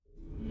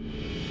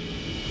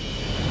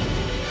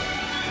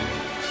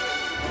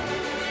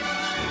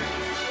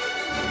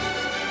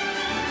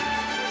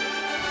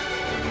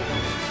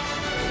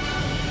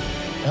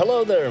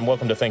Hello there, and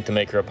welcome to Thank the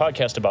Maker, a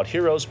podcast about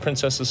heroes,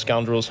 princesses,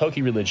 scoundrels,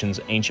 hokey religions,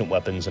 ancient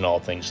weapons, and all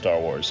things Star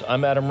Wars.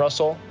 I'm Adam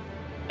Russell,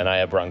 and I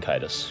have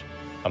bronchitis.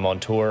 I'm on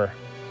tour.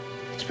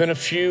 It's been a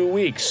few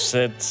weeks.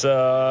 It's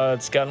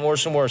gotten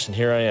worse and worse, and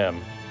here I am,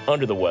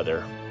 under the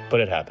weather. But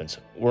it happens.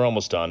 We're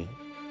almost done.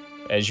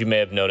 As you may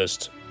have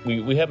noticed,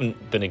 we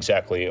haven't been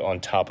exactly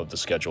on top of the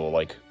schedule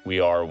like we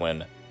are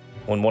when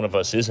one of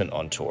us isn't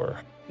on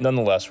tour.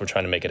 Nonetheless, we're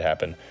trying to make it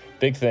happen.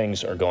 Big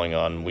things are going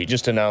on. We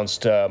just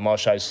announced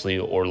Mos Eisley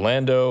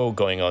Orlando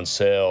going on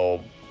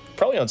sale.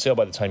 Probably on sale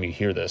by the time you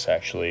hear this,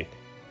 actually.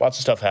 Lots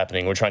of stuff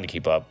happening. We're trying to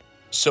keep up.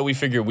 So we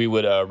figured we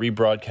would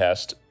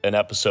rebroadcast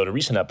a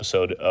recent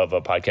episode of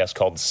a podcast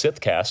called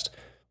SithCast,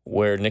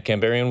 where Nick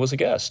Ghanbarian was a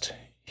guest.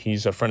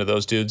 He's a friend of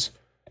those dudes.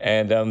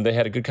 And they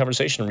had a good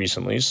conversation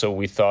recently, so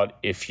we thought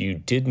if you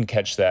didn't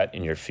catch that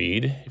in your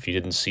feed, if you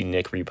didn't see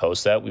Nick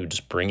repost that, we would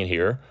just bring it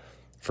here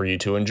for you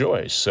to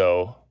enjoy.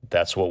 So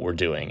that's what we're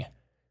doing.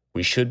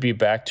 We should be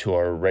back to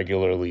our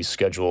regularly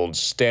scheduled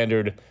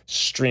standard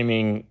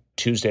streaming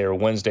Tuesday or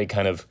Wednesday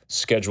kind of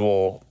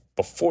schedule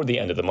before the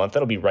end of the month.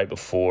 That'll be right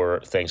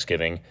before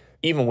Thanksgiving.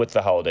 Even with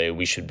the holiday,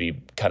 we should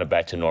be kind of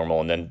back to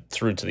normal. And then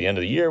through to the end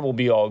of the year, we'll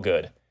be all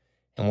good.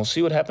 And we'll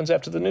see what happens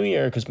after the new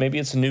year, because maybe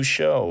it's a new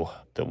show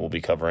that we'll be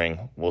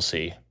covering. We'll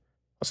see.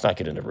 Let's not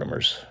get into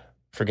rumors.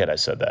 Forget I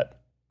said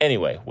that.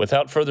 Anyway,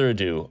 without further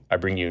ado, I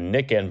bring you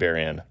Nick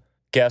Ghanbarian,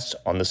 guest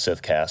on the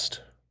SithCast.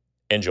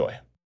 Enjoy.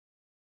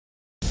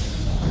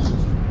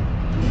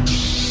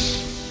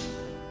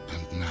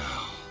 And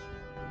now,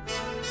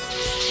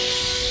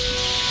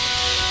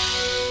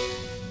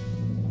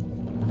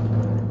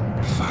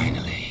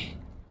 finally,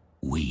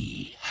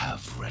 we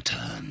have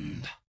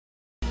returned.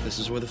 This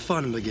is where the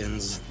fun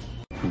begins.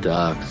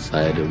 Dark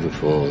side of the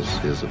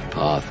Force is a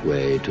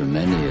pathway to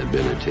many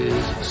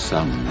abilities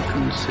some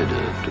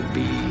consider to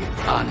be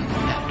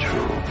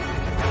unnatural.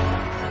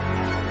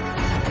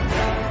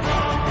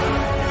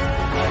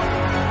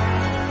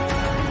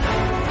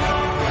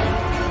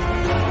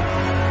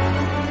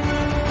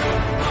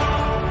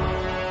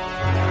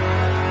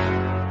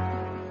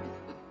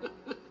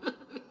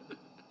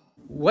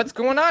 What's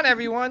going on,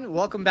 everyone?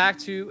 Welcome back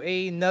to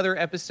another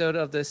episode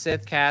of the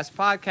SithCast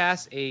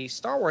podcast, a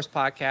Star Wars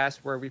podcast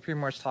where we pretty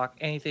much talk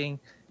anything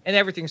and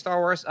everything Star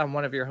Wars. I'm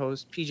one of your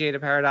hosts, PJ the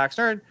Paradox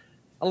Nerd,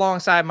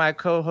 alongside my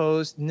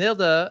co-host,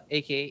 Nilda,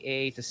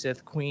 a.k.a. the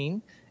Sith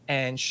Queen,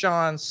 and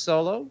Sean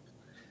Solo.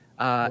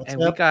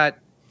 We got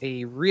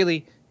a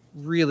really,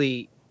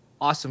 really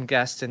awesome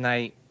guest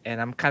tonight,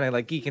 and I'm kind of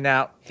like geeking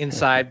out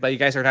inside, but you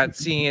guys are not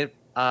seeing it.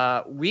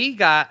 We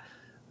got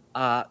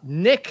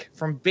Nick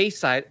from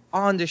Bayside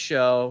on the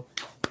show.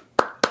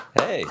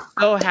 Hey,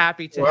 so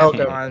happy to have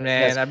you on,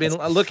 man. Yes, I've been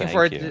looking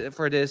for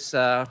this, this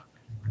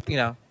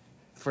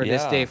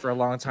day for a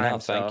long time. No,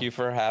 thank you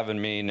for having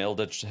me.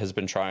 Nilda has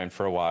been trying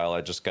for a while. I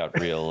just got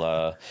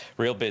real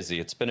busy.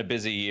 It's been a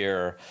busy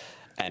year.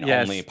 And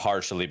only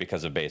partially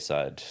because of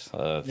Bayside.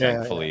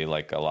 Thankfully,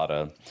 like a lot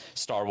of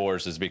Star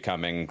Wars is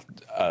becoming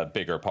a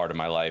bigger part of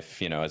my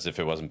life, as if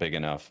it wasn't big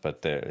enough.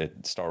 But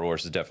Star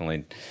Wars is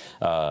definitely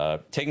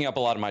taking up a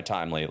lot of my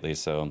time lately.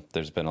 So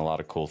there's been a lot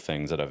of cool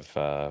things that I've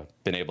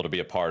been able to be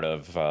a part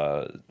of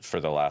for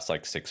the last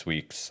 6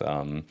 weeks.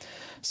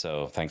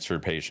 So thanks for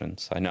your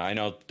patience. I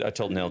know. I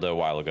told Nilda a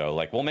while ago,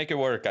 we'll make it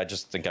work. I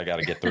just think I got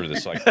to get through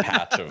this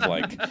patch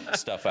of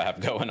stuff I have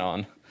going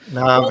on.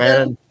 No,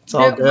 man. It's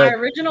all good. My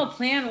original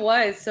plan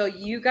was, so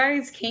you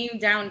guys came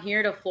down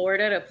here to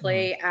Florida to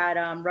play at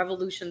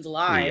Revolutions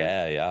Live.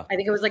 Yeah. I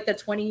think it was the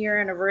 20-year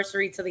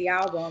anniversary to the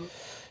album.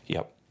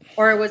 Yep.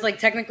 Or it was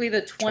technically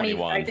the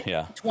 21,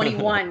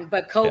 21,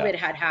 but COVID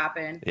had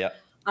happened. Yep.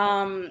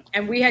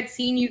 And we had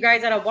seen you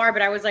guys at a bar,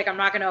 but I was I'm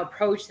not going to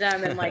approach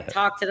them and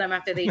talk to them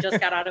after they just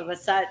got out of a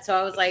set. So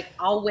I was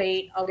I'll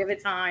wait. I'll give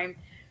it time.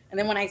 And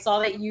then when I saw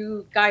that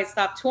you guys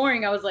stopped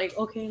touring, I was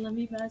okay, let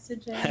me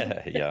message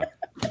him.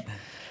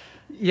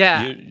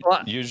 Yeah.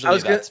 Usually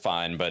that's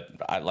fine, but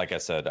like I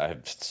said, I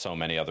have so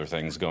many other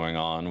things going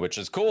on, which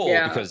is cool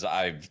because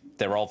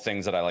they're all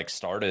things that I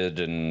started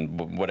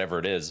and whatever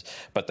it is,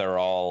 but they're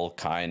all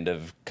kind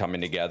of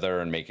coming together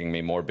and making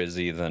me more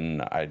busy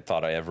than I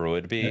thought I ever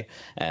would be.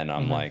 And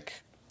I'm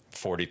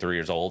 43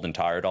 years old and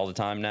tired all the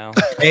time now.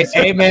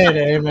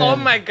 Amen. Oh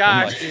my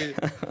gosh, dude.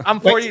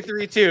 I'm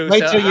 43 too. Wait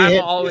till you hit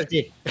always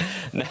 50.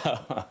 No,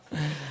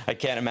 I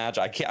can't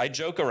imagine. I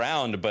joke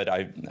around, but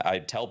I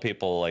tell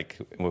people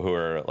who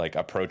are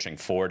approaching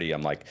 40,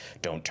 I'm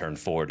don't turn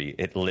 40.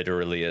 It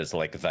literally is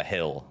the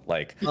hill.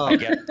 I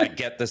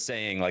get the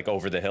saying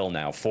over the hill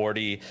now.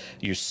 40,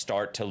 you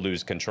start to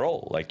lose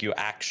control. You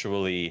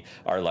actually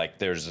are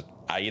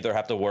I either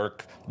have to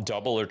work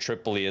double or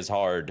triply as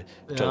hard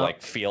to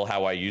feel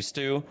how I used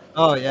to.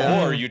 Oh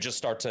yeah. Or you just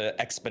start to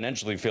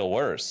exponentially feel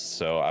worse.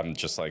 So I'm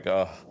just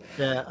oh.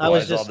 Yeah, why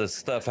is all this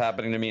stuff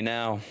happening to me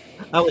now?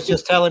 I was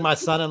just telling my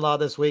son-in-law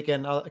this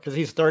weekend because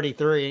he's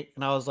 33,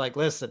 and I was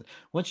listen,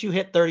 once you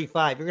hit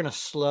 35, you're going to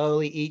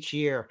slowly each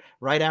year,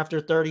 right after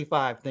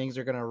 35, things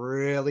are going to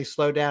really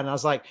slow down. And I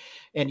was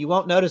and you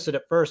won't notice it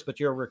at first, but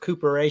your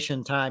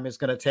recuperation time is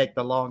going to take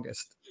the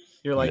longest.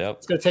 You're like,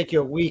 it's going to take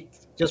you a week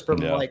just from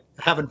like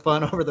having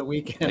fun over the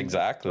weekend.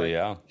 Exactly.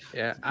 Yeah.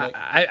 Yeah.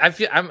 I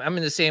feel I'm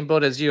in the same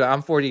boat as you.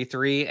 I'm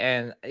 43,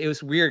 and it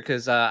was weird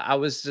because I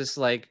was just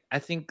like, I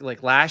think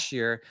like last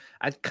year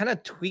I kind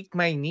of tweaked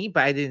my knee,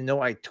 but I didn't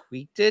know I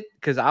tweaked it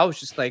because I was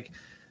just like,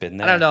 I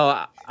don't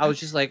know. I was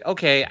just like,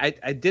 okay,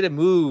 I did a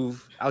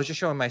move. I was just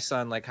showing my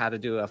son like how to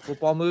do a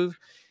football move.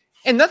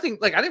 And nothing,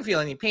 like I didn't feel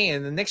any pain.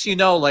 And the next you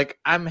know, like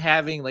I'm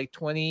having like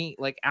 20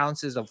 like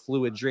ounces of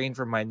fluid drain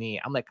from my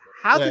knee. I'm like,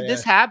 how did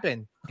this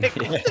happen? Like,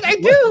 what did I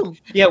do?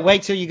 Yeah,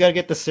 wait till you go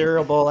get the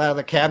cereal bowl out of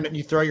the cabinet and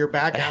you throw your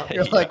back out.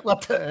 You're like,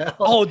 what the hell?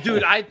 Oh,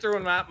 dude, I threw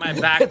him out my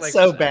back. It's like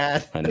so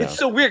bad. It's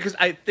so weird because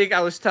I think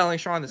I was telling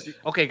Sean this.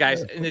 Okay,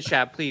 guys, in the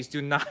chat, please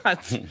do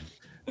not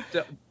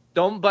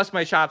don't bust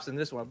my chops in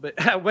this one.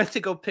 But I went to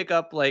go pick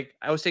up, like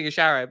I was taking a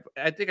shower.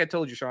 I think I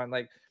told you, Sean,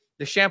 like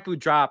the shampoo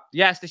dropped.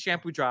 Yes, the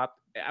shampoo dropped.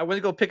 I went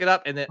to go pick it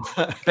up and then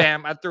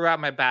bam, I threw out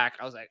my back.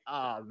 I was like,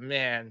 oh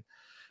man.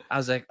 I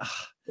was like, oh.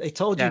 They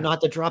told you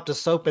not to drop the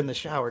soap in the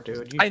shower,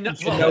 dude. I know. You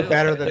should know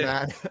better than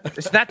that.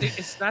 It's not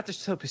the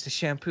soap, it's the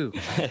shampoo.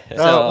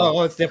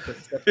 It's different.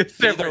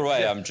 Either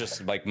way, I'm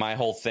just like, my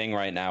whole thing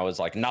right now is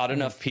like, not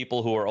enough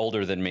people who are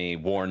older than me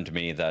warned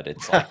me that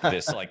it's like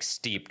this like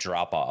steep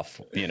drop off,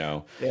 you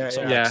know.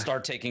 Like,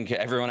 start taking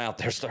everyone out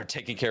there, start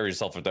taking care of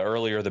yourself. The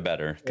earlier the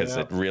better, because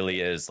it really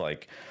is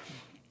like,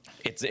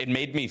 it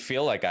made me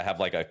feel like I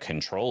have like a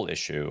control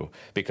issue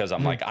because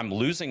I'm like, I'm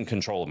losing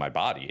control of my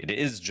body. It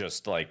is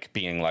just like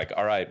being like,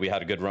 all right, we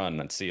had a good run.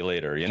 Let's see you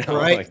later. You know,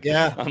 right? Like,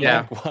 Yeah. I'm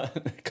like,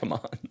 what? Come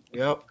on.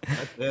 Yep.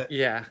 That's it.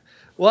 Yeah.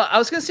 Well, I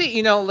was going to say,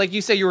 you know, like you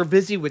said, you were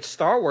busy with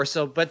Star Wars.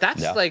 So, but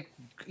that's like,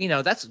 you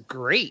know, that's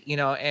great, you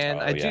know, and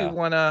I do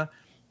want to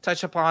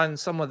touch upon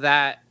some of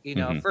that, you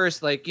know,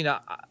 first, like, you know,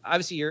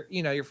 obviously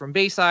you're from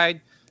Bayside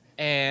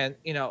and,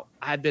 you know,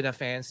 I've been a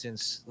fan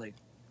since like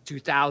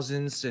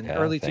 2000s and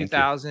early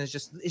 2000s.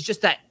 It's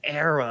just that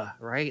era,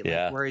 right?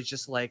 Like, where it's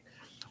just like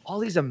all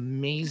these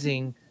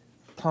amazing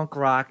punk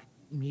rock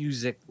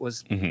music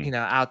was you know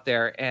out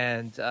there,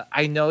 and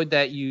I know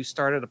that you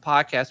started a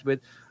podcast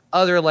with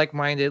other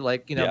like-minded,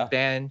 like, you know,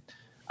 band,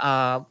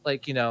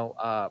 like, you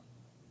know,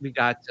 we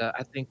got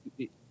I think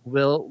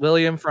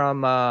William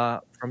from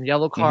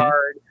Yellow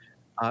Card,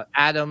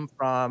 Adam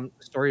from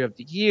Story of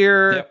the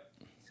Year.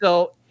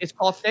 So it's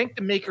called Thank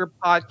the Maker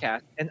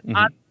Podcast. And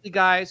honestly,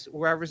 guys,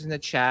 whoever's in the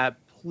chat,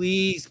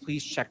 please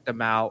check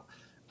them out.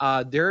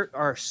 They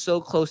are so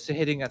close to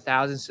hitting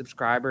 1,000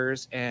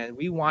 subscribers, and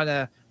we want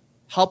to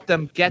help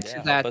them get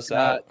to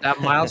that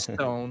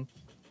milestone.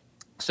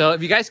 So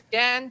if you guys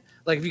can,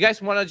 like, if you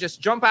guys want to just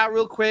jump out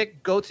real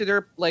quick, go to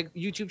their like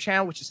YouTube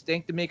channel, which is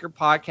Thank the Maker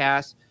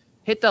Podcast.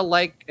 Hit the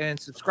like and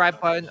subscribe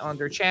button on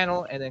their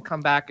channel, and then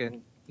come back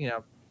and, you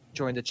know,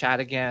 join the chat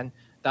again.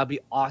 That'll be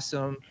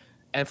awesome.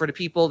 And for the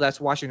people that's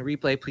watching the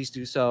replay, please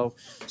do so.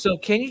 So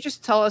can you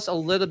just tell us a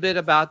little bit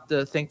about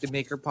the Thank the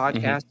Maker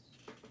podcast?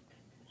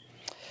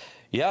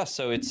 Yeah,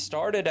 so it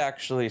started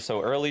actually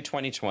early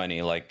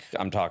 2020, like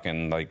I'm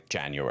talking like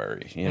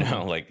January, you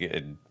know, like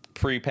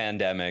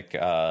pre-pandemic.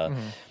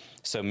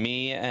 So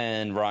me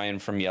and Ryan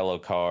from Yellow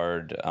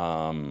Card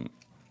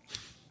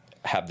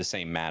have the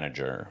same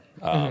manager,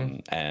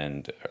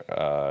 and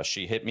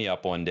she hit me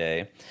up one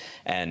day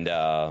and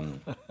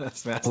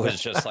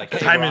was just like, hey,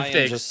 time Ryan, and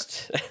fix.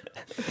 just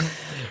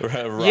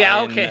Ryan,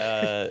 yeah,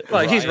 okay.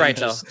 Well, he's right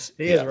though.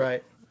 He is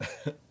right.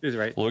 He's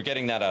right. Well, we're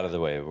getting that out of the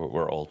way.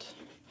 We're old.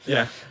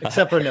 Yeah,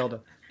 except for Nilda.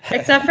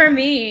 Except for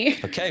me.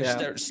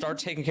 Okay, start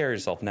taking care of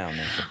yourself now,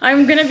 man.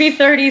 I'm gonna be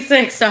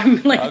 36. So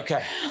I'm like,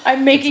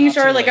 I'm making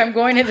sure like I'm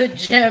going to the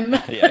gym.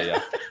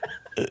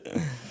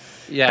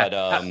 Yeah.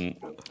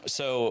 But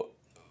so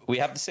we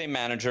have the same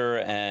manager,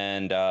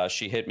 and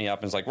she hit me up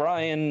and was like,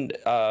 Ryan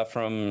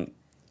from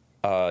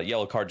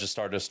Yellow Card just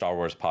started a Star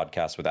Wars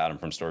podcast with Adam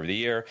from Story of the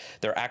Year.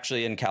 They're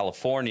actually in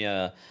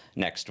California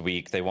next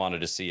week. They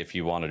wanted to see if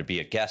you wanted to be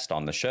a guest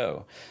on the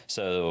show.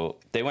 So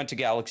they went to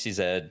Galaxy's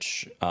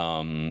Edge,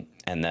 and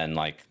then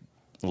like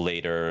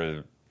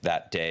later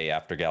that day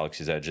after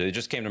Galaxy's Edge, they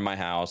just came to my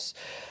house.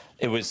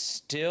 It was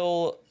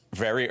still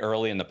very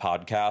early in the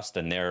podcast,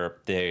 and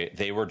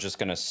they were just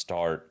going to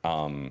start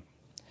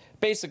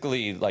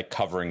basically like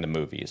covering the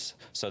movies.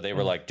 So they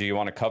were like, do you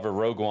want to cover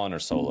Rogue One or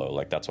Solo?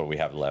 Like, that's what we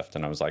have left.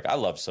 And I was like, I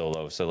love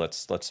Solo, so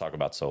let's talk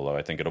about Solo.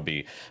 I think it'll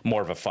be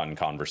more of a fun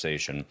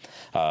conversation.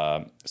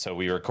 So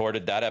we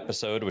recorded that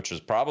episode, which was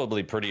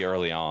probably pretty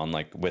early on,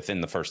 like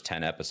within the first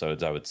 10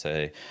 episodes, I would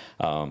say.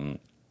 And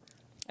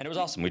it was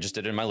awesome. We just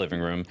did it in my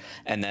living room.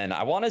 And then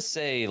I want to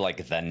say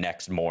like the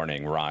next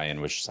morning,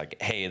 Ryan was just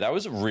like, hey, that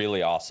was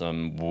really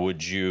awesome.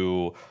 Would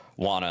you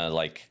want to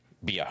like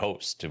be a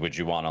host? Would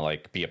you want to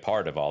like be a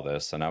part of all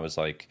this? And I was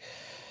like,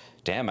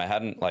 damn, I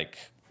hadn't like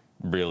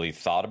really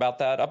thought about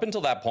that. Up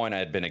until that point, I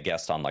had been a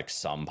guest on like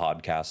some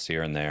podcasts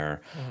here and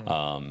there.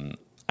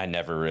 I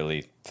never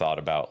really thought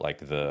about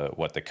like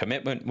what the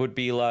commitment would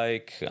be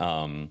like.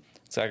 So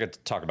I could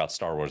talk about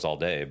Star Wars all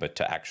day, but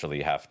to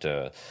actually have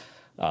to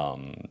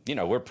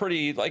we're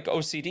pretty like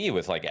OCD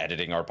with like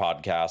editing our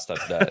podcast, like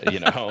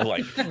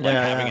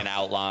having an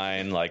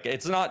outline. Like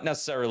it's not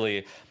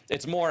necessarily,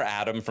 it's more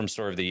Adam from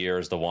Story of the Year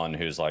is the one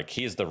who's like,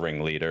 he's the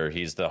ringleader,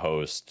 he's the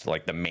host,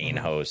 like the main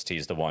host.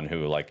 He's the one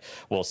who like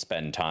will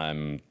spend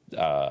time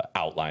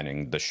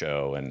outlining the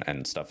show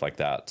and stuff like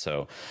that.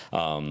 So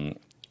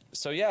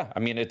yeah, I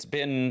mean, it's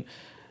been,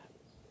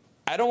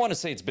 I don't want to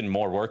say it's been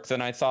more work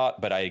than I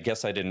thought, but I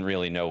guess I didn't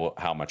really know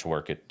how much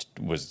work it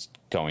was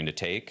going to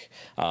take.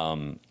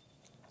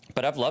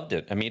 But I've loved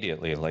it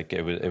immediately. Like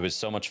it was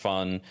so much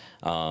fun.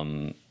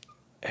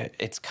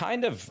 It's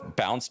kind of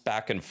bounced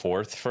back and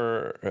forth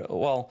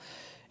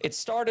it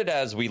started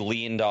as we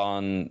leaned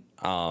on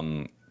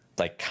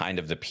like kind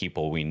of the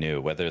people we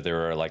knew, whether there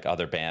were like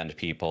other band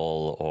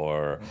people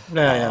or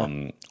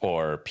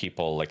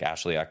people like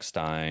Ashley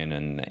Eckstein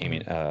and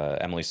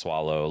Emily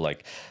Swallow,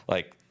 like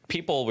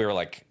people. We were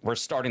like, we're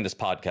starting this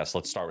podcast,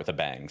 let's start with a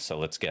bang. So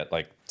let's get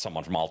like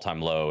someone from All Time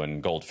Low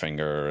and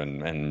Goldfinger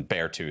and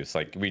Beartooth.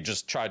 Like we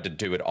just tried to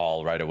do it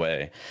all right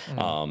away.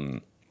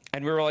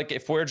 And we were like,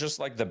 if we're just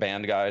like the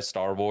band guys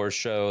Star Wars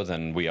show,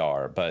 then we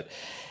are. But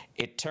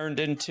it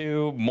turned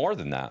into more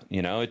than that.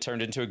 It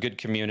turned into a good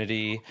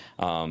community.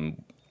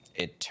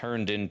 It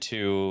turned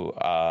into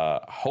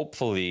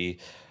hopefully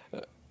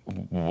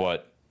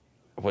what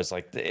was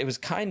like, it was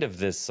kind of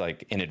this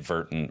like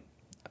inadvertent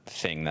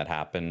thing that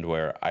happened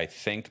where I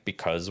think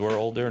because we're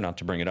older, not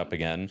to bring it up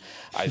again,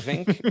 I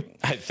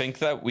think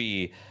that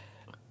we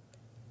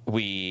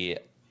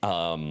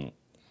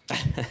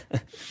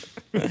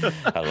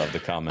I love the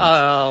comments.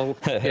 Oh,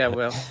 yeah,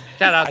 well,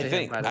 shout out to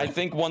him. I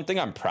think one thing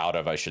I'm proud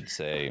of, I should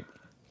say,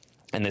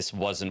 and this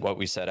wasn't what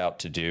we set out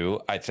to do,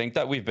 I think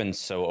that we've been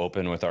so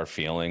open with our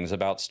feelings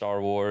about Star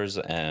Wars,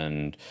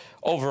 and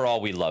overall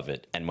we love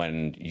it. And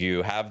when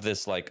you have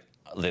this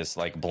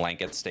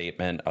blanket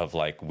statement of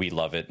like, we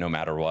love it no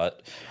matter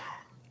what,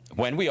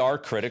 when we are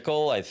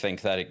critical, I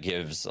think that it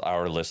gives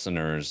our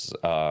listeners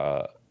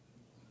a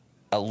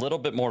little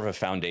bit more of a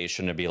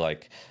foundation to be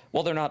like,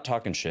 well, they're not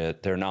talking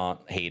shit, they're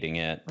not hating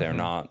it, they're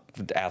not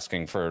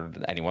asking for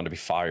anyone to be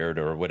fired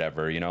or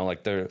whatever,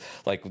 like they're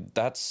like,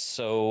 that's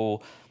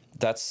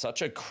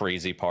such a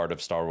crazy part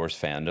of Star Wars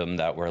fandom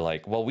that we're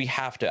like, well, we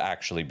have to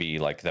actually be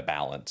like the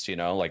balance,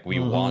 like we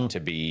want to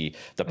be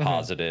the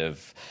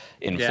positive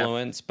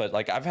influence. But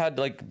like I've had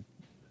like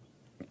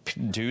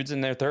dudes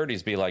in their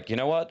 30s be like, you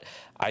know what,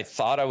 I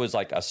thought I was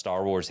like a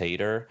Star Wars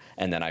hater,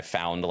 and then I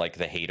found like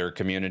the hater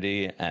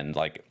community, and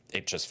like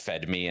it just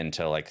fed me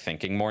into like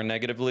thinking more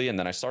negatively. And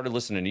then I started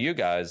listening to you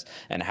guys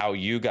and how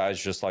you guys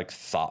just like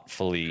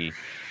thoughtfully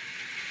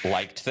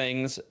liked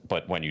things,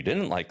 but when you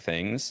didn't like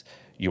things,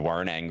 you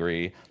weren't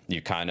angry.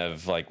 You kind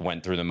of like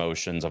went through the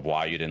motions of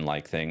why you didn't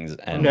like things.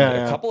 And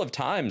a couple of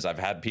times I've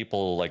had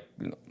people like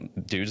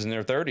dudes in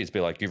their 30s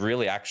be like, you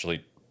really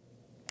actually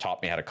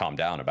taught me how to calm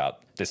down about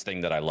this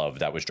thing that I love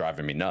that was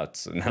driving me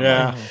nuts. And I'm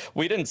like,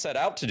 we didn't set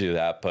out to do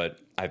that, but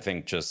I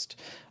think just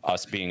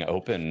us being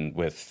open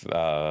with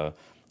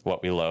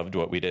what we loved,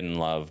 what we didn't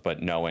love,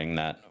 but knowing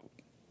that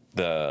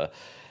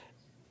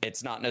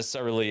it's not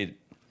necessarily,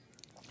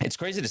 it's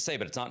crazy to say,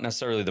 but it's not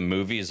necessarily the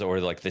movies or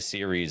like the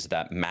series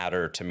that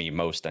matter to me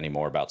most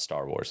anymore about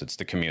Star Wars. It's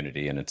the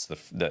community, and it's the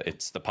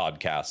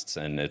podcasts,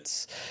 and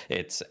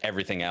it's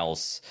everything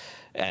else.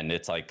 And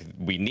it's like,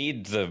 we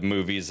need the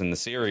movies and the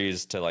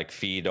series to like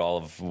feed all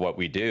of what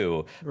we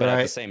do. But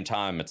at the same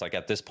time, it's like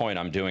at this point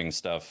I'm doing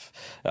stuff,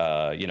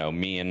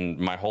 me and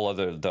my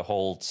the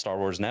whole Star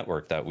Wars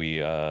network that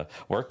we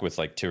work with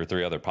like 2 or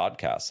 3 other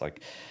podcasts.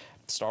 Like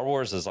Star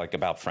Wars is like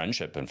about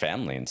friendship and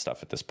family and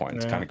stuff at this point.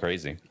 It's kind of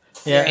crazy.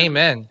 Yeah.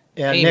 Amen.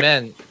 Yeah.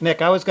 Amen.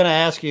 Nick, I was going to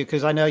ask you,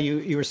 because I know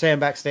you were saying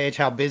backstage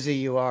how busy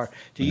you are.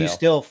 Do you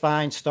still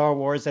find Star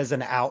Wars as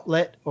an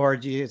outlet, or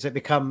does it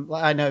become,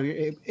 I know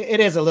it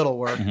is a little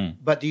work,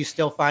 but do you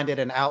still find it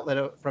an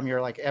outlet from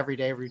your like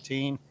everyday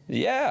routine?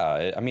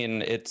 Yeah. I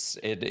mean, it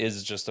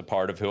is just a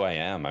part of who I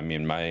am. I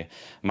mean, my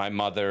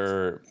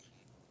mother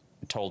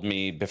told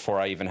me before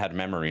I even had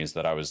memories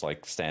that I was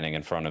like standing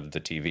in front of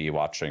the TV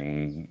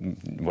watching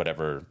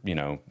whatever,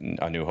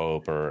 A New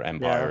Hope or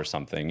Empire or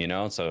something,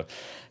 so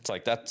it's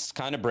like, that's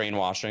kind of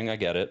brainwashing. I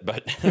get it,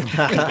 but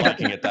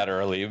liking it that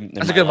early.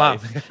 That's a good mom.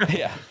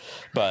 Yeah.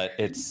 But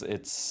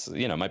it's,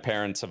 my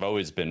parents have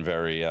always been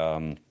very,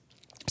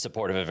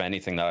 supportive of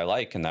anything that I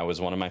like. And that was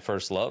one of my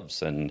first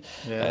loves. And,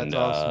 that's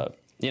awesome.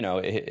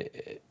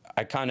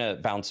 I kind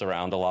of bounce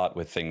around a lot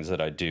with things that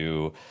I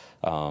do,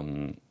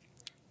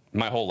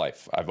 my whole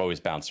life. I've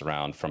always bounced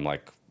around from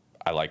like,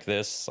 I like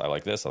this, I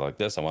like this, I like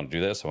this, I want to do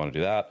this, I want to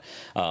do that.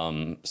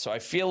 So I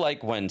feel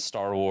like when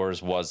Star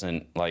Wars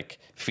wasn't like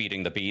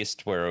feeding the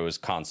beast, where it was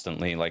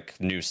constantly like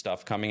new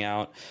stuff coming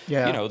out,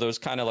 those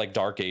kind of like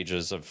dark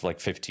ages of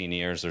like 15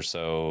 years or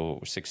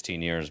so,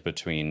 16 years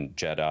between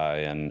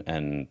Jedi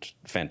and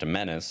Phantom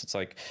Menace, it's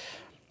like,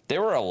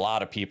 there were a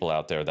lot of people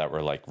out there that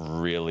were like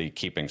really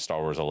keeping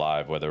Star Wars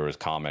alive, whether it was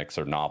comics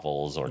or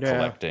novels or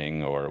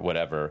collecting or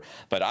whatever.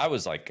 But I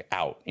was like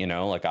out,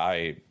 like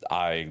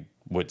I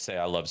would say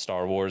I love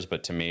Star Wars,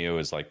 but to me it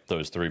was like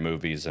those 3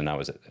 movies and I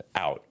was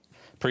out.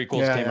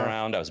 prequels came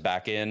around, I was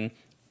back in.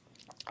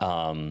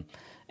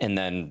 And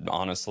then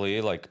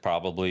honestly, like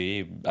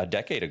probably a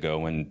decade ago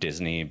when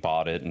Disney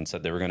bought it and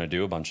said they were going to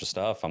do a bunch of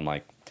stuff, I'm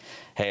like,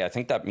 hey, I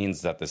think that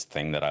means that this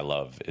thing that I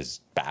love is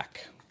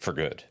back for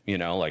good. You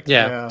know, like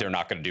they're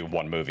not going to do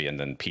one movie and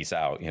then peace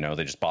out. You know,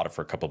 they just bought it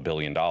for $2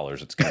 billion.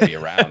 It's going to be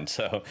around.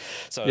 So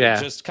it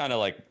just kind of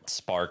like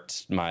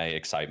sparked my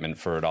excitement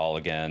for it all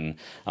again.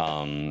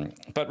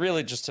 But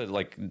really just to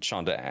like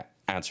Sean, to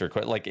answer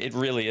quick, like it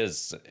really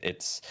is,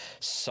 it's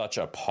such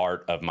a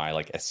part of my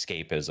like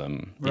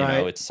escapism. You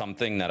know, it's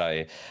something that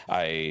I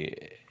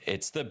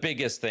it's the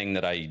biggest thing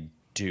that I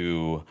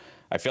do.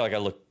 I feel like I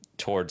look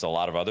towards a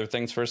lot of other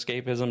things for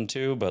escapism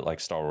too, but like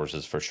Star Wars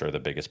is for sure the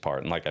biggest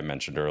part. And like I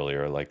mentioned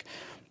earlier, like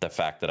the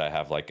fact that I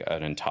have like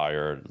an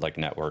entire like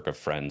network of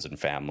friends and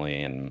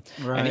family and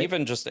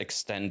even just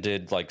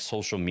extended like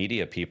social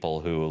media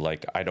people who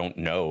like I don't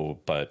know,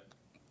 but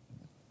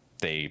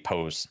they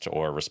post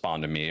or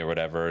respond to me or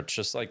whatever. It's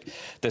just like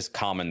this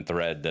common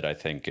thread that I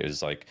think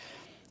is like,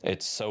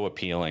 it's so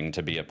appealing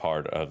to be a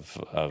part of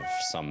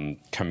some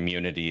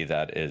community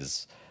that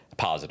is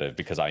positive,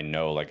 because I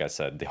know, like I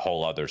said, the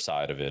whole other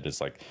side of it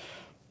is like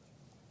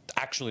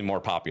actually more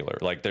popular.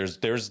 Like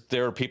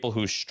there are people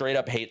who straight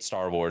up hate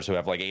Star Wars who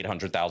have like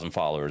 800,000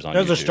 followers on YouTube.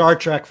 Those are Star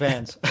Trek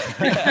fans.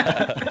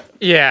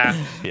 Yeah.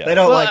 They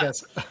don't like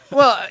us.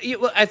 Well,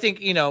 I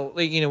think, you know,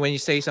 like, you know, when you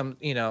say some,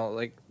 you know,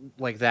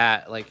 like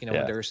that, like, you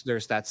know,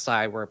 there's that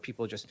side where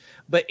people just,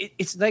 but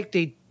it's like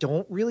they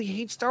don't really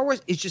hate Star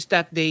Wars. It's just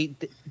that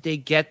they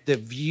get the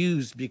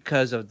views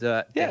because of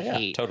the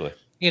hate. Totally.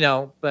 You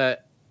know,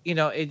 but you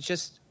know, it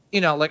just,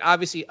 you know, like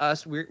obviously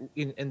us, we're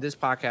in this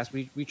podcast,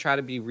 we try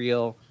to be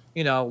real.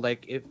 You know,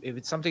 like if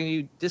it's something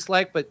you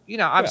dislike, but you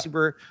know,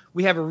 obviously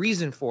we have a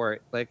reason for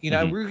it. Like, you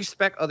know, we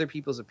respect other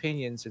people's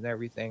opinions and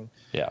everything.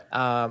 Yeah.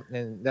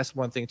 And that's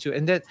one thing too.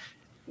 And that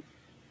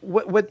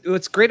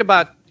what's great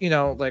about, you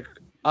know, like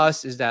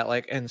us is that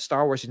like, and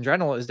Star Wars in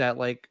general is that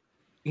like,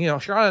 you know,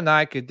 Sean and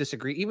I could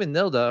disagree, even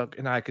Nilda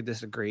and I could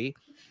disagree,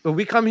 but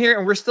we come here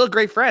and we're still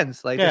great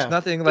friends. Like there's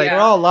nothing like we're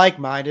all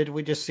like-minded.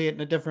 We just see it in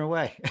a different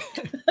way.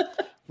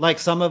 Like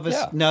some of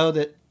us know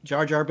that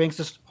Jar Jar Binks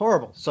is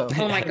horrible. So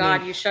oh my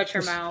God, you shut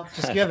your mouth.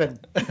 Just given.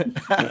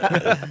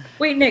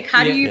 Wait, Nick,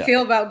 how do you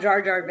feel about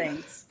Jar Jar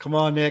Binks? Come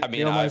on, Nick. I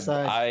mean, on my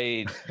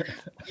side.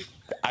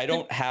 I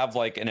don't have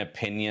like an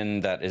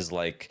opinion that is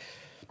like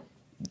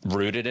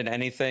rooted in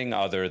anything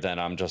other than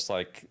I'm just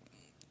like,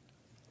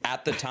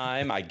 at the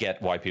time, I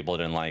get why people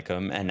didn't like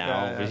him, and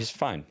now he's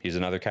fine. He's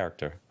another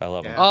character. I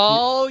love him.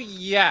 Oh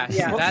yes,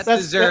 that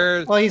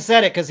deserves. Well, he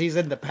said it because he's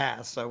in the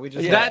past, so we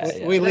just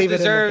we leave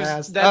it in the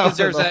past. That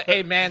deserves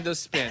a Mando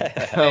spin.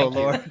 Oh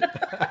Lord,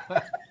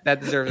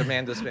 that deserves a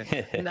Mando spin.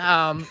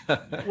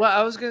 What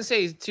I was gonna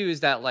say too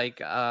is that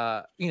like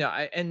you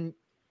know,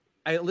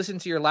 I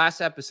listened to your last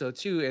episode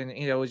too, and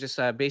you know, it was just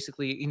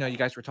basically, you know, you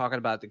guys were talking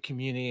about the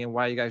community and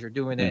why you guys are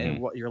doing it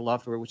and what your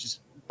love for it, which is,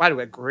 by the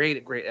way, a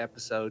great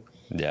episode.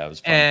 Yeah, it was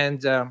fun.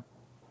 And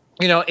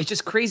you know, it's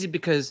just crazy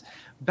because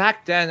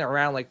back then,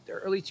 around like the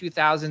early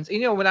 2000s,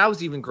 you know, when I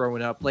was even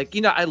growing up, like,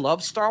 you know, I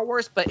loved Star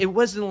Wars, but it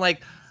wasn't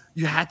like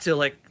you had to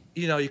like,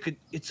 you know, you could,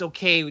 it's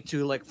okay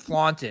to like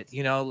flaunt it,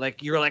 you know,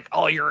 like you're like,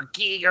 oh, you're a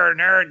geek, you're a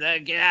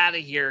nerd, get out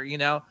of here, you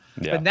know.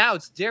 But now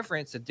it's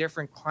different. It's a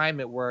different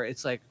climate where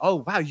it's like,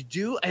 oh wow, you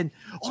do, and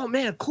oh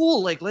man,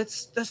 cool, like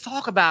let's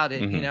talk about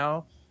it, you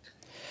know.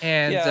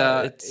 And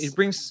it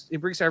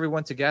brings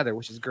everyone together,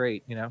 which is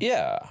great, you know.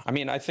 Yeah, I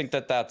mean, I think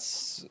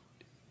that's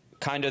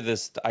kind of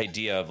this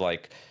idea of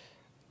like,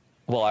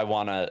 well, I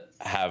want to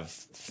have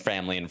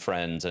family and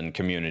friends and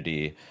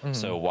community.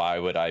 So why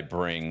would I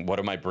what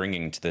am I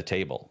bringing to the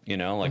table? You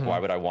know, like why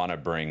would I want to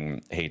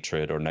bring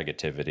hatred or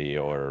negativity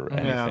or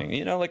anything?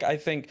 You know, like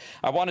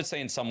I want to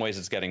say in some ways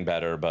it's getting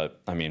better,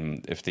 but I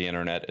mean, if the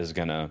internet is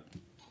gonna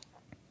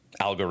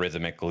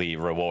algorithmically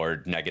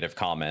reward negative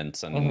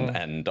comments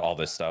and all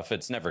this stuff,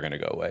 it's never going to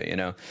go away, you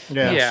know.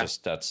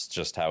 That's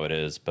just how it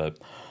is. But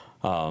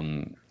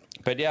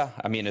yeah,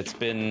 I mean, it's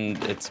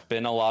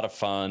been a lot of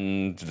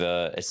fun.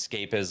 The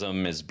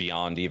escapism is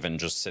beyond even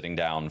just sitting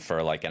down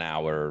for like an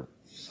hour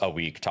a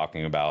week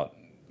talking about,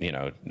 you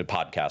know, the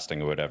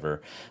podcasting or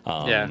whatever.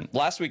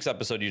 Last week's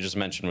episode you just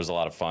mentioned was a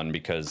lot of fun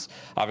because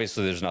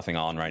obviously there's nothing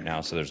on right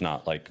now, so there's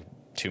not like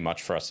too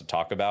much for us to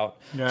talk about.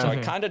 So I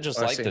kind of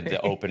just like the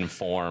open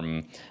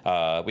form.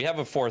 We have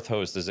a fourth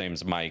host. His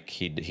name's Mike.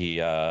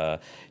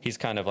 He's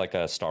kind of like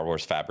a Star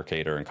Wars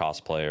fabricator and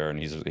cosplayer, and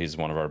he's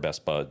one of our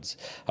best buds.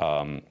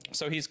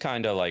 So he's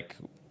kind of like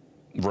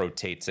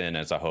rotates in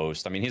as a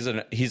host. I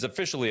mean, he's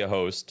officially a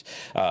host,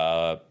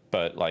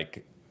 but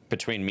like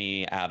between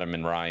me, Adam,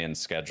 and Ryan's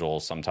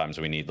schedule, sometimes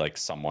we need like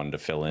someone to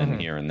fill in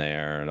here and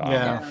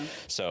there.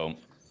 So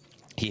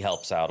he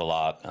helps out a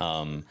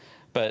lot.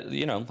 But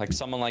you know, like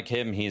someone like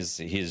him, he had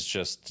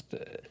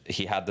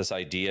this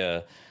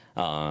idea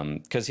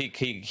because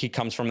he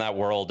comes from that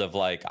world of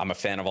like, I'm a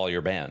fan of all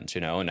your bands, you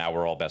know, and now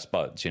we're all best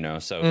buds, you know.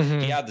 So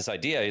he had this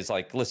idea. He's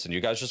like, listen,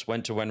 you guys just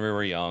went to When We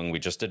Were Young. We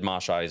just did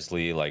Mosh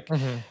Isley. Like,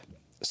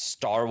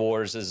 Star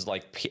Wars is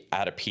like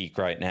at a peak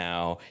right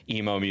now.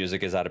 Emo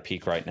music is at a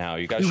peak right now.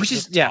 You guys should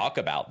just talk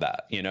about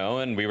that, you know?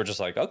 And we were just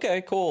like,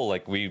 okay, cool.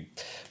 Like, we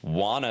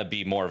want to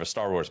be more of a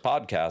Star Wars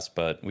podcast,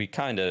 but we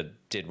kind of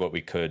did what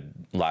we could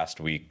last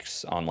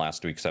week's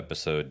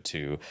episode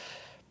to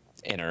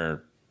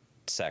intersect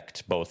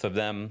both of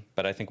them.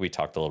 But I think we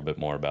talked a little bit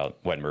more about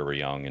When We Were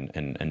Young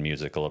and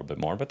music a little bit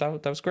more, but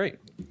that was great.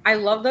 I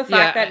love the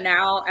fact that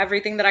now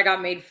everything that I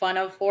got made fun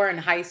of for in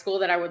high school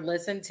that I would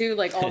listen to,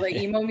 like all the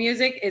emo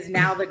music, is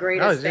now the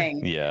greatest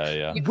thing.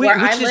 Yeah. Where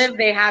I live,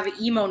 they have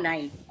emo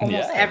night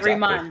almost every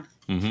month.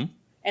 Mm-hmm.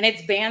 And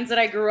it's bands that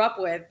I grew up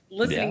with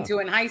listening to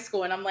in high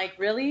school. And I'm like,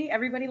 really?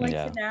 Everybody likes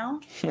it now?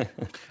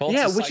 Well,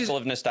 it's a cycle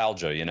of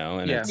nostalgia, you know?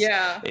 And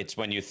it's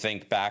when you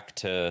think back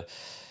to...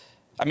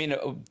 I mean,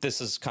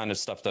 this is kind of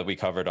stuff that we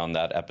covered on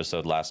that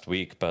episode last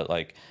week, but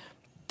like,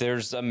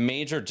 there's a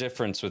major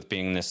difference with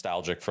being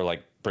nostalgic for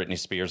like Britney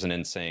Spears and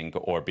NSYNC,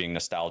 or being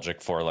nostalgic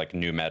for like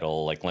new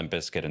metal, like Limp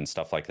Bizkit and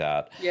stuff like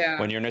that. Yeah.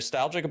 When you're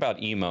nostalgic about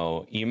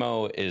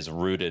emo is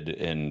rooted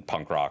in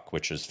punk rock,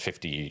 which is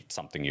 50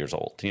 something years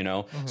old, you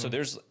know? Mm-hmm. So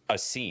there's a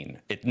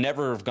scene. It's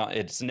never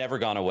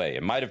gone away.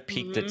 It might have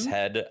peeked its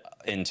head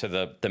into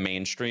the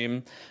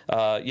mainstream,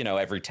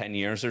 every 10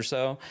 years or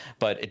so,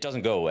 but it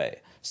doesn't go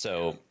away.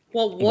 So...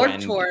 Well,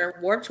 Warped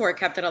Tour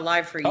kept it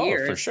alive for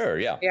years. Oh, for sure,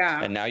 yeah.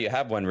 And now you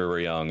have When We Were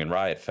Young and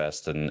Riot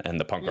Fest and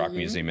the Punk Rock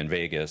Museum in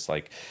Vegas.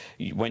 Like,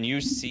 when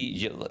you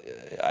see,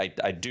 I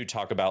do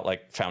talk about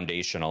like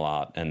foundation a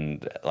lot,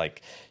 and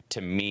like,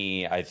 to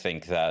me, I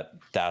think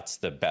that's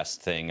the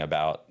best thing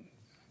about,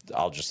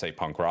 I'll just say,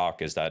 punk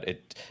rock, is that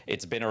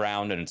it's been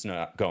around and it's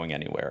not going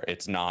anywhere.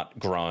 It's not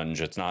grunge,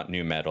 it's not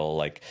new metal.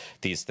 Like,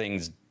 these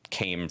things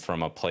came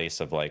from a place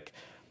of like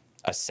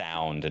a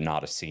sound and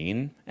not a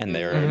scene, and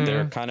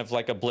they're kind of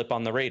like a blip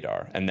on the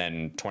radar, and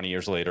then 20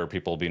 years later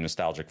people will be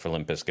nostalgic for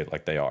Limp Bizkit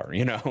like they are,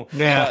 you know.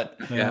 But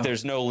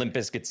there's no Limp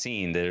Bizkit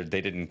scene. They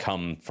didn't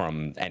come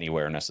from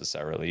anywhere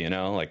necessarily, you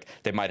know. Like,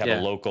 they might have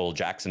a local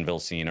Jacksonville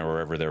scene or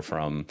wherever they're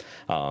from,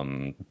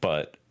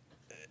 but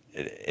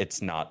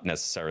it's not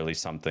necessarily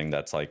something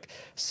that's like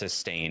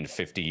sustained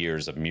 50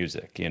 years of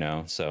music, you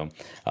know. So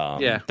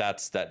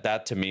that's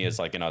that to me is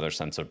like another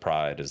sense of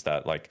pride, is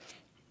that like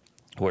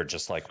we're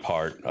just like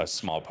a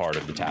small part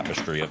of the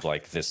tapestry of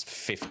like this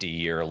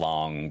 50-year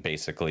long,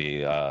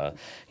 basically,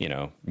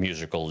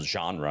 musical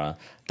genre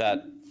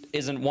that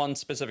isn't one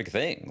specific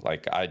thing.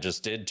 Like, I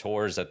just did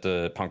tours at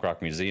the Punk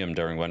Rock Museum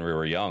during When We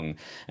Were Young,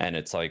 and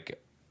it's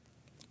like,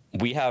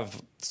 we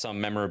have some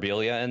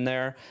memorabilia in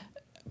there,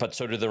 but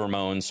so do the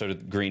Ramones, so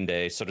did Green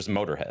Day, so does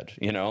Motorhead,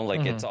 you know?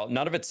 Like, it's all,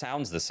 none of it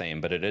sounds the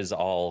same, but it is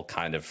all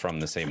kind of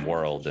from the same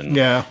world. And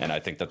and I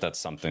think that's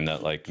something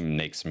that like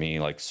makes me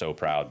like so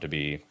proud to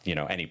be, you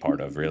know, any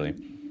part of, really.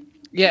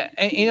 Yeah,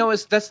 and you know,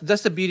 that's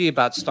the beauty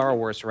about Star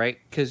Wars, right?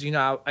 Because, you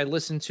know, I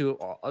listened to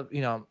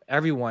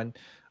everyone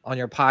on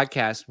your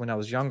podcast when I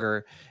was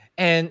younger,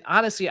 and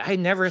honestly, I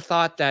never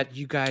thought that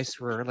you guys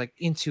were like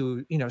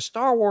into, you know,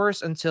 Star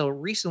Wars until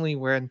recently,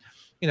 when,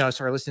 you know, I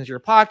started listening to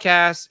your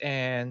podcast,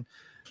 and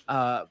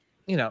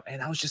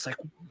and I was just like,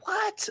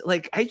 what?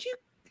 Like, are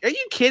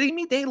you kidding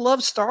me? They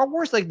love Star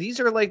Wars. Like, these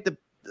are like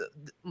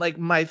like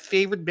my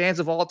favorite bands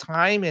of all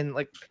time, and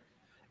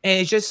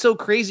it's just so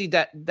crazy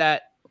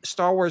that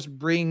Star Wars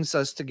brings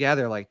us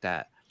together like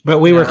that. But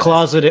we were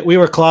closeted. We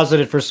were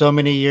closeted for so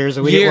many years,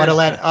 and we didn't want to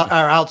let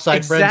our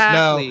outside friends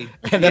know.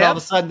 And then all of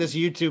a sudden, this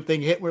YouTube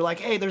thing hit. We're like,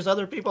 "Hey, there's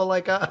other people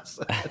like us."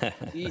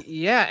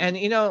 Yeah, and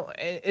you know,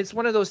 it's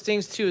one of those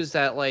things too. Is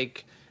that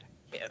like,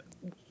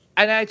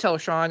 and I tell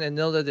Sean and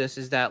Nilda this,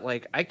 is that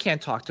like, I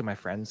can't talk to my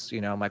friends, you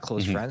know, my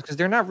close friends, because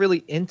they're not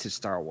really into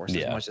Star Wars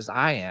as much as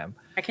I am.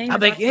 I can't even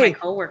talk to my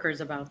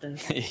coworkers about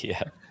this.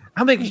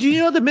 I'm like, do you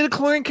know the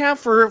midichlorian count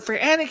for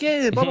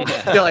Anakin? Blah, blah,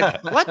 blah. They're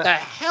like, what the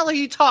hell are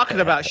you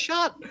talking about?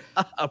 Shut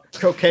up.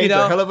 Cocaine's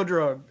a hell of a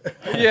drug.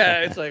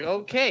 Yeah, it's like,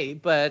 okay.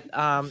 But,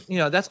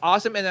 that's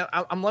awesome. And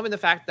I'm loving the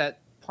fact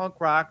that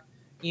punk rock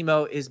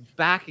emo is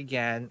back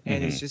again.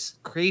 And it's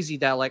just crazy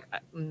that, like,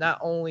 not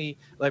only,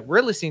 like,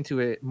 we're listening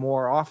to it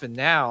more often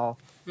now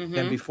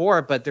than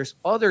before, but there's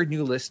other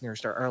new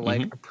listeners that are,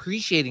 like,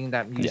 appreciating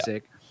that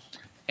music.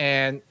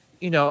 And,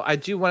 you know, I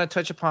do want to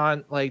touch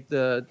upon, like,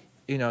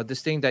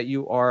 this thing that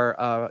you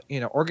are,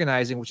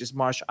 organizing, which is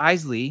Marsh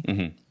Isley.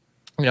 You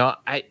know,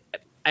 I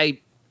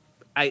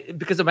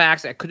because of my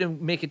accident, I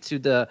couldn't make it to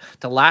the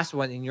last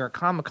one in New York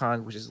Comic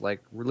Con, which is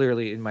like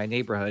literally in my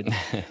neighborhood.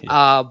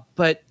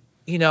 But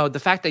you know, the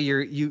fact that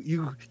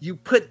you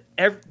put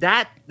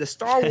the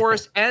Star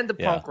Wars and the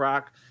punk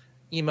rock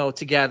emo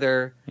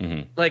together,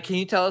 like, can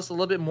you tell us a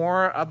little bit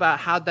more about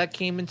how that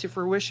came into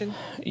fruition?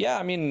 Yeah,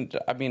 I mean,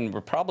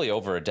 we're probably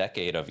over a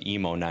decade of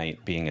emo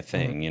night being a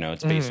thing. You know,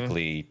 it's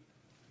basically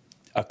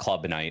a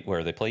club night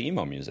where they play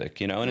emo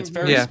music, you know, and it's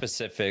very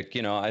specific.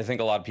 You know, I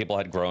think a lot of people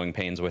had growing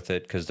pains with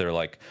it, because they're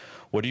like,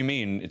 what do you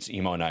mean it's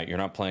emo night? You're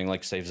not playing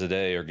like Saves the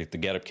Day or Get the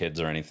Get Up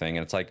Kids or anything.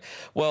 And it's like,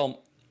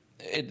 well,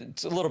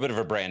 it's a little bit of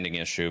a branding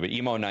issue, but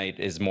emo night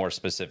is more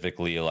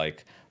specifically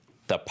like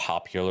the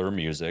popular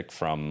music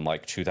from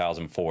like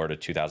 2004 to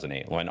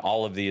 2008, when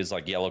all of these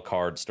like Yellow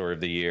Card, Story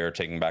of the Year,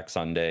 Taking Back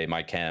Sunday,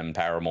 My Chem,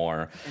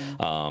 Paramore,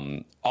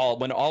 when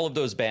all of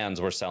those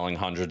bands were selling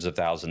hundreds of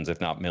thousands,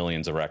 if not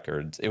millions of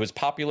records, it was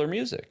popular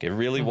music. It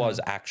really was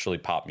actually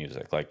pop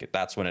music. Like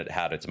that's when it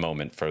had its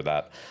moment for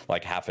that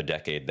like half a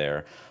decade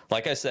there.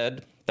 Like I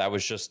said, that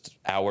was just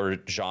our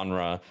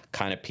genre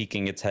kind of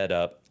peeking its head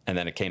up, and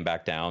then it came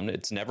back down.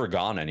 It's never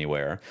gone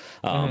anywhere.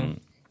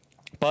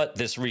 But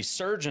this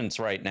resurgence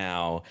right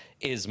now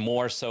is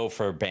more so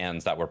for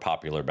bands that were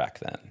popular back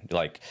then.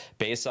 Like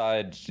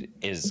Bayside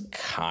is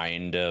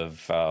kind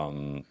of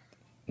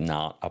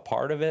not a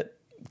part of it,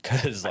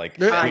 because like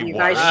you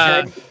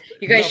guys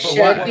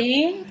should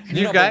be.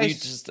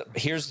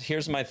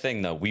 Here's my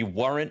thing though. We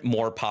weren't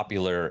more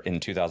popular in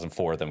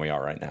 2004 than we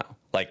are right now.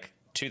 Like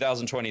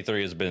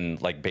 2023 has been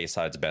like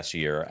Bayside's best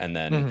year, and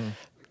then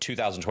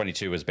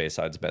 2022 was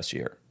Bayside's best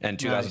year, and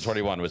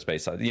 2021 was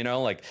Bayside. You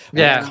know, like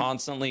we've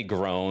constantly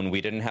grown. We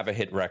didn't have a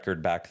hit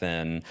record back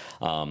then.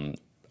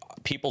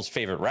 People's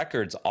favorite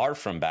records are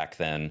from back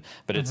then,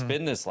 but it's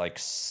been this like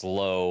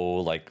slow,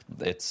 like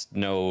it's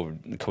no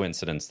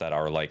coincidence that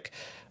our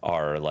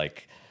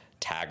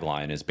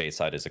tagline is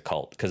Bayside is a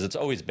cult, because it's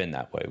always been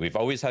that way. We've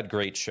always had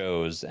great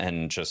shows,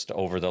 and just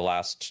over the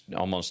last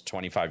almost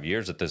 25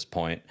 years at this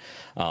point,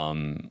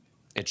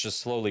 it's just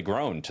slowly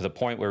grown to the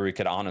point where we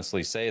could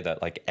honestly say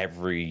that like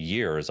every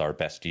year is our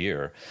best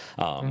year.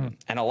 And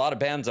a lot of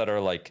bands that are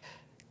like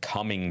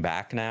coming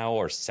back now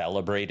or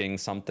celebrating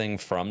something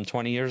from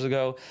 20 years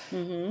ago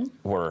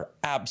were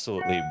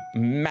absolutely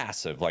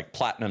massive, like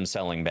platinum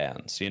selling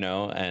bands, you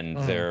know, and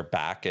they're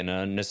back in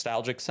a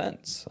nostalgic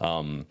sense.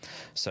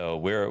 So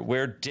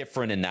we're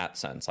different in that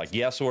sense. Like,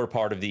 yes, we're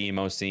part of the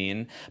emo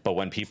scene, but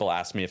when people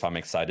ask me if I'm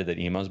excited that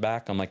emo's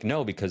back, I'm like,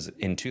 no, because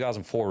in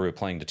 2004 we were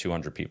playing to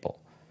 200 people.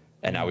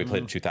 And now we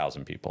played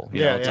 2,000 people.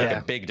 You know, it's like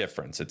a big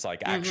difference. It's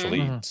like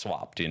actually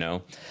swapped, you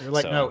know? You're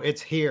like, no,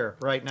 it's here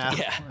right now.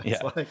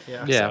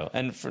 So,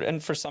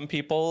 and for some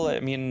people,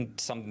 I mean,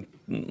 some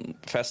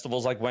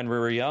festivals like When We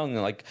Were Young,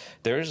 like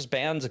there's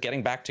bands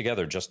getting back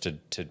together just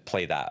to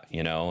play that,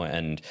 you know?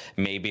 And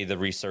maybe the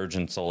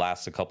resurgence will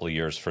last a couple of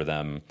years for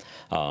them.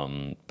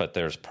 But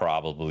there's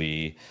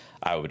probably,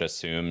 I would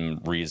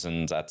assume,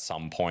 reasons at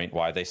some point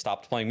why they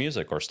stopped playing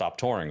music or stopped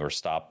touring or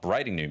stopped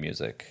writing new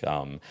music,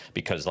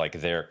 because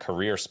like their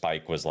career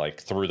spike was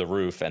like through the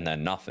roof and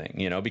then nothing,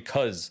 you know,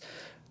 because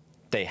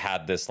they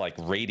had this like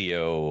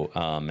radio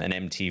and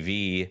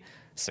MTV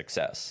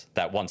success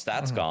that once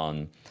that's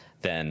gone,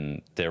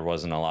 then there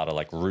wasn't a lot of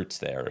like roots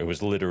there. It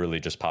was literally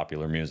just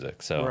popular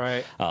music.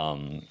 So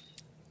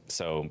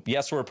so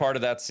yes, we're part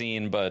of that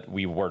scene, but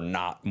we were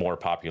not more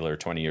popular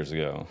 20 years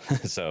ago.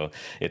 So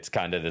it's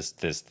kind of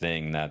this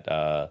thing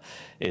that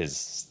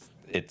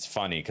it's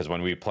funny, because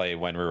when we play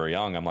When We Were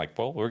Young, I'm like,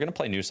 well, we're going to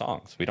play new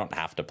songs. We don't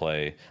have to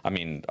play. I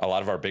mean, a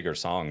lot of our bigger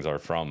songs are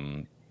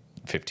from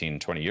 15,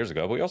 20 years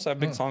ago, but we also have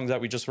big songs that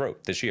we just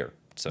wrote this year.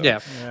 So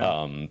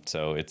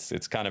so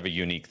it's kind of a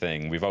unique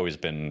thing. We've always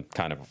been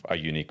kind of a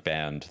unique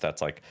band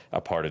that's like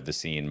a part of the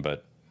scene,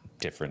 but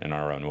different in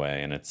our own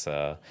way, and it's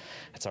our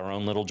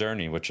own little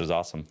journey, which is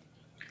awesome.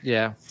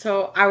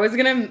 So I was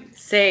gonna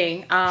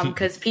say,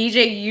 because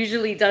PJ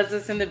usually does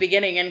this in the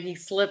beginning and he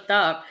slipped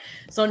up.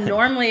 So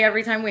normally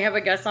every time we have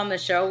a guest on the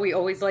show, we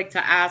always like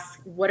to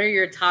ask, what are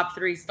your top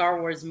 3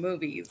 Star Wars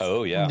movies?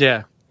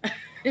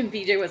 And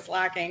PJ was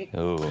slacking.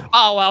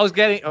 I was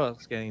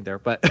getting there,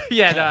 but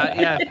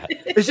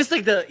it's just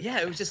like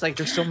it was just like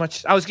there's so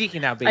much. I was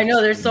geeking out, baby. I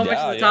know there's so much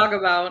to talk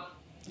about.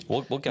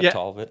 We'll get to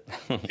all of it.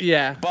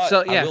 But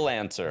so, I will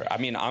answer. I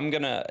mean,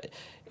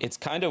 it's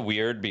kind of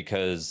weird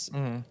because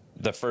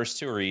the first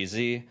 2 are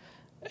easy.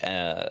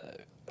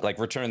 Like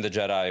Return of the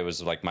Jedi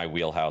was like my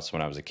wheelhouse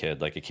when I was a kid.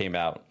 Like it came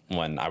out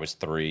when I was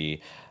 3.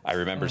 I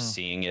remember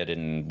seeing it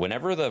in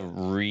whenever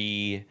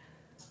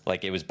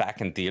like it was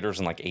back in theaters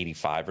in like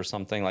 85 or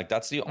something. Like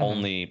that's the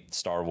only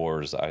Star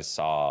Wars I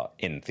saw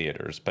in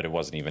theaters, but it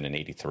wasn't even in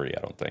 83.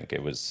 I don't think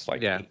it was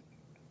like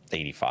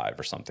 85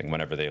 or something,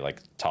 whenever they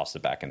like tossed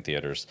it back in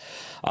theaters.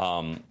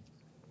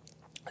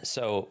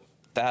 So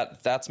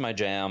that's my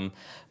jam.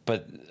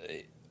 But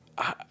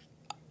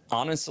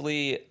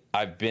honestly,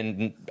 I've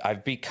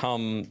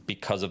become,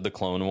 because of the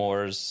Clone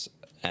Wars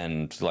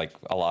and like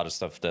a lot of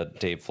stuff that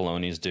Dave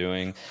Filoni's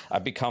doing,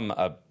 I've become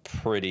a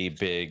pretty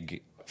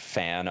big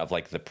fan of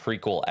like the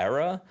prequel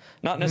era,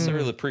 not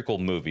necessarily the prequel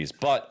movies,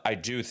 but I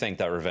do think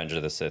that Revenge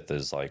of the Sith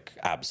is like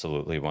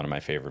absolutely one of my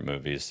favorite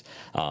movies.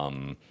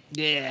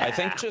 I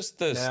think just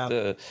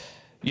the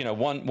you know,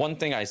 one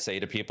thing I say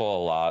to people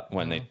a lot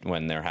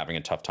when they're having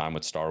a tough time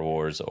with Star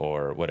Wars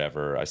or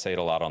whatever, I say it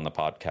a lot on the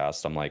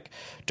podcast. I'm like,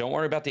 don't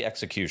worry about the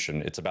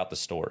execution. It's about the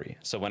story.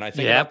 So when I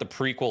think about the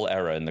prequel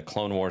era and the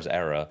Clone Wars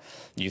era,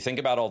 you think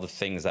about all the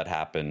things that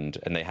happened,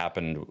 and they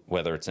happened,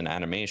 whether it's in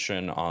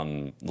animation,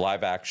 on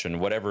live action,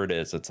 whatever it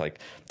is. It's like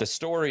the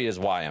story is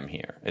why I'm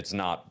here. It's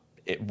not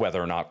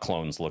whether or not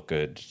clones look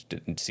good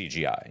in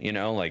CGI, you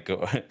know, like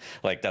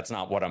that's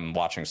not what I'm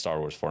watching Star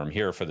Wars for. I'm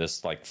here for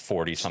this like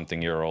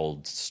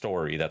 40-something-year-old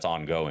story that's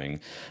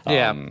ongoing.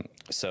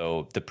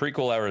 So the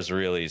prequel era is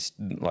really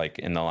like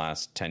in the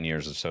last 10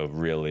 years or so,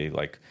 really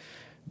like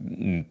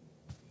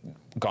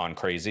gone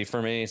crazy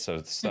for me.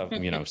 So stuff,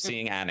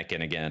 seeing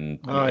Anakin again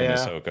in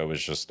Ahsoka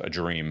was just a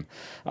dream.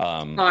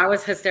 I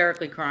was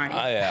hysterically crying.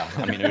 Yeah,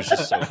 I mean, it was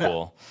just so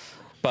cool.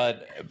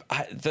 But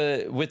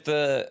with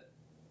the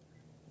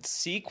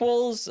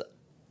sequels,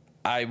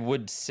 I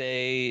would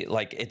say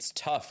like it's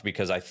tough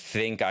because I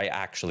think I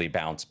actually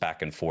bounce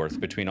back and forth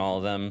between all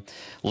of them.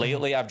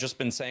 Lately, I've just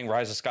been saying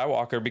Rise of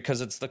Skywalker because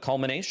it's the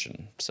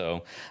culmination.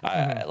 So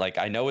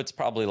I know it's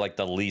probably like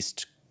the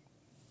least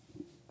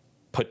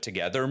put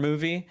together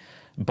movie,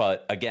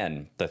 but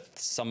again,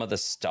 some of the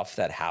stuff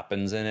that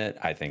happens in it,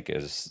 I think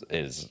is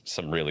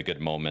some really good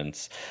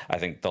moments. I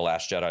think The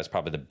Last Jedi is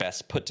probably the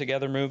best put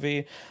together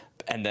movie,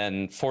 and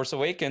then Force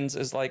Awakens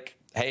is like,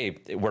 hey,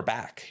 we're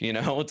back.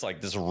 It's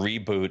like this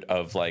reboot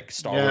of like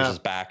Star Wars is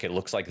back. It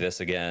looks like this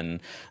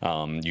again.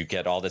 You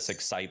get all this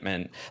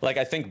excitement. Like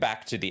I think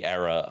back to the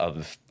era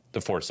of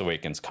The Force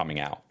Awakens coming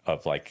out,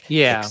 of like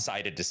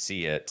excited to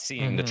see it,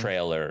 seeing the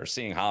trailer,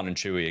 seeing Han and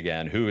Chewie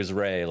again, who is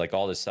Rey, like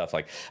all this stuff.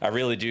 Like I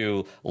really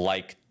do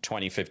like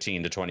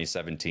 2015 to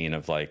 2017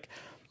 of like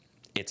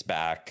it's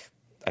back.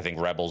 I think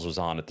Rebels was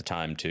on at the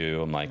time too.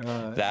 I'm like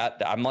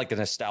I'm like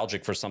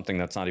nostalgic for something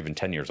that's not even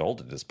 10 years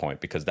old at this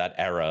point, because that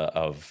era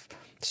of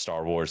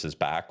Star Wars is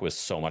back was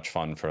so much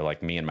fun for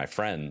like me and my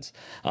friends.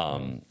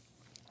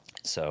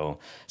 So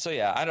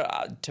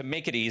yeah, to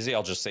make it easy,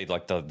 I'll just say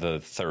like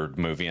the third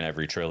movie in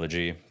every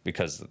trilogy,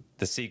 because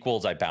the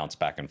sequels I bounce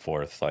back and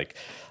forth. Like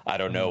I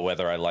don't know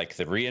whether I like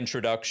the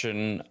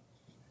reintroduction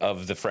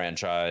of the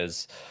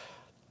franchise,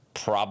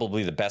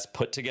 probably the best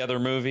put together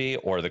movie,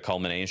 or the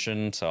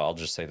culmination. So I'll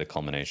just say the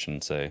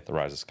culmination, say The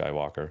Rise of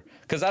Skywalker,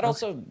 because that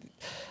also.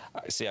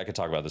 See, I could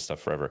talk about this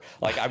stuff forever.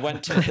 Like I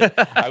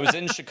was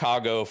in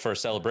Chicago for a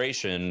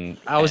celebration.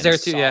 I was there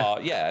too,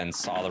 and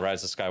saw the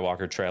Rise of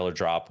Skywalker trailer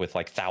drop with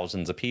like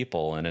thousands of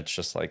people. And it's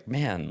just like,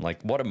 man,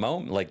 like what a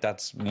moment. Like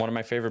that's one of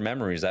my favorite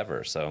memories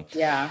ever. So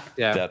yeah.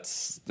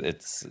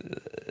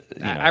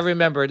 I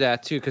remember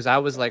that too, because I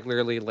was like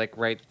literally like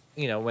right,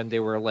 when they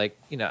were like,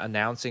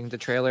 announcing the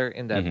trailer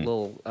in that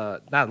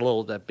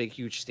that big,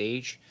 huge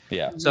stage.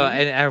 Yeah. So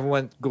and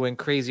everyone going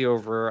crazy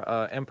over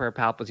Emperor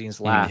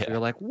Palpatine's laugh. You're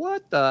like,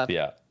 what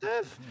the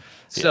F?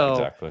 So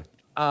exactly.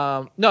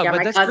 No, yeah, but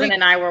my that's cousin great.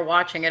 and I were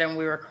watching it and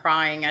we were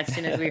crying as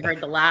soon as we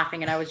heard the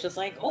laughing, and I was just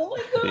like, oh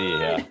my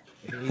god.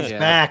 He's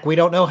back. We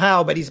don't know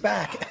how, but he's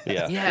back.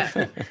 Yeah.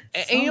 And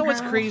you know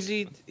what's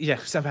crazy? Yeah,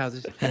 somehow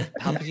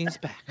Palpatine's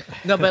back.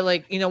 No, but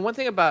like, one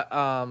thing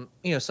about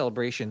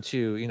Celebration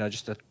too,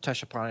 just to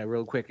touch upon it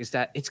real quick, is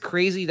that it's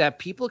crazy that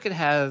people can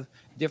have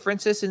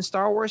differences in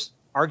Star Wars,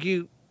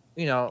 argue,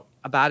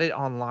 about it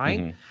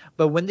online,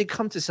 but when they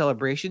come to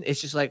Celebration,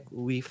 it's just like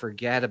we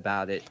forget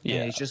about it. Yeah.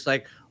 And it's just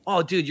like,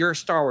 oh dude, you're a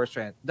Star Wars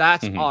fan.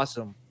 That's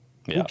awesome.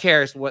 Yeah. Who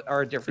cares what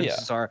our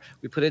differences are?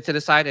 We put it to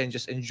the side and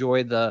just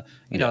enjoy the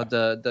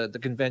the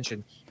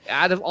convention.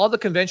 Out of all the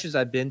conventions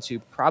I've been to,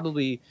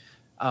 probably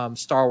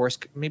Star Wars,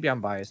 maybe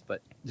I'm biased,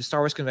 but the Star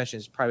Wars convention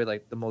is probably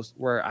like the most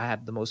where I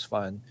have the most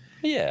fun.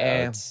 Yeah,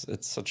 and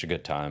it's such a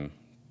good time.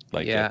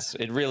 Like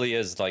it really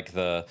is like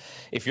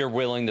if you're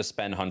willing to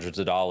spend hundreds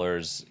of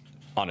dollars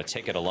on a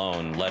ticket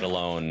alone, let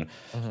alone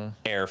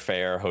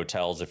airfare,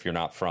 hotels if you're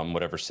not from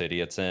whatever city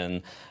it's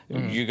in,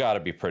 you got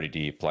to be pretty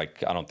deep.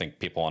 Like I don't think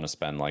people want to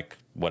spend like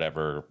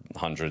whatever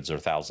hundreds or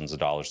thousands of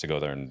dollars to go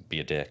there and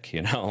be a dick,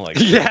 Like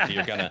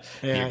you're gonna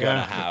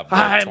have.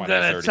 Like, I'm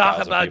gonna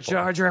talk about people.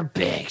 Jar Jar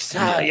Binks.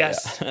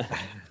 Yes.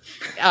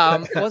 I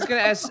was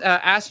gonna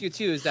ask you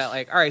too. Is that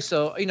like, all right?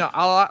 So a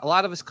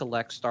lot of us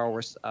collect Star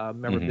Wars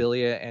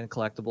memorabilia and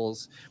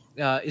collectibles.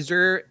 Is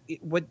there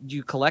do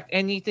you collect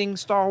anything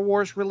Star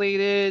Wars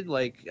related?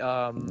 Like,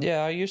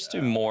 I used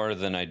to more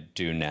than I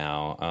do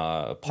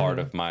now. Part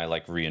of my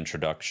like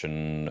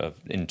reintroduction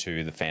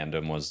into the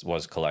fandom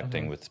was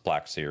collecting with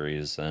Black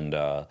Series and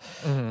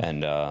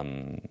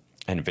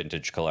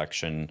vintage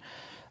collection.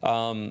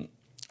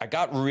 I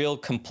got real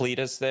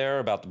completist there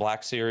about the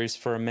Black Series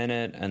for a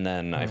minute, and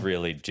then I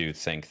really do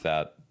think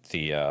that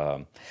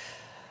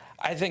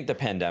I think the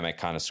pandemic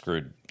kind of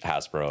screwed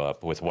Hasbro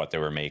up with what they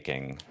were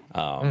making,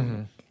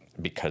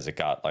 because it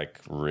got like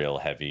real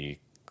heavy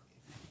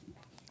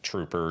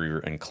trooper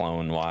and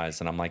clone wise,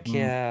 and I'm like,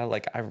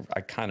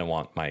 I kind of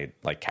want my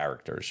like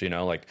characters,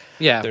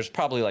 there's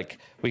probably like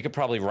we could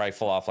probably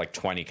rifle off like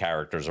 20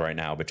 characters right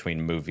now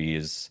between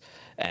movies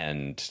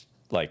and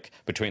like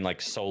between like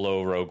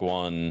Solo, Rogue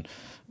One,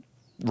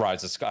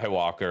 Rise of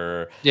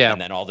Skywalker, and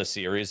then all the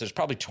series. There's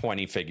probably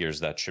 20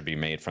 figures that should be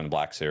made from the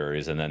Black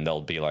Series, and then they'll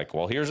be like,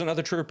 well, here's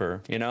another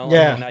trooper,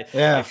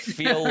 I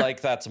feel like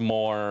that's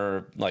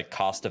more like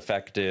cost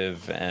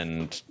effective,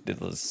 and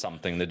it's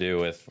something to do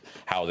with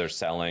how they're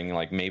selling.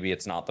 Like maybe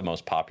it's not the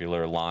most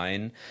popular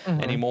line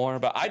anymore,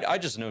 but I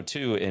just know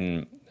too,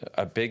 in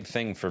a big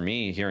thing for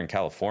me here in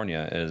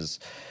California is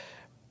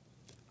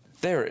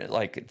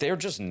they're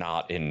just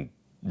not in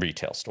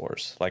retail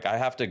stores. Like I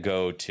have to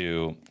go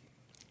to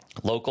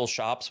local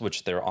shops,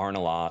 which there aren't a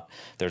lot.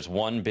 There's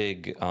one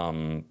big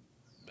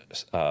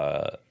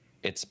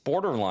it's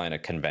borderline a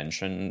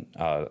convention.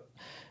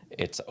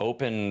 It's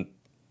open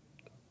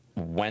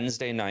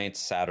Wednesday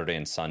nights, Saturday,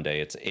 and Sunday.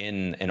 It's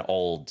in an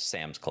old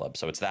Sam's Club,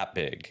 so it's that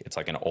big. It's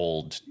like an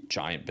old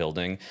giant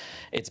building.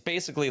 It's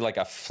basically like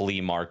a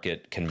flea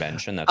market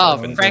convention that's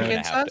open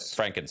Frankenstein's?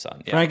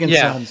 Frankenstein. Yeah.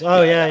 Frankenstein's.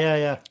 Oh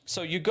yeah.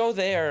 So you go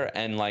there,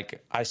 and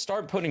like I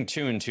start putting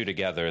two and two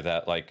together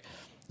that like,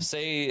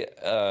 say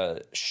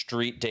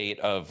street date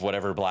of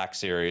whatever Black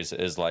Series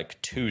is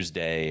like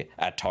Tuesday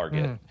at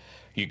Target.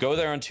 You go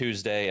there on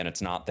Tuesday and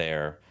it's not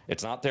there.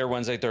 It's not there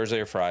Wednesday, Thursday,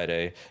 or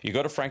Friday. You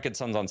go to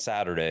Frankenstein's on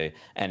Saturday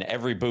and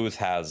every booth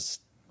has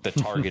the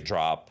Target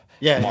drop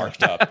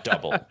marked up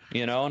double,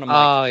 you know? And I'm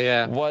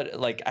like, what?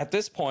 Like at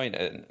this point,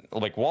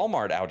 like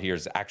Walmart out here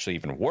is actually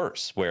even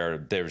worse, where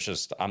there's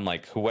just, I'm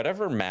like,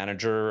 whatever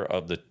manager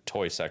of the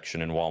toy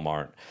section in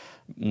Walmart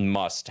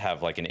must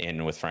have like an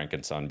in with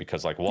Frankenstein,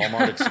 because like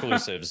Walmart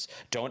exclusives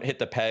don't hit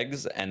the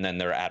pegs and then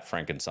they're at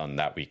Frankenstein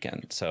that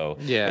weekend. So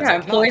yeah,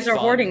 like employees are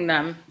hoarding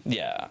them.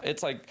 Yeah,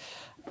 it's like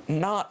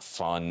not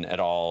fun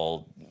at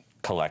all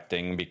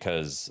collecting,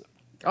 because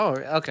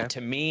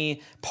to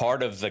me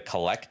part of the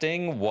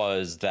collecting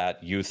was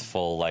that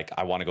youthful, like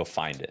I want to go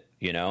find it,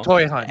 you know,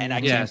 toy hunt, and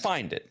I can't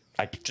find it.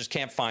 I just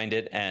can't find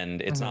it,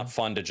 and it's not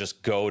fun to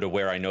just go to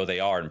where I know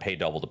they are and pay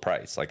double the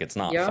price. Like it's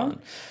not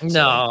fun.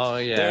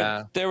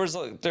 So there was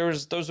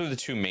those are the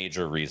two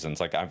major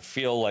reasons. Like I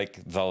feel like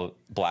the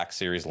Black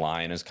Series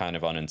line is kind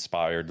of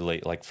uninspired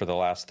like for the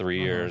last 3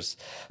 years.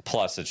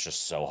 Plus, it's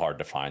just so hard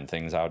to find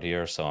things out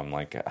here. So I'm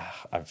like,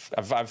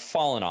 I've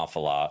fallen off a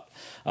lot.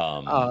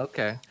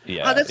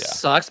 Yeah, that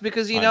sucks,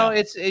 because you know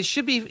it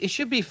should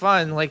be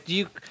fun. Like,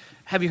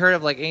 have you heard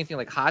of like anything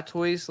like Hot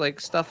Toys,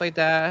 like stuff like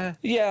that?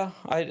 Yeah,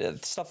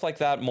 stuff like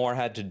that more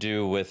had to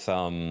do with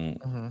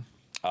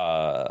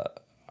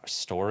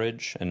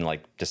storage and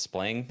like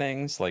displaying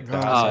things. Like the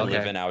house I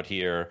live in out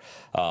here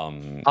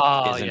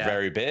isn't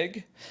very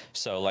big,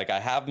 so like I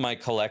have my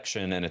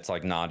collection and it's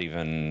like not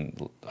even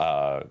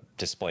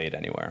displayed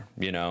anywhere.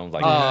 You know,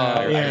 like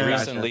I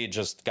recently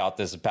just got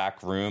this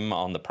back room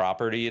on the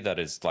property that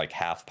is like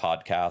half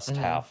podcast,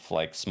 half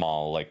like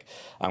small. Like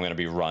I'm gonna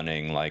be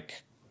running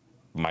like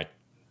my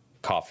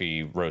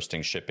coffee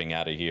roasting shipping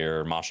out of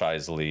here, Mosh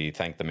Isley,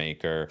 thank the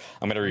maker.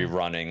 I'm going to be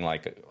running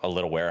like a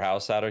little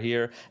warehouse out of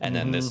here, and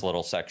then this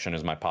little section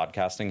is my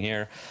podcasting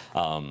here.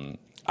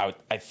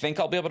 I think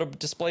I'll be able to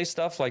display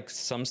stuff, like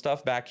some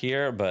stuff back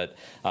here, but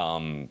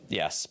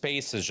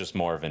space is just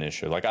more of an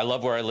issue. Like I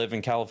love where I live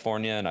in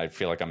California, and I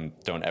feel like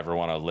don't ever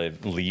want to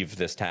leave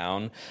this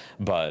town,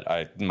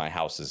 but my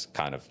house is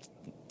kind of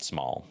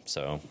small,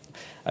 so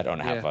I don't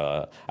have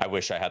I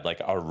wish I had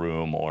like a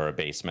room or a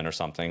basement or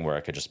something where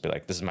I could just be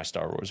like, this is my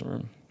Star Wars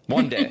room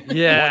one day. One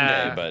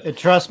day, but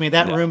trust me,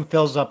 that room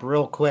fills up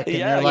real quick, and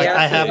you're like,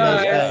 I have no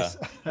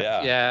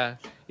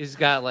space. He's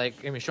got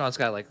like, I mean, Sean's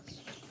got like,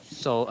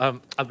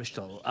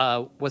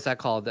 what's that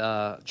called,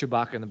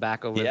 Chewbacca in the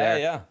back over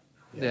there.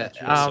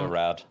 So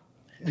rad.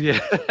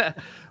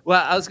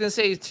 Well, I was gonna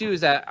say too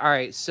is that, all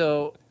right,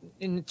 so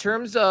in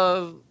terms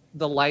of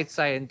the light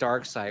side and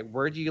dark side,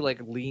 where do you like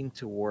lean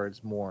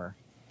towards more?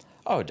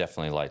 Oh,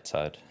 definitely light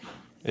side.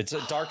 It's a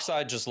dark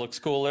side just looks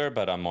cooler,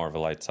 but I'm more of a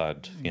light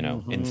side, you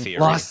know, in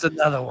theory. Lost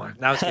another one.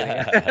 No, I was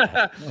kidding.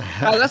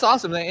 Oh, that's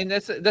awesome. And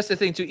that's the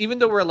thing too. Even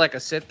though we're like a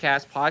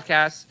SithCast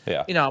podcast,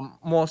 you know,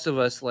 most of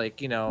us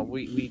like, you know,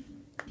 we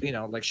you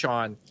know, like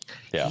Sean,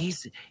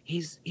 he's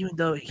even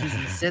though he's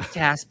in the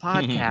SithCast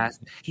podcast,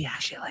 he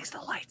actually likes the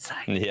light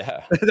side.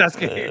 Yeah, that's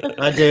good.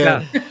 I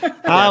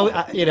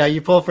do. You know,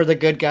 you pull for the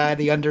good guy,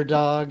 the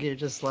underdog. You're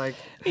just like,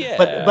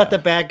 but the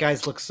bad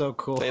guys look so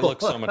cool. They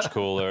look so much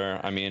cooler.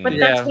 I mean, but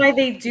that's why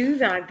they do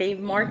that. They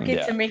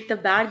market to make the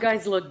bad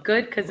guys look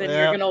good, because then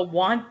you're gonna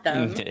want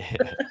them.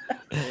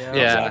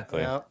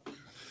 Exactly.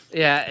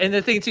 Yeah, and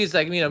the thing too is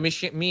like, you know,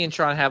 me and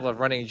Sean have a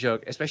running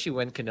joke, especially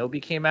when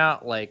Kenobi came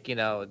out. Like, you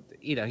know,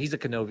 he's a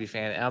Kenobi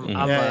fan. I'm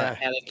a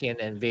Anakin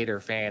and Vader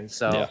fan.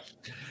 So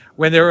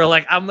when they were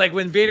like,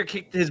 when Vader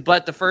kicked his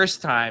butt the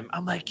first time,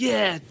 I'm like,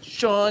 yeah,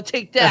 Sean,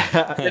 take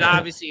that. Then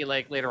obviously,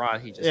 like later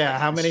on, he just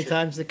how many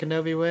times did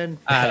Kenobi win?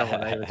 I don't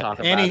want to even talk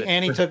about it.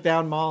 And he took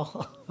down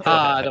Maul.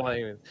 I don't want to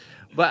even.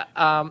 But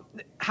how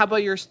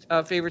about your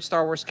favorite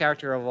Star Wars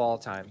character of all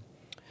time?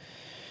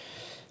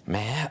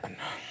 Man.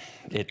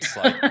 It's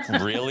like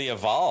really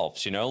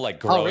evolves, you know, like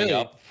growing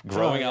up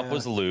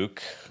was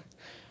Luke.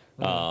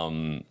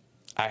 I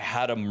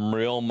had a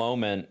real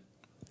moment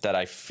that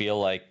I feel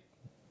like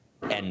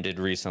ended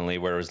recently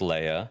where it was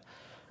Leia.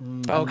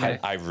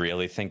 I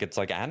really think it's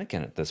like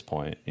Anakin at this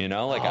point, you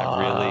know, like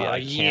I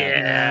can't.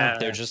 Yeah.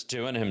 They're just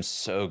doing him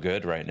so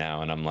good right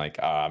now, and I'm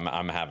like,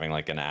 I'm having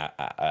like an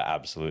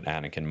absolute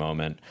Anakin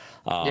moment.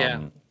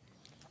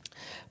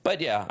 But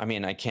yeah, I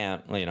mean, I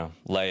can't, you know,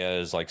 Leia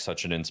is like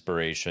such an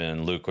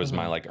inspiration. Luke was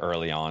my like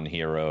early on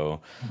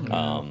hero.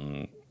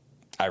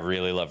 I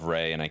really love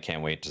Rey, and I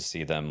can't wait to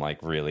see them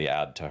like really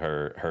add to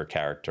her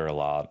character a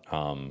lot.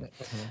 I'm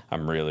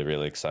really,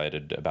 really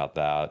excited about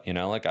that. You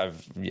know, like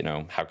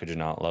how could you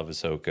not love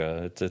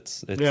Ahsoka?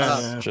 It's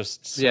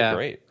just so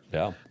great.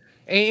 Yeah.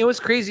 And it was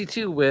crazy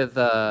too with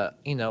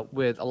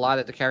with a lot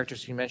of the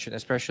characters you mentioned,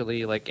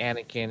 especially like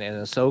Anakin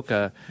and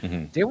Ahsoka.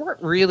 They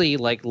weren't really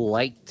like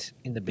liked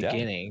in the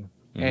beginning,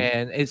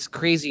 and it's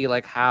crazy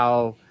like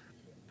how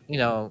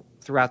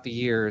throughout the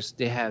years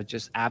they have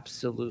just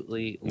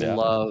absolutely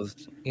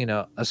loved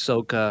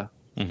Ahsoka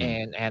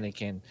and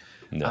Anakin.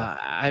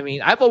 I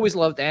mean, I've always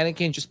loved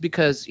Anakin just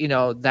because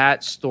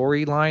that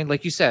storyline,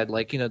 like you said,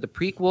 like the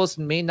prequels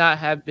may not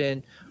have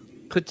been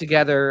put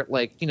together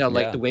like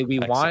like the way we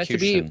want it to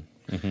be,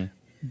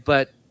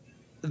 but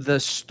the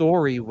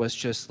story was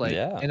just like,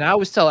 and I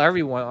always tell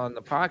everyone on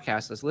the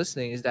podcast that's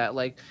listening is that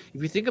like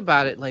if you think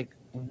about it, like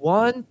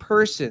one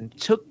person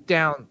took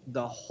down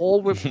the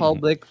whole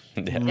Republic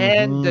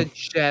and the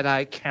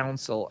Jedi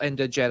Council and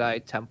the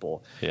Jedi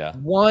Temple.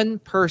 One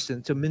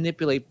person to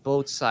manipulate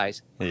both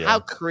sides. How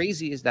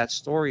crazy is that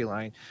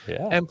storyline?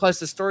 And plus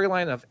the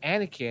storyline of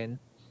Anakin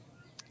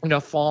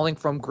falling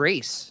from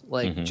grace,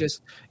 like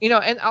just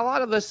and a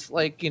lot of us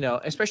like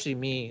especially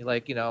me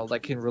like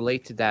like can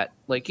relate to that,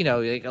 like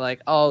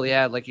like oh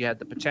yeah, like you had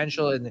the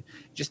potential and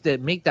just to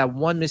make that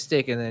one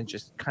mistake and then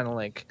just kind of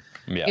like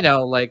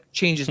like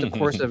changes the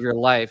course of your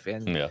life.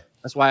 And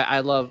that's why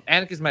I love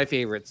Anakin's my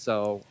favorite.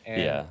 So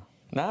no,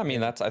 I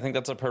mean I think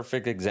that's a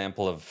perfect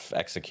example of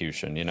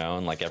execution,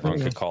 and like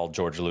everyone could call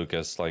George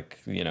Lucas like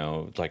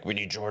like we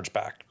need George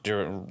back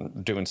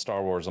doing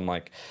Star Wars. I'm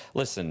like,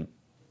 listen,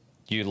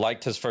 you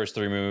liked his first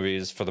 3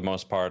 movies for the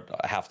most part.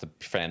 Half the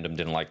fandom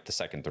didn't like the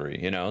second 3.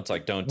 It's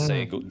like, don't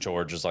say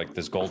George is like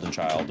this golden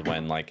child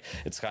when like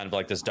it's kind of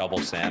like this double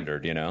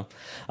standard.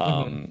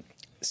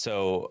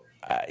 So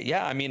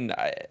yeah, I mean,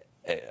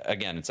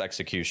 again, it's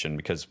execution,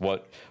 because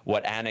what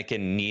Anakin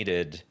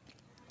needed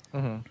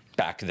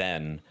back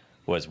then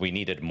was we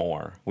needed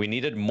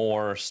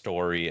more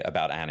story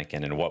about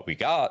Anakin, and what we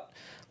got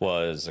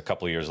was a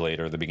couple of years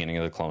later, the beginning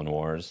of the Clone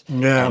Wars.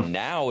 And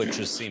now it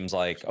just seems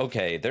like,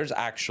 okay, there's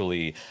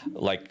actually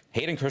like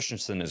Hayden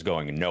Christensen is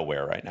going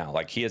nowhere right now.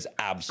 Like he is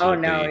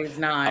absolutely he's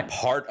not a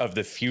part of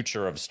the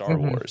future of Star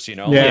Wars,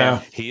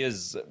 he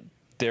is.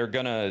 They're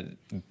gonna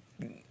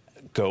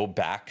go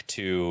back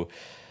to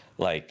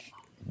like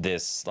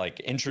this, like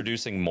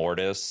introducing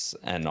Mortis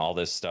and all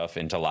this stuff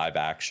into live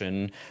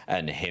action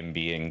and him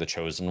being the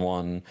chosen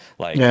one.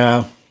 Like,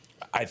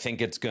 I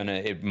think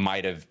it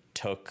might have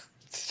took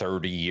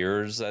 30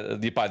 years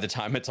by the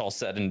time it's all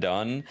said and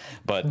done,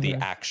 but the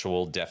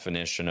actual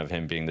definition of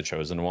him being the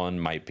chosen one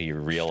might be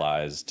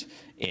realized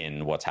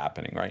in what's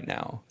happening right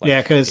now.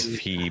 Like, because if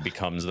he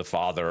becomes the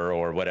father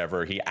or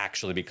whatever, he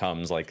actually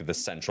becomes like the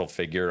central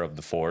figure of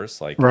the Force.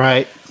 Like,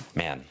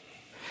 man,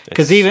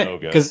 because even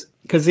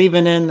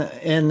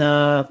in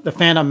the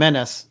Phantom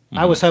Menace,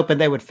 I was hoping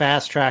they would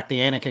fast track the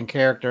Anakin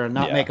character and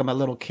not make him a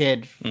little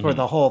kid for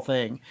the whole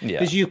thing,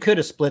 because you could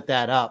have split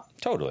that up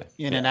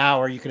in an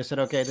hour. You could have said,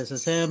 okay, this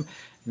is him,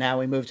 now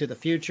we move to the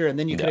future, and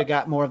then you could have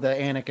got more of the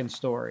Anakin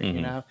story.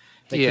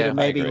 They could have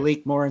maybe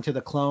leaked more into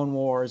the Clone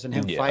Wars and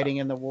him fighting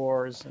in the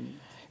wars. And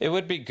it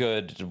would be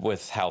good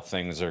with how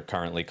things are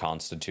currently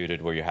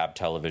constituted, where you have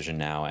television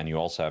now and you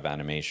also have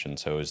animation,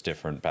 so it was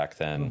different back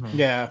then.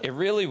 It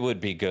really would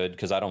be good,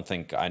 because I don't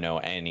think I know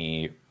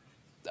any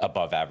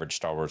above average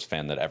Star Wars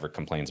fan that ever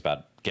complains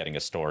about getting a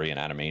story in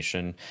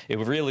animation. It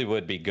really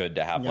would be good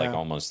to have like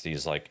almost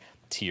these like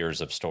tiers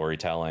of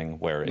storytelling,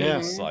 where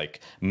it's like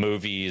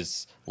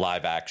movies,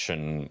 live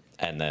action,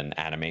 and then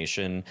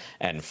animation.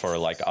 And for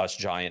like us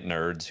giant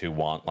nerds who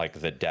want like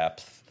the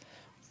depth,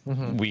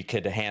 we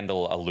could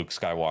handle a Luke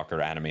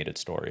Skywalker animated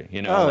story,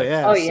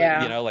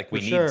 like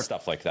we need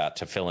stuff like that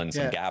to fill in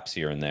some gaps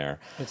here and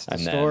there. It's the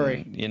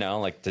story. Then,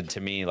 like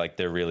to me, like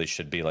there really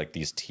should be like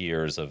these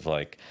tiers of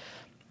like,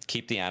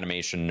 keep the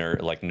animation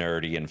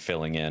nerdy and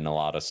filling in a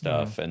lot of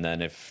stuff. And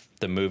then if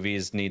the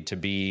movies need to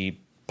be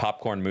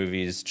popcorn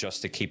movies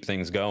just to keep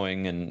things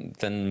going, and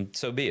then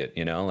so be it,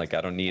 like I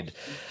don't need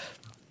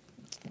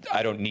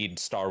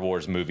Star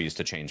Wars movies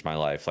to change my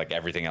life. Like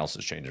everything else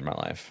is changing my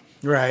life.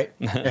 Right.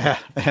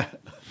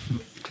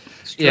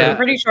 I'm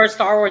pretty sure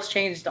Star Wars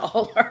changed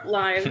all our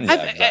lives.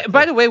 Exactly.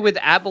 By the way, with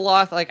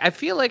Abeloth, like I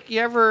feel like you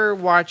ever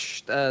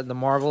watched the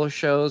Marvel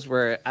shows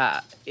where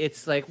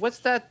it's like, what's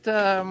that?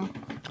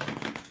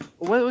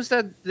 What was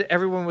that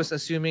everyone was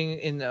assuming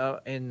in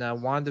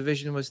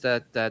WandaVision was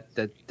that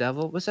the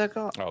devil? What's that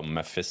called? Oh,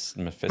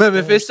 Mephisto.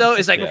 Mephisto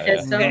is like,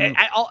 Mephisto.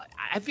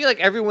 I feel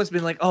like everyone's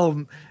been like,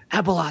 oh,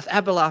 Abeloth.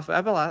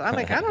 I'm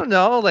like, I don't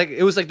know. Like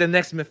it was like the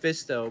next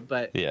Mephisto,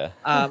 but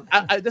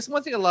that's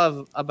one thing I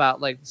love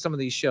about like some of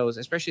these shows,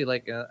 especially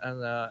like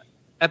on a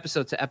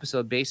episode to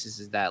episode basis,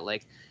 is that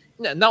like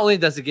not only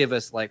does it give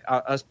us like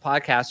us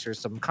podcasters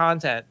some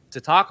content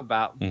to talk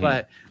about,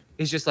 but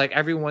it's just like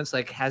everyone's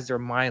like has their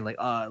mind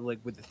like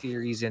with the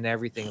theories and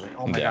everything. Like,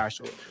 oh my gosh,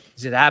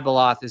 is it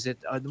Abeloth? Is it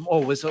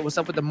what's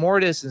up with the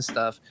Mortis and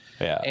stuff?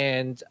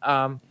 And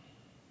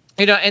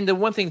and the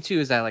one thing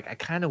too is that like I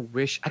kind of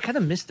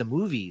miss the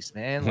movies,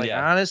 man. Like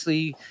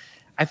honestly,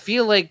 I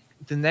feel like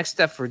the next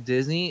step for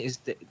Disney is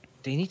that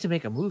they need to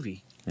make a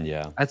movie.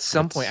 At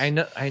some point,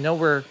 I know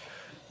we're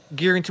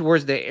gearing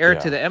towards the Heir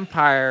to Yeah. the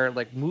Empire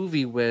like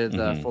movie with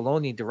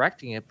Filoni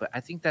directing it, but I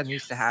think that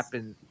needs to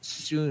happen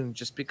soon,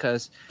 just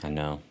because I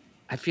know.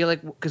 I feel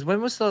like, because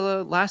when was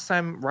the last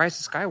time Rise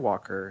of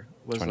Skywalker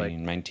was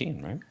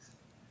 2019, right?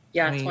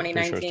 Yeah, I mean, Pretty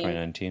sure it's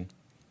 2019. 2019.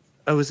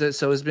 Oh, is it?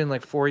 So it's been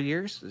like 4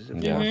 years. Is it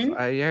Yeah.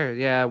 4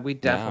 yeah. We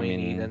definitely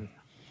need an.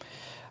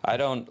 I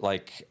don't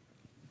like.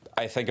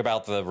 I think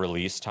about the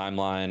release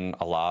timeline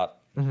a lot,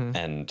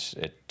 and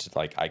it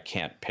like I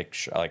can't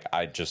picture like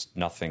I just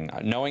nothing.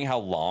 Knowing how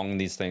long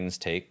these things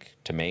take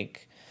to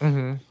make,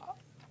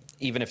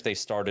 even if they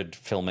started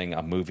filming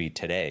a movie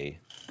today,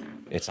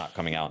 it's not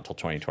coming out until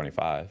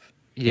 2025.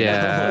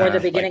 Yeah, Or the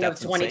beginning of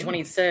that's insane.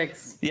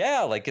 2026.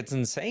 Yeah, like it's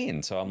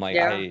insane. So I'm like,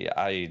 Yeah.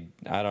 I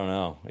don't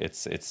know.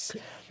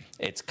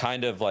 It's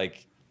kind of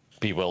like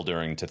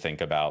bewildering to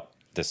think about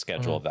the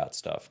schedule of that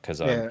stuff,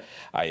 because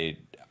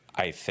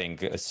I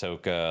think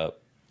Ahsoka,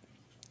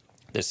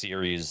 the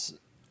series,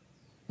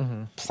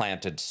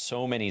 planted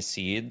so many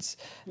seeds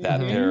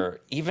that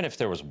even if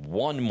there was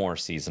one more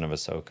season of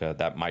Ahsoka,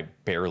 that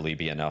might barely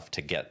be enough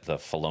to get the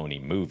Filoni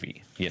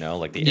movie,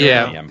 like the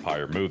Heir to the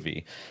Empire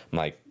movie. I'm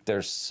like,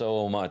 there's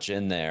so much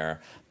in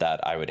there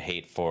that I would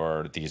hate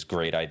for these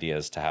great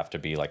ideas to have to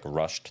be like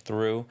rushed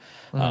through.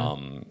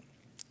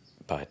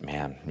 But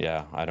man,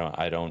 yeah,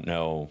 I don't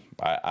know.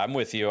 I'm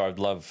with you. I would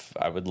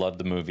love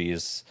the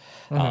movies.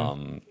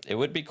 It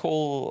would be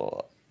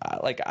cool.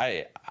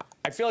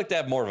 I feel like they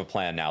have more of a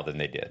plan now than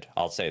they did.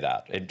 I'll say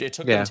that. It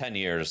took them 10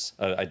 years.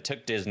 It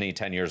took Disney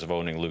 10 years of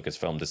owning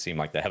Lucasfilm to seem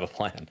like they have a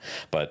plan,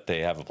 but they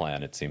have a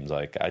plan. It seems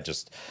like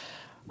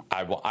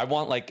I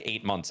want like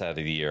 8 months out of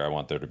the year. I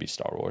want there to be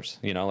Star Wars,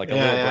 like a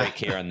little break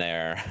here and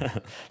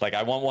there. Like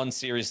I want one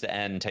series to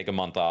end, take a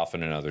month off,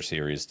 and another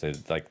series to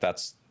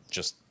that's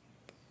just.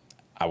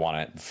 I want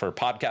it for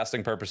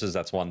podcasting purposes.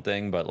 That's one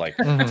thing, but like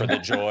for the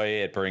joy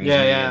it brings me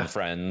and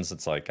friends,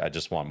 it's like I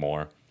just want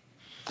more.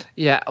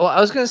 Yeah, well, I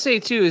was gonna say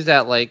too is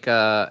that like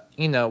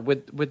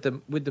with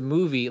the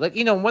movie, like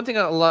one thing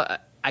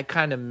I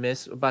kind of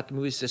miss about the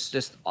movie is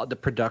just the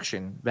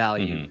production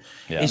value.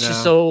 Yeah. It's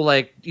just so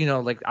like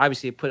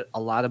obviously they put a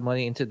lot of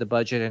money into the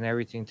budget and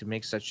everything to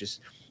make such this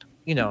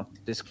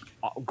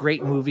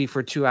great movie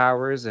for 2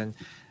 hours,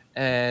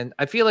 and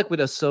I feel like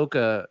with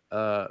Ahsoka,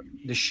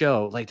 the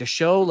show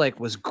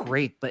was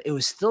great, but it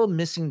was still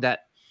missing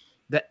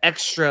the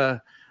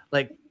extra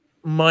like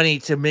money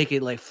to make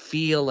it like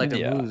feel like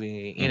a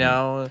movie,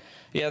 Yeah,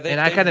 and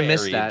I kind of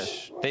missed that.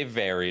 They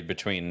varied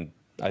between,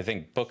 I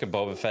think, Book of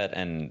Boba Fett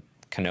and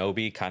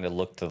Kenobi kind of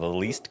looked the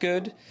least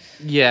good.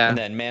 Yeah, and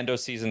then Mando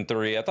season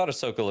 3, I thought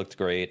Ahsoka looked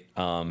great.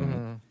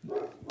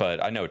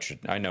 But I know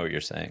what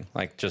you're saying.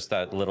 Like just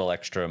that little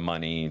extra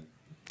money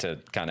to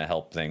kind of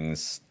help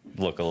things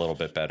look a little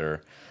bit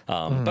better.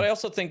 But I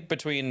also think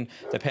between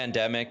the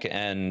pandemic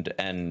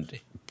and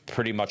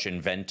pretty much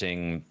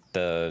inventing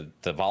the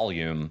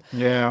volume,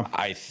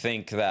 I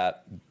think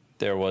that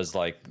there was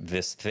like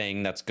this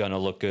thing that's gonna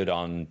look good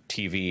on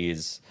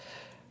TVs,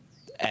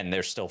 and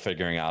they're still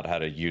figuring out how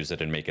to use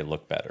it and make it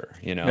look better.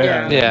 They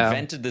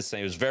invented this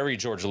thing. It was very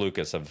George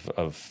Lucas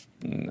of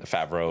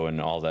Favreau and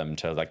all them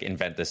to like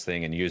invent this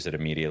thing and use it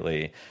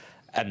immediately,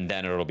 and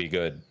then it'll be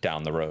good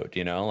down the road.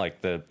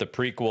 Like the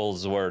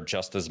prequels were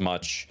just as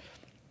much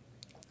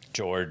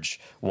George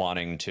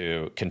wanting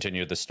to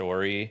continue the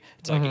story.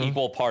 It's like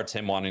equal parts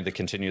him wanting to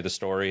continue the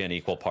story and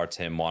equal parts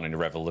him wanting to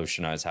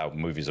revolutionize how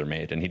movies are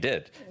made, and he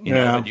did.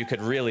 But you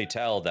could really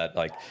tell that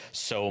like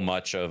so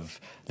much of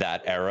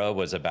that era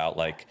was about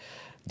like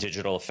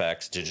digital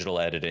effects, digital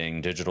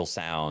editing, digital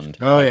sound,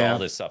 all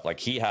this stuff. Like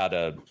he had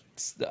a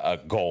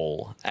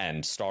goal,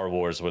 and Star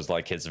Wars was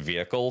like his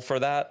vehicle for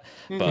that.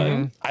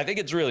 But I think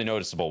it's really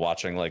noticeable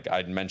watching, like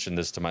I'd mentioned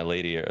this to my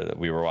lady,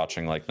 we were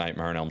watching like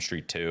Nightmare on Elm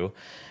Street 2,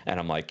 and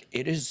I'm like,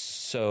 it is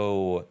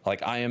so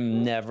like I've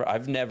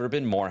never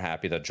been more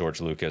happy that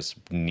George Lucas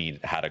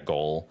had a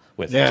goal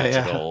with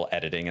digital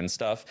editing and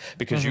stuff,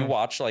 because you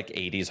watch like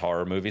 80s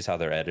horror movies, how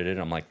they're edited,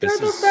 I'm like,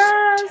 this is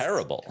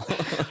terrible.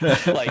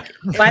 Like,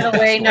 by the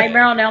way,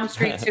 Nightmare on Elm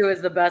Street 2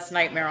 is the best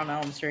Nightmare on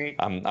Elm Street.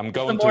 I'm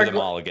going through them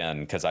all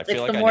again because I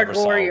feel like I never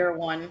saw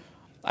one.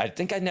 I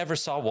think I never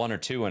saw 1 or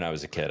 2 when I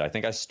was a kid. I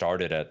think I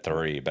started at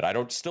 3, but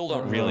I still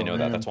don't really know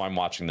that. That's why I'm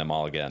watching them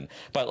all again.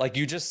 But like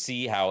you just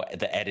see how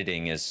the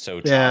editing is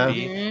so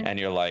choppy, and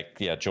you're like,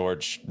 yeah,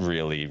 George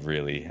really,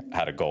 really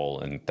had a goal,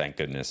 and thank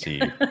goodness he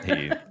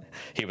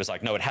was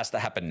like, no, it has to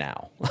happen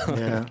now.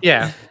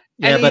 Yeah.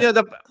 And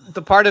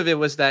the part of it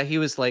was that he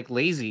was like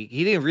lazy.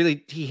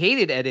 He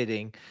hated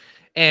editing,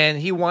 and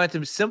he wanted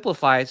to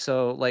simplify it.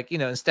 So like,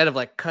 instead of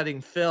like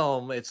cutting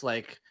film, it's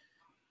like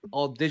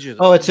all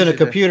digital. Oh, it's in a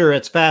computer.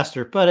 It's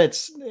faster, but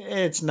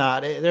it's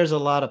not. There's a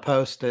lot of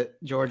posts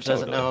that George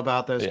doesn't know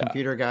about. Those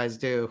computer guys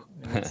do.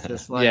 It's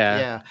just like,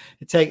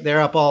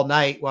 they're up all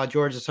night while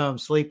George is home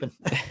sleeping.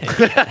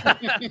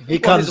 He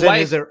comes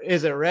in.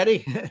 Is it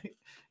ready?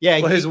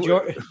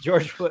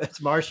 George puts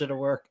Marsha to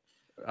work.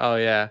 Oh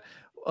yeah.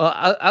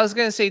 Well, I was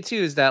gonna say too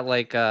is that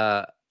like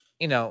I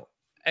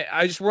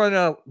just want to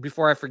know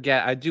before I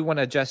forget. I do want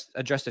to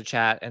address the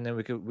chat, and then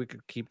we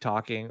could keep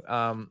talking.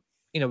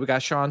 we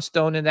got Sean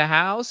Stone in the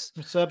house.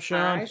 What's up,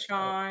 Sean? Hi,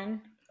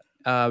 Sean.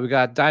 We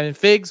got Diamond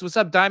Figs. What's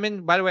up,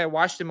 Diamond? By the way, I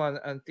watched him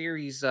on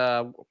Theory's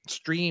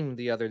stream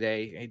the other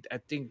day. I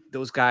think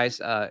those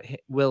guys,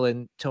 Will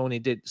and Tony,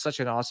 did such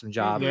an awesome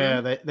job.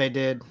 Yeah, they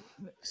did.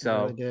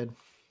 So they did.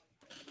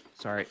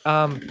 Sorry.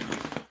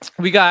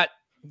 We got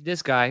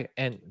this guy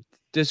and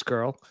this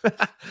girl.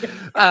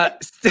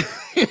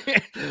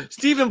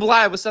 Stephen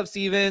Bly. What's up,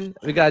 Stephen?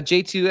 We got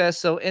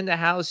J2SO in the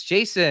house.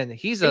 Jason.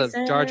 He's a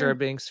Jar Jar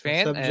Binks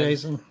fan. What's up,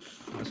 Jason?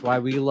 That's why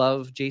we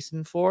love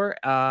Jason for.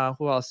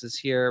 Who else is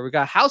here? We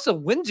got House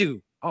of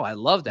Windu. Oh, I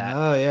love that.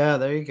 Oh yeah,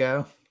 there you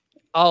go.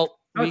 It's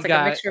like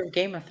a mixture of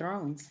Game of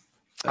Thrones.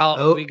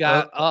 We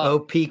got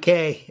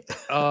OPK.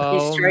 Oh, he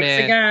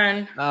strikes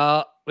again.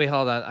 Wait,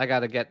 hold on. I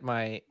gotta get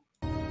my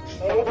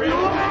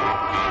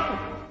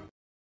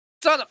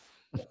son of...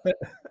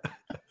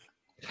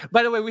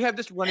 By the way, we have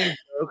this running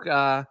joke,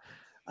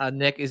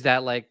 Nick, is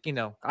that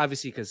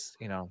obviously because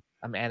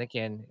I'm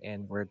Anakin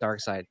and we're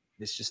dark side.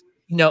 It's just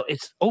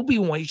it's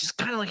Obi-Wan. You just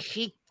kind of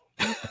hate.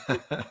 You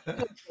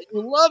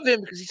love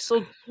him because he's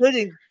so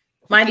good.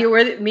 Mind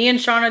you, me and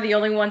Sean are the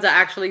only ones that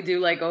actually do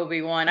like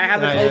Obi-Wan. I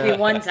have an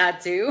Obi-Wan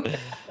tattoo.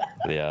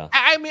 Yeah.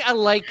 I mean, I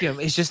like him.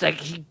 It's just like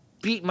he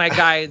beat my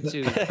guy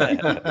into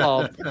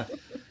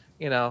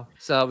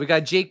So we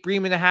got Jake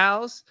Bream in the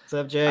house. What's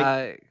up,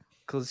 Jake?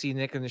 Cool to see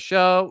Nick in the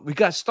show. We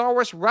got Star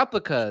Wars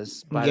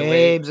replicas. By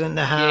Gabe's the way. in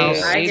the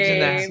house. Gabe's in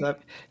the house.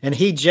 And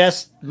he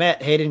just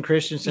met Hayden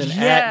Christensen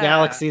at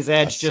Galaxy's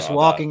Edge, just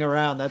walking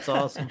around. That's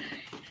awesome.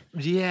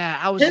 Yeah,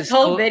 I was. His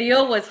whole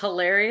video was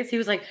hilarious. He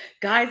was like,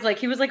 guys,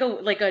 he was like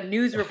a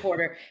news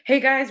reporter. Hey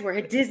guys, we're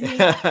at Disney.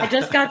 I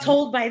just got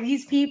told by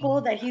these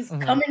people that he's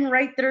coming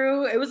right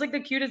through. It was like the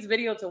cutest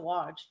video to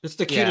watch. It's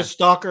the cutest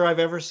stalker I've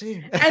ever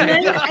seen. And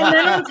then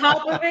on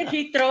top of it,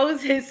 he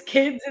throws his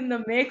kids in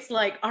the mix.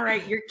 Like, all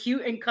right, you're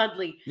cute and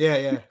cuddly.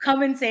 Yeah.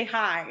 Come and say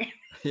hi.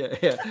 Yeah.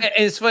 And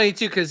it's funny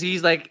too because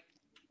he's like,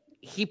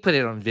 he put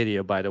it on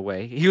video. By the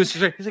way,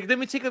 he's like, let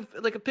me take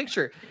a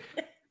picture.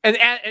 And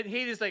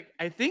Hayden's like,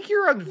 I think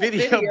you're on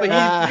video.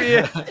 But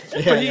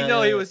he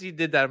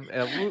did that.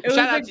 Shout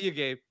out to you,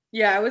 Gabe.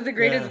 Yeah, it was the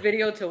greatest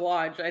video to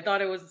watch. I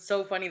thought it was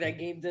so funny that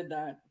Gabe did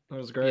that. That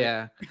was great.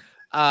 Yeah.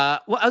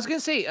 Well, I was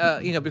gonna say,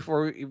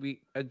 before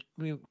we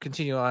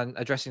continue on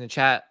addressing the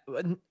chat,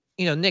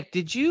 Nick,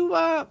 did you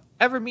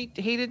ever meet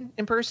Hayden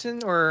in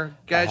person or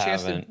got a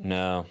chance to?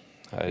 No.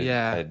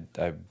 I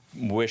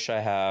wish I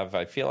have.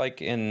 I feel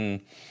like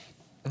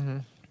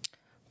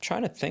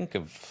trying to think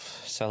of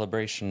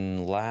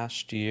Celebration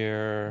last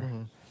year.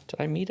 Did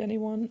I meet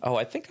anyone? Oh,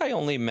 I think I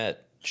only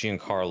met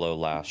Giancarlo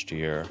last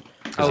year.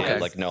 Because he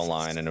had no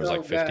line and it was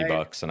like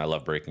 $50 and I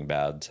love Breaking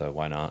Bad, so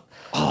why not?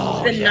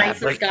 Oh, the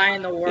nicest guy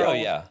in the world. Oh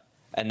yeah.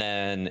 And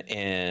then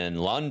in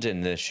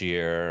London this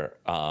year,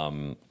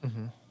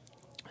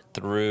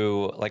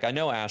 through I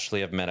know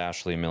Ashley, I've met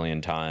Ashley a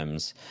million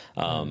times.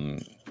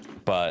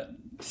 But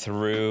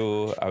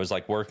I was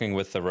working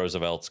with the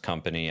Roosevelt's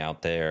company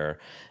out there,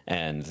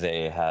 and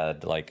they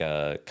had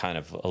a kind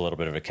of a little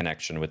bit of a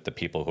connection with the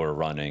people who are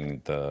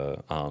running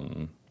the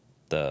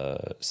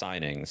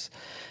signings,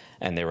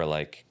 and they were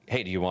like,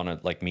 hey, do you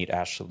want to meet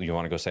Ashley? Do you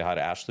want to go say hi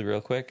to Ashley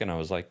real quick? And I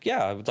was like,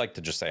 yeah, I would like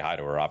to just say hi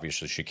to her.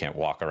 Obviously she can't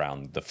walk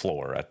around the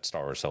floor at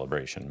Star Wars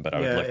Celebration, but I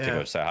would like to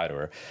go say hi to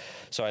her.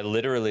 So I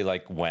literally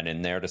went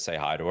in there to say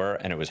hi to her,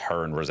 and it was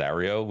her and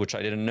Rosario, which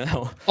I didn't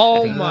know.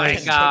 Oh my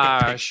gosh.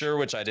 Took a picture,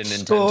 which I didn't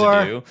intend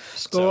to do.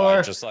 So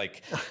I just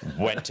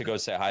went to go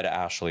say hi to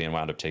Ashley and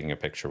wound up taking a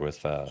picture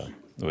with both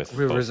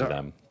of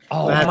them.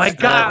 Oh my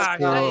gosh.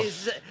 Cool.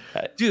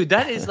 Dude,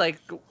 that is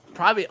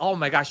probably, oh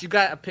my gosh, you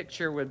got a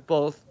picture with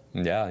both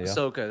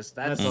Ahsokas.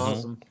 That's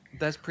awesome.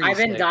 That's pretty I've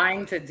been sick.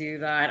 dying to do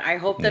that. I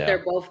hope that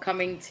they're both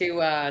coming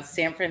to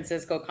San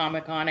Francisco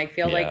Comic-Con. I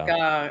feel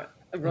like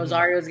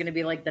Rosario is going to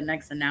be the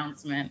next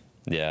announcement.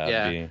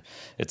 Yeah.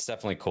 It's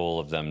definitely cool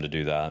of them to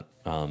do that.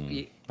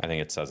 I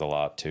think it says a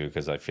lot too,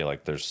 because I feel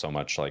like there's so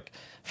much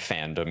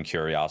fandom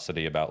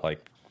curiosity about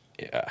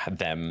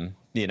them,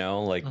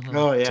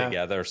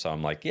 together. So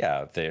I'm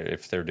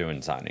if they're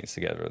doing signings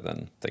together,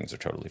 then things are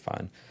totally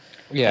fine.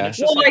 Yeah.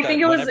 Well, I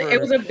think it was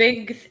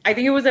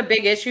a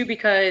big issue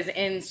because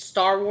in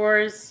Star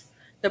Wars,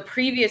 the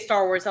previous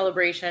Star Wars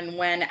Celebration,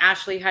 when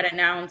Ashley had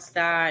announced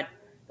that,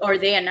 or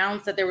they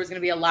announced that there was going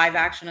to be a live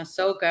action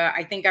Ahsoka,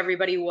 I think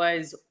everybody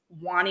was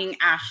wanting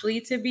Ashley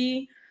to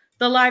be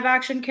the live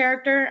action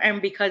character, and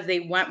because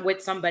they went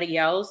with somebody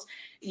else,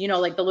 the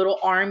little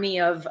army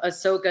of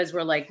Ahsokas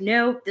were like,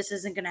 no, this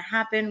isn't going to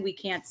happen. We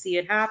can't see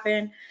it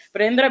happen.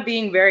 But it ended up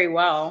being very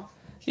well.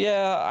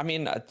 Yeah, I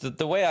mean,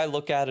 the way I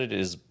look at it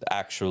is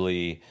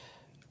actually,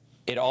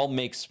 it all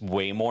makes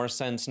way more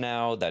sense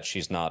now that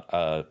she's not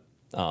that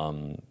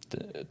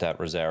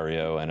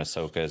Rosario and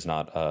Ahsoka is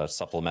not a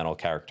supplemental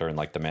character in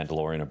The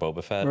Mandalorian or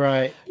Boba Fett.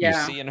 Right.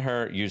 Yeah.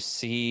 You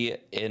see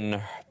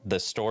in the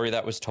story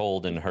that was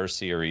told in her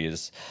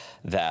series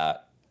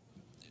that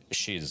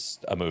she's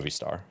a movie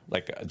star.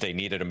 They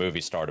needed a movie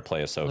star to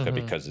play Ahsoka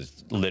because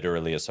it's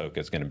literally Ahsoka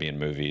is going to be in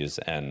movies.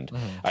 And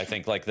I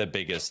think the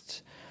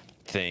biggest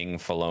thing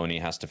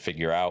Filoni has to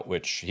figure out,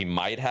 which he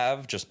might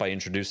have just by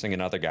introducing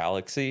another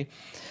galaxy.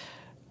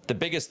 The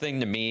biggest thing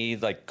to me,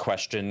 like,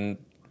 question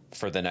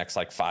for the next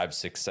like 5,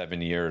 6,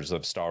 7 years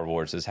of Star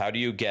Wars is how do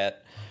you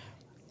get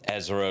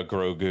Ezra,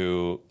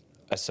 Grogu,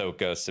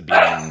 Ahsoka,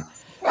 Sabine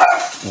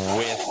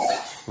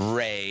with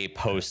Rey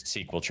post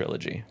sequel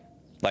trilogy?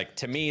 Like,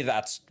 to me,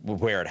 that's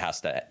where it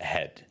has to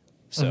head.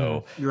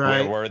 So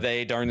where were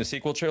they during the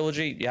sequel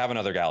trilogy? You have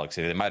another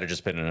galaxy. They might have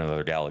just been in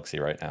another galaxy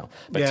right now.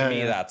 But to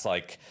me, that's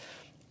like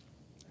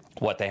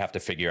what they have to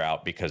figure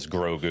out, because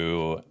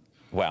Grogu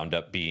wound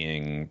up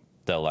being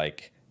the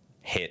like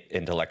hit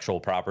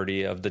intellectual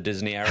property of the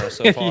Disney era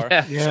so far.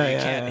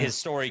 His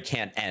story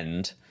can't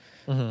end.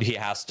 He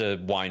has to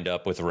wind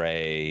up with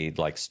Rey,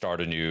 like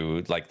start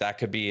anew. Like that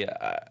could be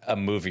a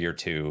movie or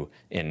two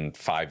in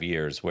 5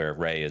 years where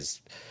Rey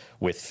is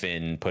with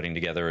Finn putting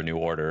together a new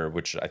order,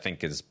 which I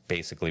think is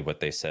basically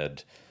what they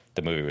said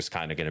the movie was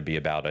kind of going to be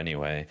about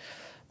anyway.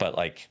 But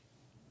like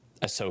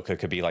Ahsoka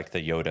could be like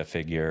the Yoda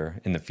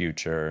figure in the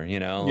future, you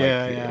know?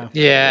 Like,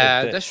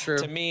 that's true.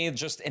 To me,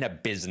 just in a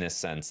business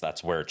sense,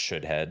 that's where it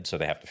should head. So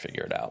they have to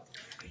figure it out.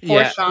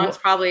 Poor Sean's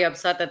probably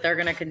upset that they're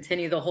going to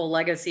continue the whole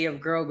legacy of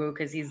Grogu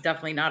because he's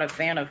definitely not a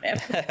fan of him.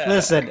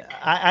 Listen,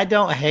 I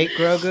don't hate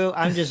Grogu.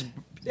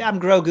 I'm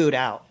Grogu'd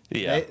out.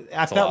 Yeah,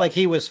 I felt like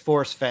he was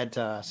force fed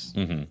to us,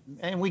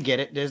 and we get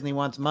it. Disney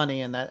wants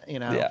money, and that, you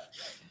know. Yeah,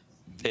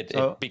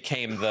 it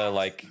became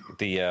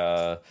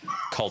the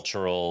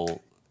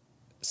cultural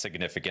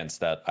significance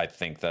that I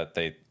think that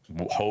they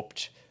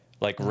hoped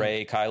like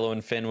Rey, Kylo,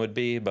 and Finn would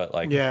be, but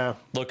like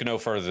look no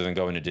further than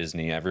going to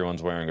Disney.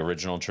 Everyone's wearing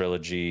original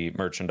trilogy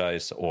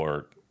merchandise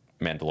or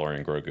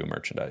Mandalorian Grogu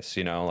merchandise,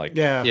 you know, like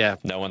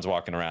no one's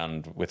walking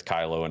around with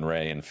Kylo and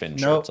Rey and Finn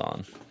shirts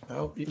on.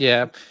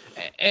 Yeah,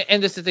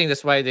 and that's the thing.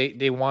 That's why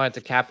they wanted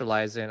to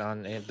capitalize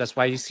on it. That's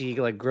why you see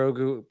like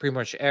Grogu pretty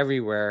much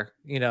everywhere.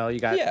 You know, you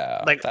got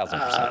like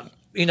 1000%.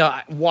 You know,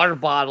 water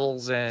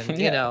bottles and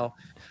you know,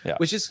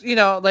 which is, you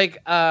know, like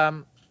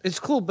it's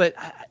cool, but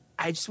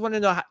I just want to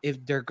know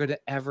if they're gonna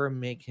ever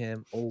make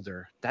him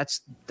older.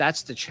 That's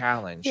the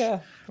challenge. Yeah,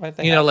 I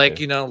think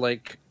you know,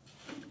 like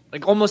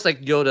almost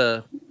like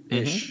Yoda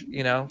ish.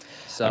 You know,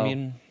 so I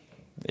mean,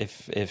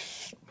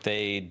 if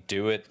they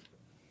do it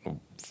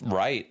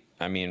right,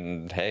 I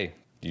mean, hey,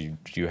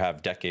 you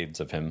have decades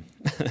of him.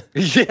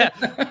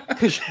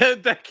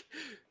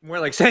 More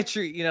like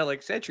century, you know,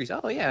 like centuries.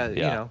 Oh yeah,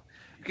 you know.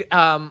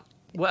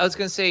 What I was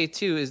gonna say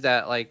too is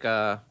that like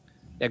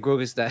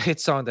Grogu's that hit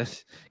song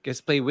that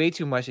gets played way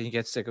too much and you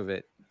get sick of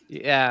it.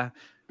 Yeah,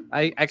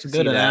 I can see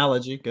that. Good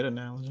analogy.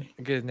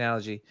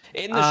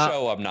 In the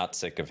show, I'm not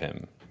sick of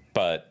him,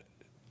 but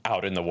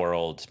out in the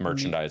world,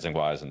 merchandising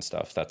wise and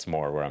stuff, that's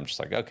more where I'm just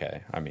like,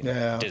 okay. I mean,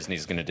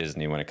 Disney's gonna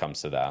Disney when it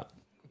comes to that.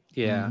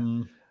 Yeah.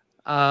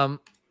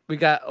 We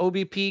got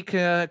OBP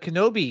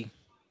Kenobi.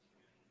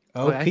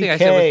 OPK. I think I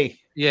said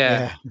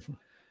yeah.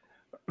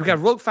 We got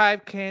Rogue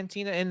 5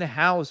 Cantina in the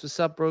house. What's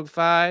up, Rogue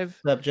 5?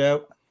 What's up,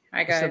 Joe?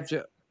 Hi, guys. What's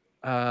up,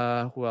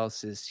 Joe? Who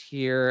else is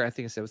here? I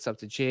think I said what's up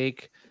to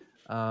Jake.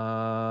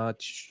 Star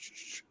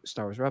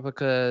Wars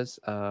Replicas.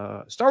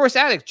 Star Wars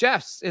Addict.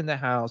 Jeff's in the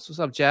house. What's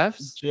up,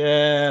 Jeff's?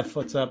 Jeff,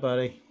 what's up,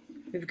 buddy?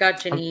 We've got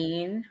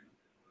Janine.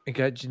 We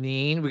got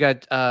Janine. We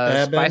got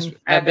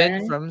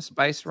Eben from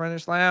Spice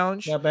Runners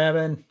Lounge. What's up,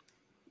 Eben?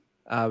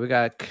 We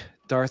got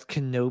Darth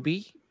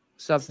Kenobi.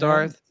 What's up,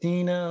 Darth?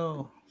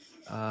 Dino.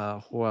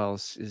 Who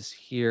else is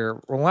here?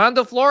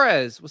 Rolando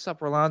Flores. What's up,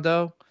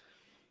 Rolando?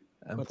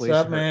 What's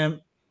up,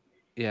 man?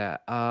 Yeah.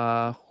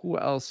 Who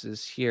else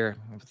is here?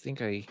 I think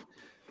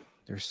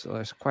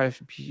there's quite a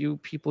few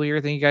people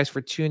here. Thank you guys for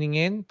tuning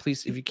in.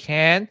 Please, if you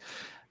can,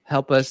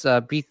 help us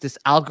beat this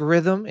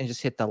algorithm and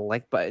just hit the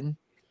like button.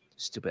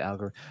 Stupid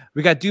algorithm.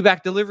 We got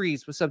Dewback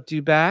Deliveries. What's up,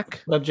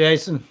 Dewback? What's up,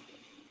 Jason?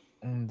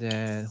 And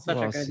then such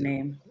a good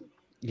name.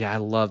 Yeah, I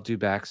love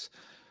Dewbacks.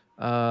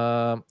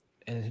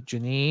 And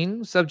Janine.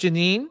 What's up,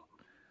 Janine?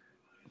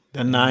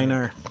 The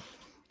Niner.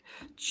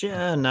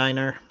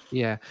 Niner.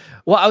 Yeah.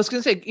 Well, I was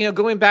gonna say, you know,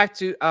 going back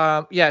to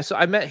so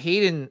I met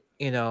Hayden,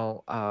 you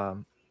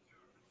know,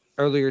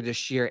 earlier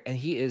this year, and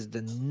he is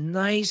the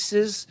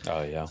nicest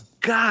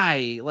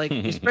guy. Like,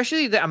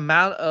 especially the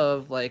amount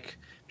of like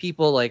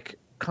people like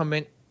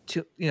coming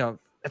to, you know,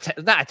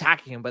 not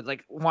attacking him, but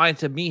like wanting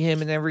to meet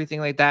him and everything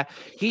like that.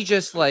 He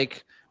just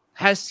like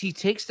he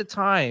takes the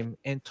time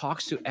and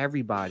talks to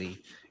everybody.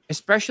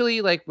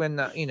 Especially like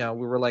when you know,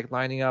 we were like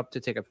lining up to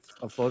take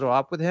a photo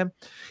op with him.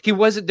 There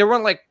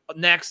weren't like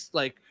next,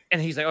 like, and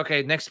he's like,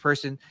 okay, next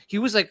person. He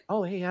was like,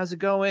 oh, hey, how's it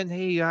going?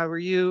 Hey, how are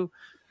you?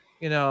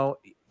 You know,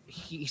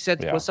 he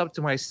said what's up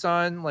to my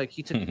son. Like,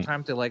 he took the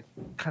time to like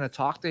kind of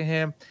talk to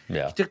him.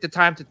 Yeah, he took the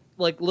time to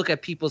like look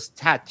at people's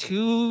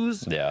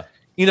tattoos. Yeah,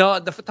 you know,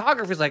 the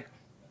photographer's like,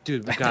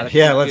 dude, we gotta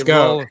let's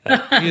go.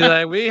 He's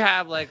like, we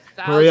have like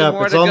 1,000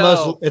 more to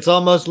go. It's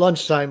almost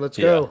lunchtime. Let's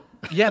go.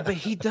 Yeah, but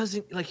he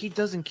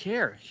doesn't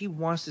care. He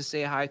wants to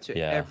say hi to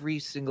every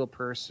single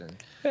person.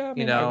 Yeah, I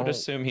mean, I would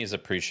assume he's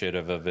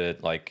appreciative of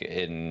it. Like,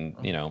 in,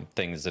 you know,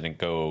 things didn't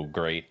go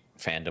great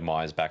fandom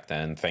wise back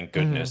then. Thank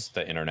goodness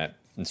the internet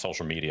in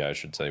social media, I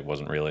should say,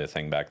 wasn't really a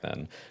thing back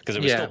then, because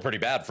it was still pretty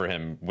bad for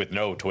him with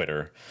no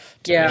Twitter.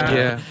 Which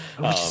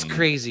is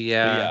crazy.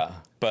 Yeah,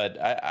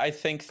 but I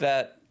think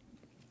that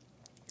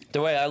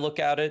the way I look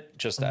at it,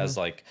 just as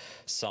like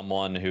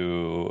someone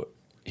who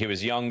he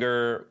was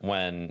younger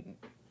when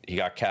he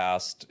got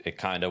cast, it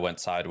kind of went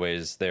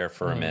sideways there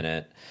for a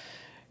minute.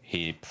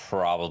 He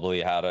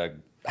probably had to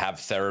have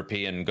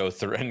therapy and go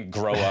through and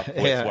grow up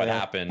with what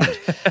happened.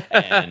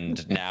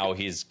 And now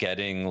he's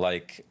getting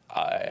like,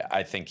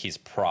 I think he's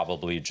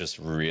probably just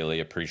really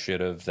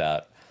appreciative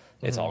that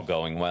it's all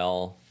going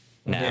well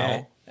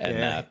now. And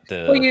that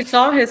well, you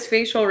saw his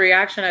facial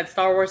reaction at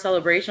Star Wars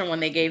Celebration when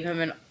they gave him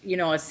an,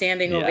 a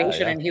standing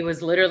ovation, and he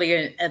was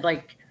literally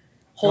like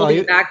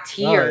holding back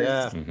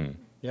tears.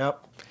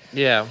 Yep.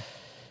 Yeah.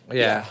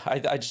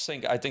 I just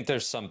think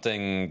there's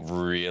something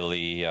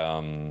really,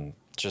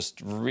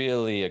 just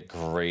really a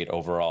great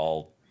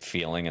overall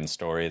feeling and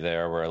story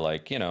there, where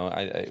like,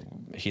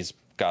 he's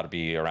got to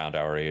be around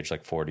our age,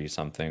 like 40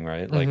 something,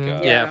 right?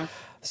 Like,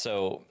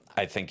 so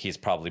I think he's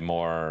probably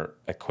more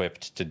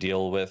equipped to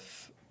deal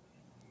with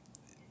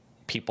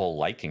people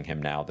liking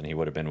him now than he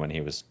would have been when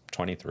he was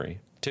 23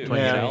 too.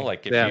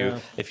 Like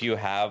if you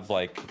have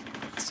like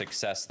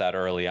success that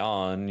early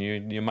on,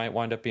 you might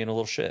wind up being a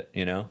little shit,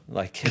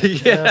 like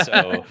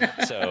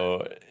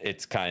so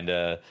it's kind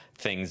of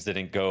things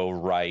didn't go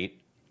right,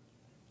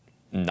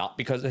 not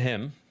because of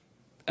him,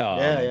 in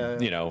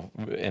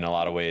a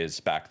lot of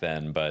ways back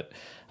then, but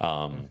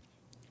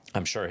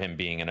I'm sure him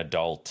being an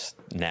adult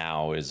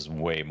now is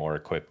way more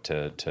equipped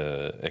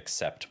to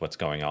accept what's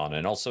going on,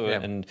 and also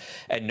and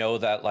know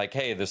that like,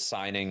 hey, this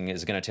signing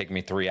is going to take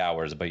me 3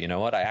 hours, but you know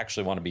what? I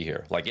actually want to be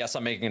here. Like, yes,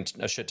 I'm making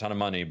a shit ton of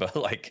money, but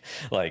like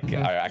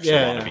I actually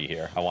want to be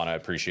here. I want to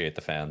appreciate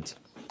the fans.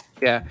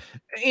 Yeah.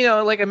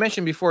 Like I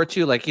mentioned before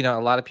too, like, a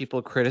lot of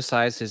people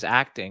criticize his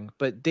acting,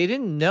 but they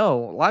didn't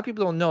know. A lot of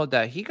people don't know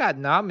that he got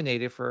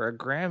nominated for a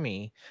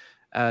Grammy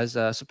as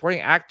a supporting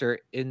actor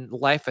in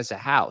Life as a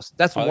House.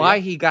 That's why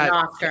he got an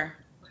Oscar.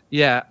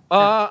 Yeah.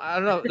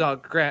 I don't know. No,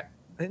 Grammy.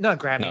 No,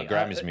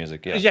 Grammy's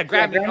music. Yeah. Yeah,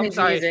 Grammy. Grammy's I'm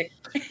sorry. music.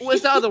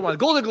 What's the other one?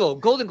 Golden Globe.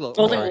 Golden Globe.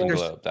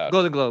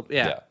 Golden Globe.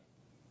 Yeah.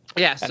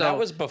 And that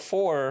was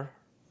before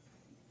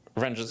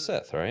Revenge of the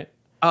Sith, right?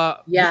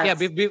 Yes.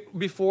 Yeah.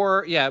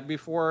 Before.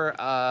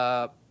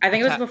 I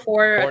think it was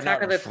before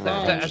Attack of the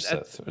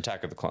Clones.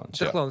 Attack of the Clones.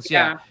 The Clones.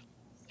 Yeah.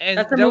 And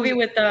that's the movie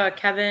with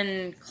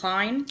Kevin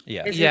Kline.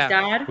 Yeah. Is his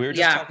dad? We were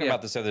just talking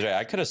about this the other day.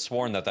 I could have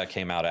sworn that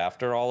came out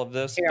after all of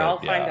this. Here, I'll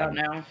find out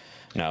now.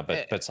 No,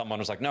 but someone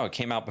was like, no, it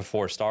came out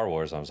before Star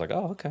Wars. I was like,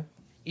 oh, okay.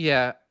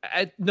 Yeah,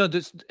 and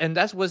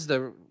that was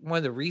one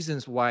of the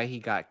reasons why he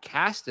got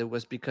casted,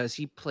 was because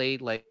he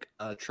played like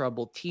a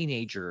troubled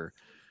teenager,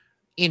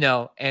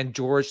 and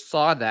George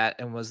saw that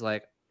and was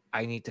like,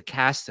 I need to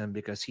cast him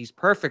because he's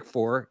perfect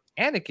for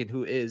Anakin,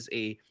 who is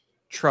a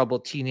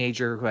troubled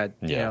teenager who had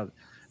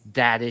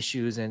dad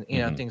issues and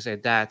things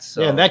like that.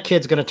 So and that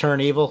kid's gonna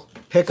turn evil.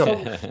 Pick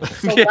him.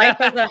 So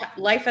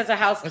Life as a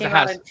House came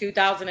out in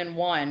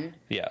 2001.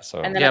 Yeah.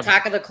 So and then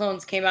Attack of the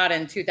Clones came out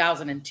in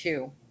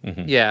 2002.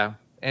 Yeah,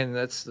 and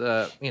that's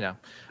but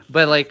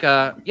like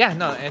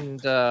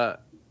and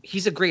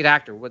he's a great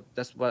actor.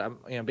 That's what I'm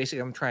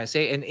basically I'm trying to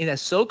say. And in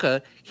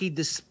Ahsoka, he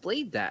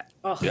displayed that.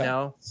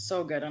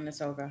 So good on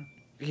Ahsoka.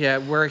 Yeah,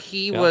 where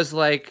he was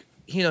like,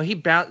 he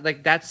bounced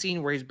like that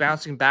scene where he's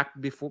bouncing back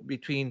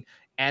between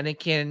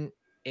Anakin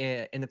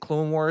in the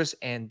Clone Wars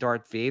and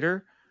Darth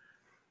Vader,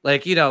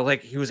 like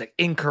like he was like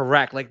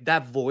incorrect, like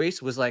that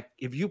voice was like,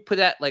 if you put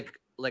that like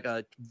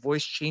a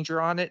voice changer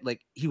on it,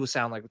 like he would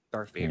sound like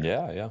Darth Vader.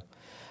 Yeah.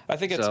 I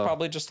think it's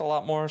probably just a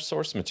lot more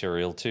source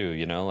material too,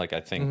 like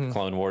I think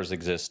Clone Wars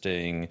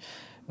existing,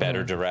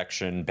 better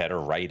direction, better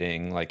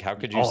writing, like how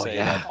could you say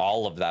that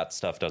all of that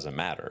stuff doesn't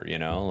matter,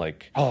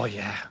 like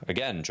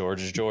again,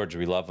 George is George,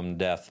 we love him to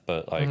death,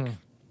 but like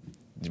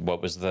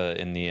what was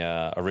in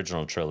the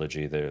original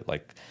trilogy, the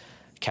like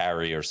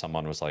Carrie or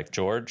someone was like,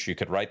 George, you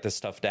could write this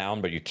stuff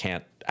down, but you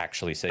can't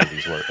actually say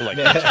these words. Like,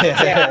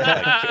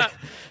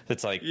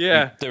 it's like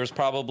there was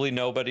probably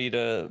nobody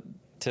to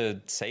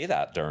say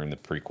that during the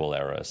prequel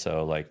era.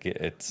 So like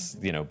it's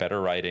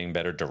better writing,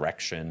 better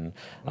direction,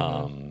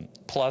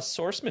 plus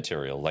source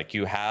material. Like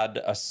you had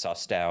a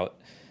sussed out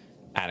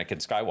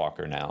Anakin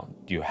Skywalker now.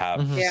 You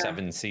have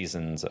 7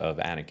 seasons of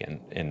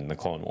Anakin in the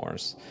Clone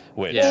Wars,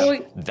 which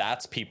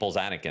that's people's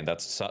Anakin.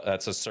 That's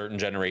a certain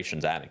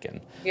generation's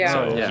Anakin. Yeah.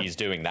 So he's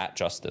doing that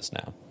justice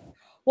now.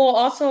 Well,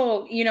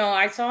 also,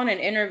 I saw in an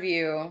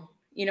interview,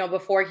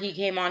 before he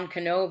came on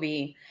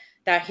Kenobi,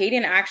 that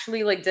Hayden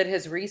actually like did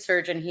his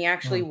research and he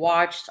actually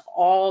watched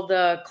all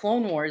the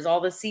Clone Wars,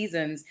 all the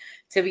seasons,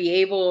 to be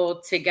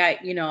able to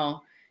get,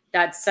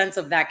 that sense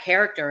of that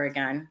character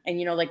again,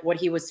 and like what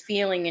he was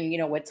feeling,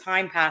 and with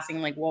time passing,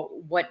 like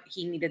what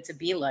he needed to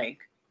be like.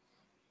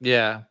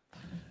 Yeah,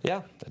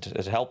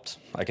 it helped.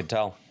 I could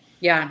tell.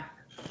 Yeah,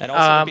 and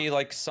also to be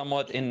like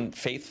somewhat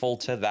faithful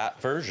to that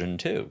version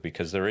too,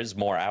 because there is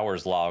more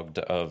hours logged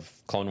of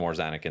Clone Wars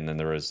Anakin than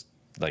there is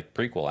like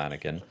prequel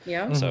Anakin.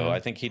 Yeah. So I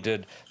think he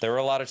did. There were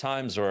a lot of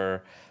times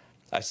where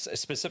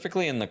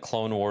specifically in the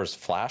Clone Wars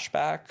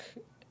flashback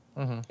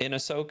in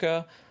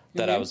Ahsoka,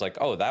 that I was like,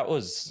 oh, that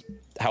was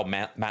how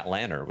Matt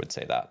Lanner would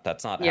say that.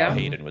 That's not how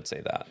Hayden would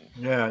say that.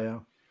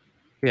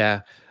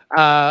 Yeah.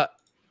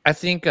 I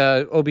think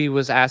Obi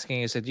was asking,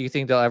 he said, do you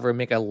think they'll ever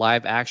make a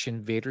live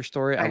action Vader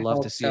story? I'd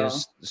love to see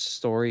his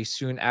story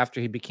soon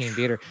after he became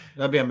Vader.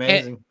 That'd be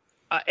amazing.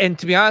 And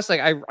to be honest, like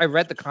I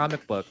read the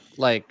comic book,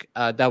 like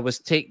that was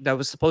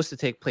supposed to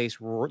take place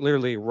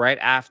literally right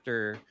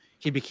after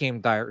he became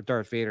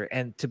Darth Vader.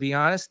 And to be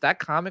honest, that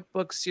comic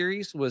book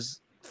series was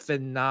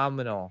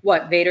phenomenal.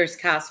 What, Vader's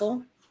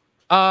Castle?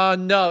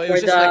 No, it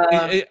was just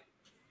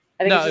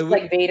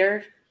like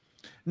Vader.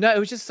 No, it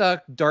was just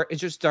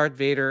Darth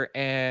Vader,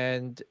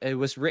 and it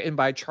was written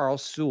by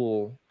Charles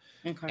Soule.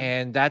 Okay.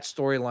 And that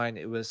storyline,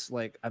 it was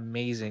like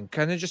amazing.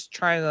 Kind of just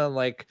trying to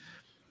like,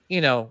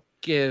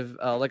 give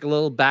like a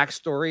little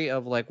backstory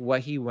of like what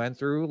he went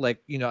through,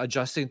 like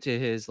adjusting to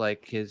his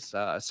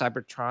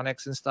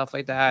cybertronics and stuff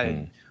like that,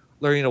 and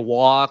learning to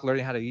walk,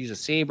 learning how to use a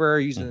saber,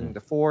 using the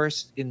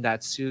Force in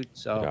that suit.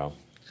 So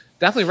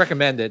definitely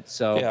recommend it.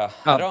 So yeah,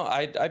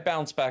 I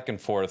bounce back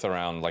and forth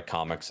around like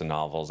comics and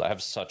novels. I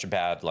have such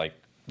bad like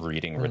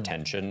reading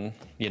retention,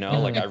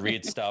 like I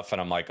read stuff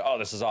and I'm like, oh,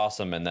 this is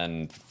awesome, and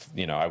then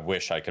I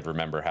wish I could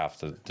remember half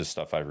the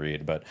stuff I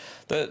read. But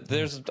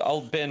there's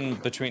all been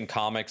between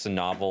comics and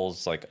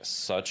novels like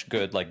such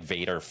good like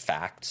Vader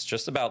facts,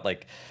 just about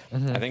like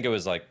I think it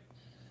was like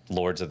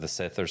Lords of the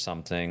Sith or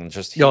something.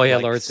 Just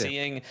like,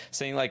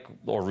 seeing like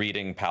or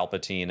reading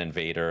Palpatine and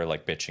Vader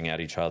like bitching at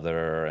each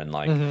other, and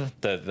like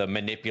the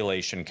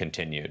manipulation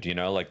continued,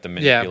 like the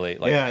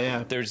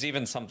manipulate there's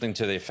even something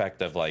to the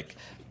effect of like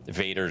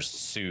Vader's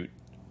suit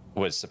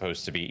was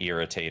supposed to be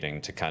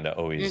irritating to kind of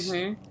always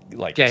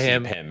like keep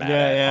him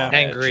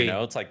angry.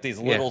 It's like these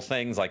little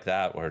things like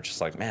that where it's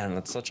just like, man,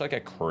 that's such like a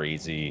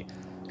crazy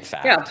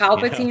fact. Yeah,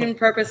 Palpatine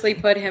purposely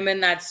put him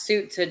in that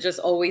suit to just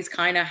always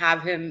kind of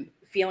have him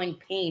feeling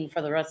pain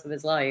for the rest of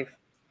his life.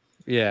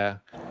 Yeah.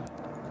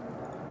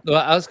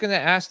 Well, I was gonna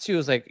ask too,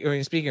 is like,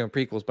 speaking of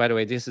prequels, by the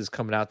way, this is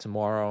coming out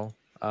tomorrow.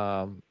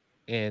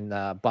 In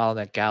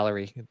Bottleneck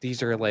Gallery.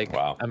 These are like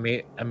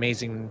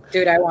amazing.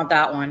 Dude, I want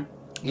that one.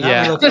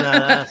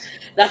 Yeah,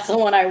 that's the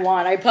one I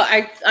want.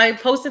 I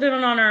posted it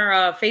on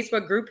our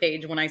Facebook group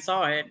page when I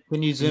saw it.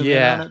 Can you zoom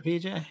in on it,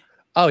 PJ?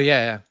 Oh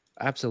yeah,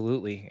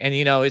 absolutely. And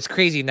it's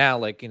crazy now.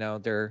 Like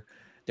they're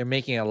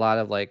making a lot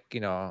of like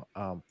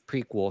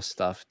prequel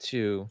stuff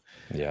too.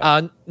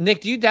 Yeah.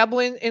 Nick, do you dabble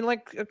in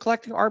like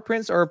collecting art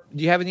prints, or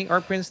do you have any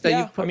art prints that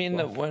you put? I mean,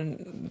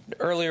 when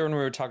we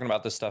were talking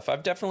about this stuff,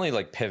 I've definitely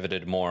like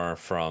pivoted more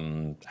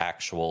from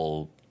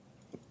actual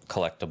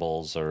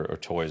collectibles or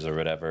toys or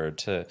whatever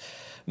to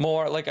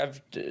more like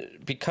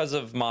because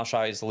of Mosh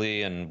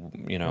Isley,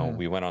 and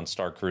we went on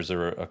Star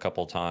Cruiser a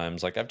couple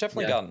times. Like I've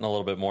definitely gotten a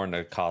little bit more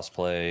into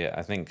cosplay.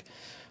 I think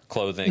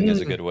clothing is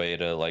a good way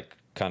to like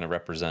kind of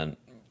represent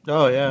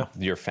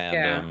your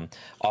fandom.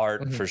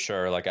 Art for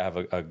sure. Like I have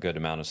a good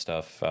amount of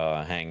stuff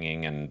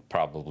hanging, and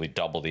probably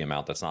double the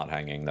amount that's not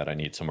hanging that I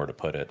need somewhere to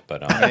put it.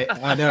 But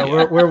I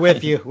know we're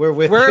with you. We're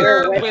with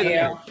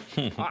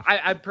you.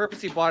 I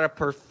purposely bought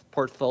a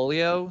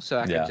portfolio so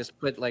I can just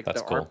put like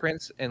that's the art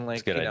prints and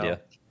like that's a good idea.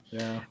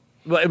 Yeah.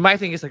 Well, my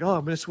thing is like, oh,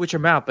 I'm gonna switch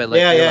them out, but like,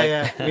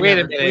 wait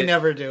a minute, we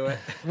never do it.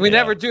 We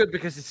never do it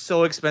because it's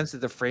so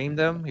expensive to frame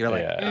them. You're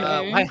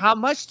like, how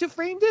much to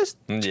frame this?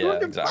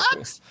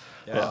 $200?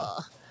 Yeah.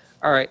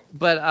 All right,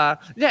 but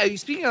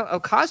speaking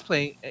of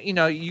cosplay,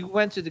 you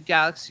went to the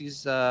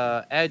Galaxy's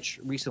Edge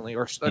recently,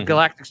 or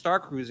Galactic Star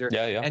Cruiser,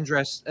 and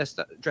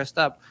dressed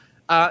up.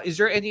 Is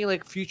there any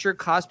like future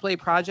cosplay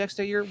projects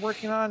that you're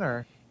working on,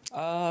 or?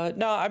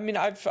 No, I mean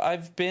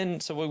I've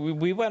been, so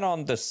we went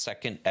on the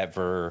second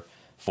ever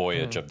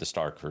voyage of the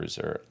Star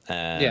Cruiser,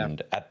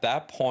 and at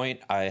that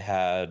point I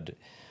had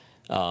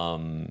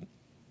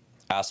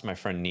asked my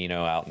friend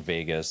Nino out in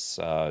Vegas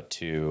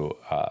to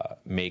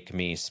make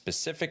me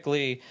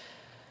specifically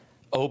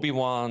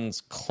Obi-Wan's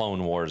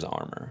Clone Wars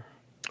armor.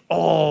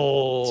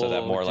 So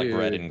that more like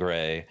red and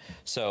gray.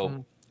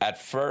 So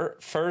at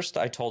first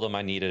I told him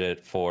I needed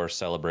it for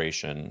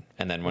Celebration,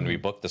 and then when we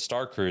booked the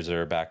Star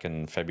Cruiser back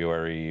in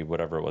February,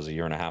 whatever it was, a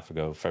year and a half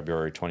ago,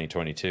 February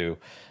 2022,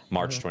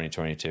 March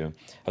 2022, I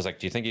was like,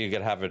 do you think you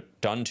could have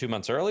it done 2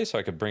 months early so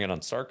I could bring it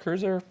on Star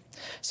Cruiser?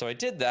 So I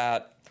did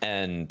that,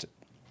 and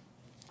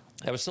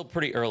I was still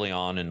pretty early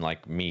on in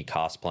like me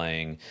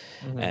cosplaying,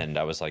 and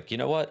I was like, you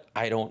know what?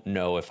 I don't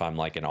know if I'm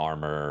like an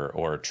armor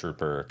or a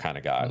trooper kind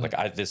of guy.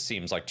 Like this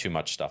seems like too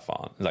much stuff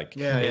on. Like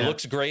it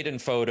looks great in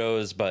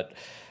photos, but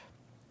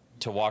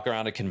to walk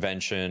around a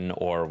convention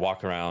or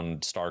walk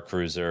around Star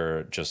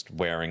Cruiser just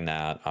wearing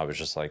that, I was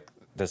just like,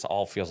 this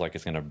all feels like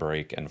it's going to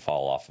break and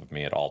fall off of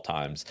me at all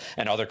times.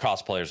 And other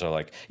cosplayers are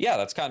like, yeah,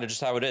 that's kind of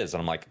just how it is.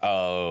 And I'm like,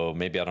 oh,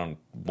 maybe I don't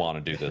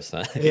want to do this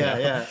then.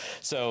 Yeah.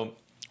 So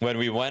when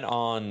we went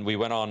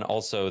on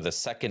also the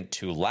second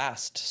to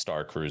last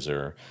Star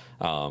Cruiser,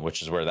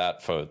 which is where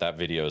that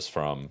video is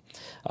from.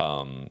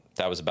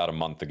 That was about a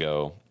month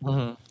ago.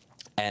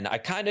 And I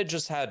kind of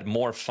just had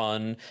more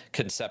fun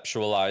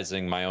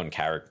conceptualizing my own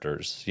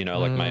characters, you know,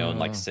 like my own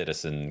like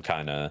citizen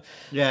kind of,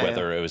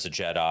 whether it was a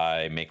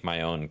Jedi, make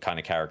my own kind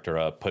of character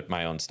up, put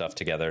my own stuff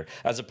together,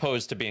 as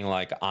opposed to being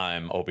like,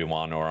 I'm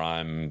Obi-Wan or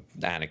I'm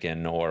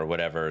Anakin or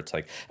whatever. It's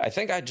like, I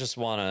think I just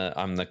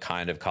I'm the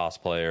kind of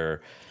cosplayer,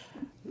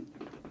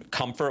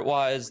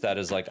 comfort-wise, that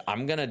is like,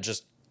 I'm going to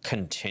just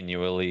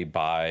continually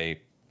buy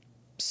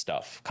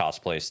stuff,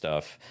 cosplay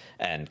stuff,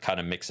 and kind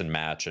of mix and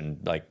match and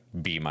like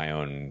be my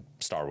own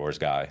Star Wars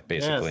guy,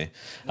 basically.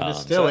 It's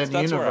still so in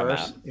the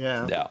universe.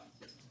 Yeah.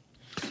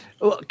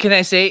 Well, can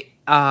I say,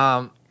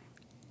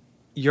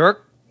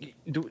 your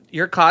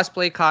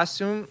cosplay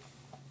costume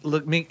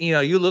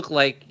you look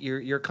like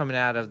you're coming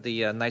out of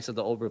the Knights of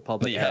the Old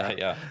Republic era.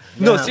 Yeah.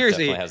 No,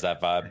 seriously, definitely has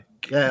that vibe.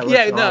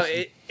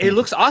 Awesome. It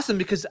looks awesome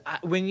because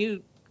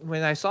when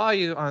I saw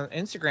you on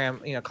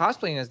Instagram,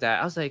 cosplaying as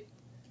that, I was like,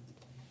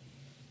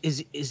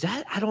 is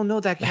that, I don't know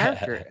that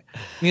character,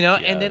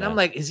 and then I'm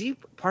like, is he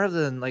part of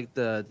the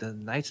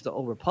Knights of the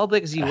Old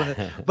Republic? Is he one of,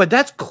 but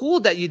that's cool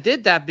that you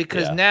did that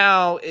because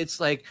now it's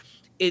like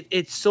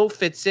it so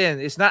fits in.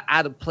 It's not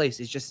out of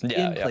place. It's just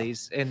in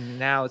place, and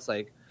now it's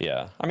like.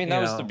 Yeah, I mean,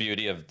 that was the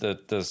beauty of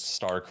the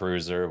Star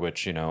Cruiser,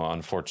 which,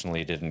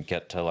 unfortunately didn't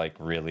get to like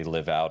really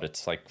live out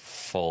its like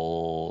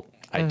full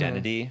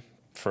identity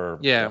for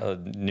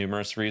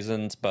numerous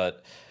reasons.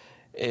 But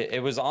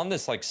it was on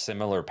this like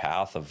similar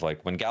path of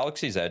like when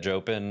Galaxy's Edge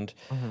opened,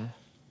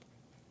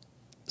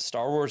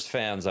 Star Wars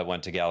fans that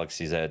went to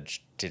Galaxy's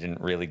Edge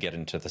didn't really get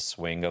into the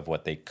swing of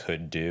what they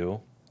could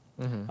do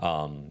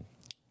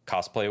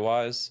cosplay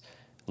wise,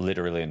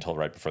 literally until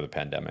right before the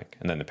pandemic.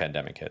 And then the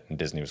pandemic hit and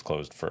Disney was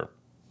closed for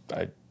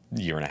a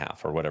year and a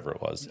half or whatever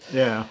it was.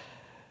 Yeah.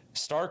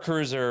 Star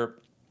Cruiser,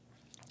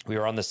 we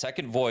were on the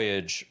second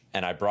voyage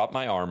and I brought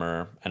my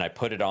armor and I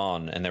put it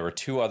on, and there were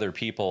two other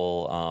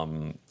people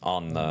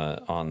on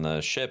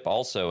the ship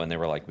also, and they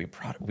were like,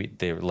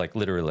 they were like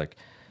literally like,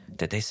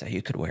 did they say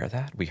you could wear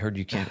that? We heard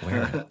you can't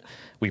wear it.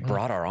 We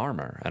brought our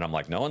armor. And I'm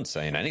like, no one's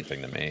saying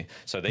anything to me.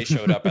 So they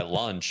showed up at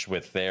lunch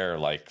with their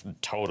like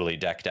totally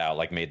decked out,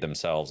 like made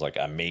themselves like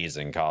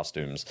amazing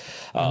costumes.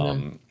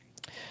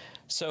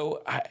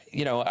 So,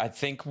 I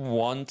think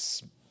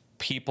once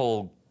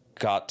people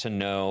got to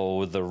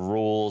know the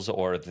rules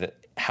or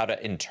how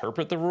to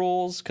interpret the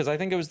rules, because I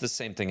think it was the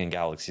same thing in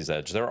Galaxy's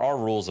Edge. There are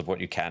rules of what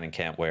you can and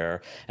can't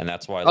wear, and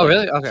that's why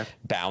really? Okay.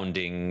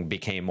 Bounding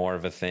became more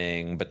of a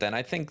thing. But then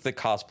I think the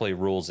cosplay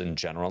rules in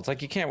general, it's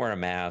like you can't wear a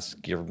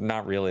mask. You're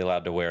not really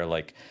allowed to wear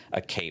like a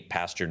cape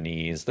past your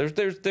knees.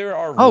 There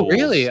are rules. Oh,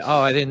 really? Oh,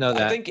 I didn't know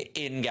that. I think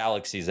in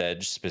Galaxy's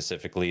Edge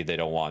specifically, they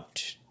don't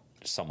want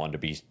someone to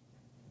be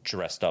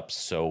dressed up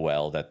so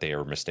well that they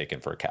are mistaken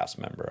for a cast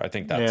member. I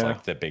think that's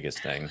like the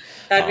biggest thing.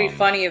 That'd be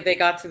funny if they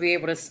got to be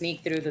able to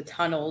sneak through the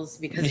tunnels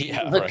because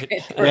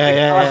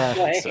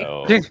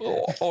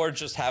So, or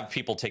just have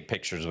people take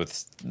pictures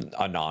with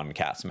a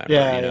non-cast member.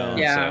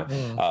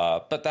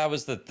 So, but that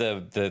was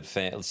the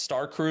thing.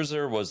 Star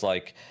Cruiser was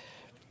like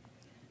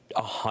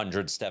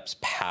 100 steps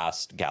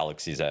past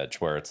Galaxy's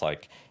Edge, where it's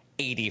like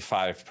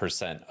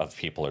 85% of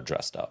people are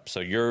dressed up. So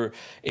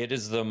it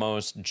is the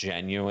most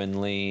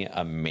genuinely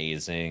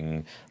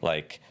amazing,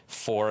 like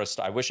forest.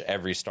 I wish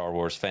every Star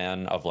Wars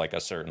fan of like a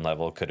certain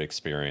level could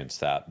experience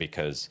that,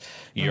 because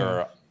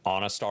you're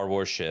on a Star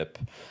Wars ship,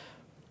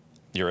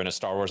 you're in a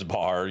Star Wars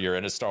bar, you're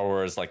in a Star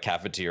Wars like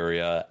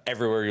cafeteria,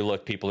 everywhere you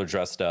look, people are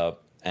dressed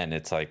up. And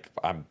it's like,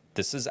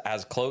 this is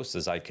as close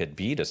as I could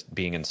be to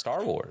being in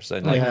Star Wars.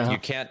 And like, you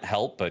can't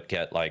help but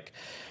get like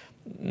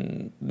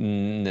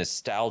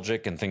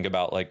nostalgic and think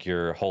about like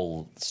your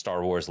whole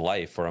Star Wars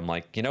life, where I'm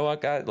like, you know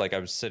what, guys, like I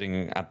was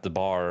sitting at the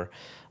bar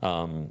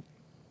being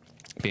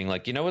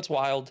like, you know what's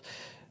wild?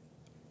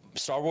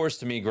 Star Wars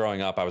to me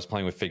growing up, I was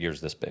playing with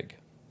figures this big.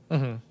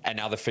 And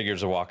now the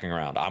figures are walking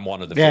around. I'm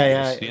one of the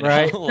figures. You know?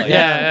 Right.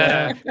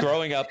 Like,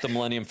 growing up, the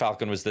Millennium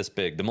Falcon was this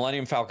big. The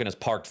Millennium Falcon is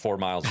parked 4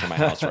 miles from my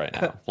house right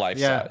now, life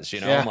size.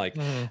 I'm like,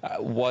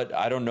 what?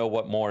 I don't know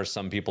what more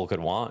some people could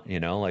want.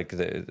 Like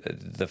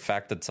the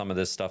fact that some of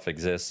this stuff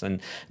exists, and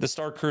the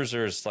Star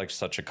Cruiser is like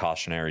such a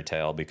cautionary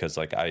tale, because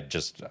like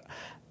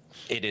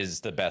it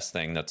is the best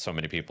thing that so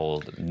many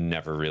people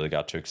never really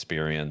got to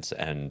experience,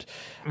 and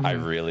I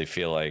really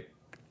feel like,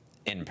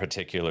 in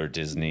particular,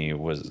 Disney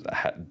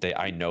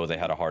I know they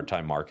had a hard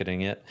time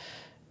marketing it,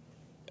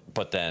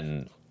 but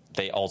then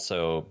they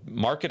also,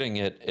 marketing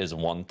it is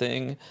one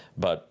thing,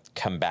 but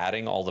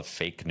combating all the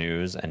fake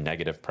news and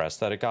negative press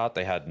that it got,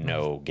 they had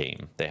no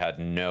game. They had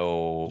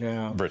no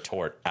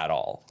retort at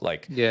all.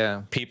 Like,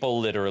 people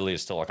literally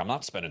still like, I'm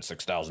not spending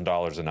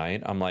 $6,000 a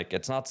night. I'm like,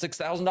 it's not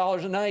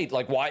 $6,000 a night.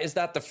 Like, why is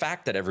that the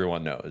fact that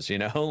everyone knows,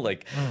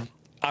 Like,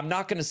 I'm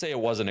not going to say it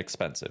wasn't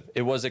expensive.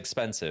 It was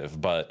expensive,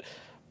 but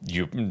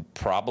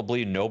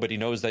nobody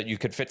knows that you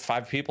could fit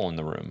 5 people in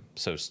the room.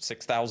 So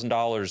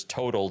 $6,000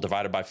 total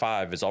divided by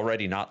 5 is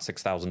already not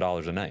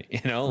 $6,000 a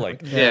night.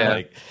 Like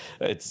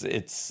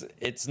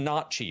it's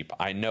not cheap.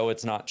 I know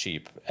it's not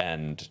cheap,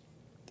 and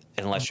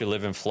unless you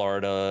live in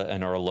Florida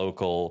and are a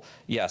local,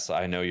 yes,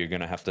 I know you're going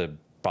to have to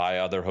buy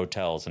other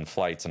hotels and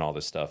flights and all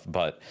this stuff.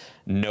 But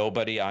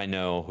nobody I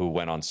know who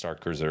went on Star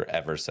Cruiser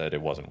ever said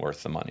it wasn't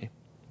worth the money.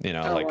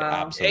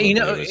 Absolutely.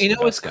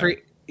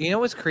 You know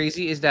what's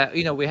crazy is that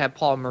we had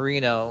Paul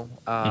Marino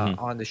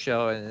on the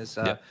show and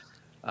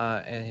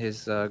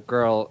his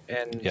girl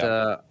and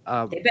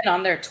they've been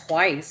on there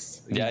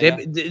twice.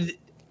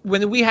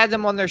 When we had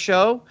them on their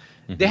show,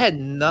 they had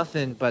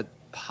nothing but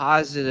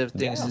positive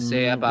things to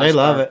say about. They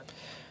love it.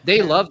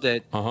 They loved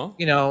it,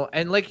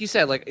 and like you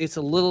said, like it's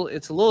a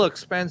little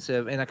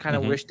expensive, and I kind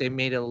of wish they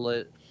made it a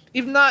little,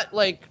 if not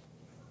like,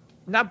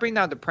 not bring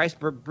down the price,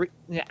 but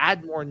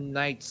add more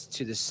nights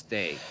to the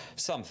stay.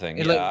 Something,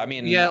 and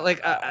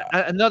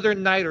another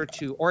night or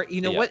two, or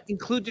what,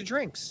 include the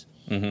drinks.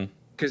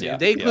 Because if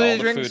they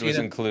included drinks, food was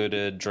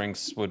included.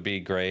 Drinks would be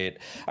great.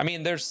 I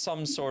mean, there's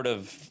some sort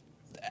of.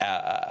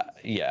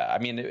 I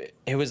mean,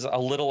 it was a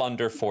little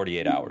under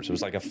 48 hours. It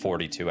was like a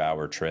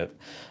 42-hour trip.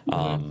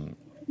 I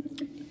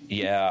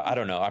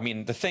don't know. I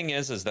mean, the thing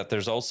is that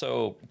there's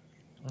also,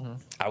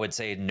 I would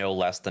say, no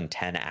less than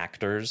 10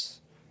 actors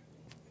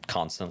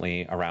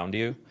constantly around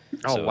you.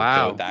 Oh,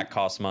 wow. That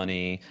costs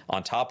money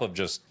on top of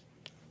just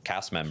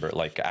cast member,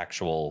 like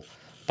actual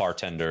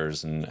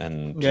bartenders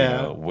and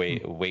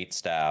wait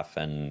staff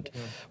and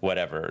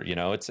whatever.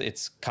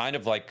 It's kind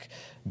of like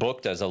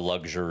booked as a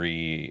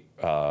luxury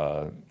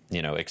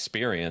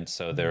experience.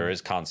 So there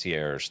is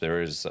concierge,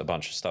 there is a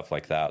bunch of stuff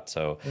like that.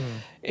 So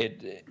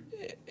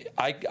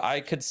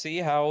I could see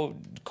how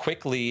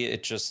quickly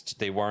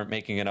they weren't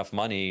making enough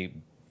money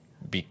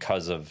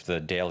because of the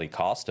daily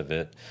cost of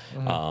it.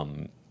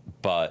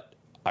 But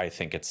I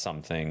think it's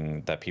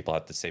something that people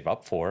have to save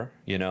up for,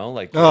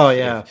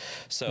 that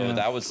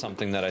was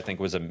something that I think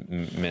was a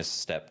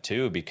misstep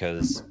too,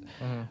 because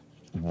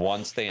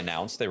once they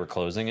announced they were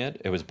closing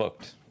it, it was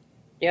booked.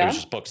 It was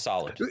just booked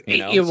solid,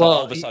 so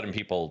all of a sudden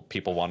people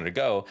wanted to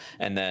go.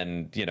 And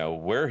then,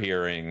 we're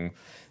hearing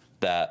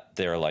that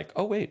they're like,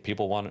 oh wait,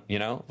 people want to,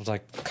 it was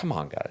like, come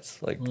on guys.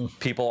 Like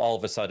people all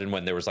of a sudden,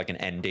 when there was like an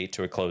end date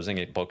to a closing,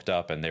 it booked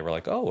up and they were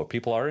like, oh,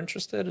 people are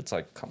interested. It's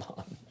like, come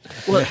on.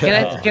 Well,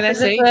 can I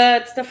say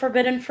it's the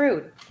forbidden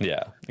fruit?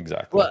 Yeah,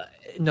 exactly. Well,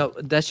 no,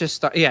 that's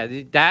just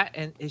that,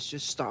 and it's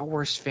just Star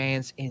Wars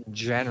fans in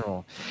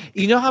general.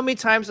 You know how many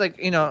times, like,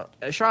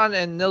 Sean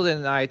and Nilden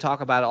and I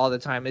talk about it all the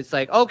time. It's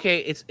like, okay,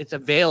 it's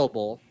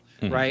available,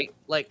 right?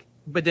 Like,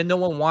 but then no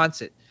one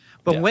wants it.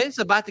 But when it's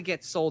about to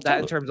get sold out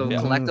in terms of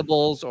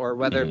collectibles, or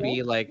whether it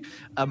be like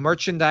a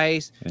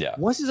merchandise,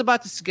 once it's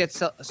about to get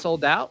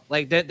sold out,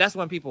 like that's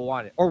when people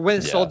want it. Or when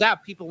it's sold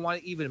out, people want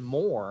it even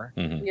more.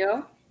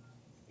 Yeah.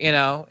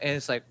 And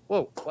it's like,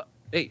 whoa,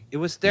 hey, it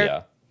was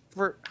there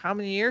for how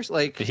many years?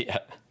 Like,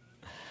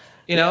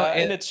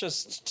 and it's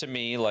just, to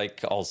me,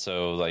 like,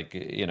 also, like,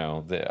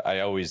 I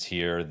always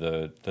hear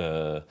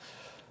the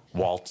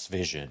Walt's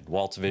vision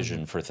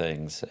for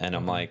things, and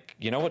I'm like,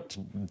 you know what,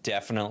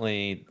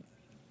 definitely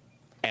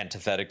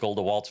antithetical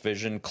to Walt's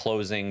vision,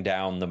 closing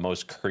down the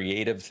most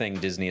creative thing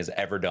Disney has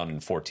ever done in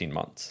 14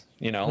 months.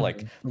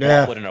 Walt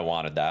wouldn't have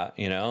wanted that,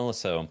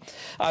 So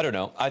I don't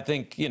know. I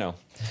think,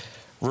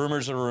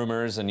 rumors are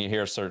rumors and you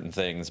hear certain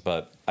things,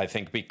 but I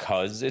think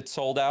because it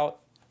sold out,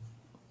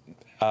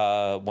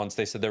 once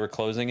they said they were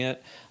closing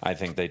it, I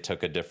think they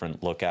took a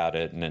different look at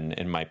it, and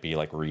it might be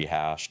like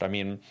rehashed. I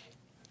mean,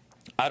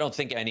 I don't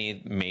think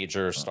any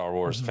major Star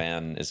Wars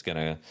fan is going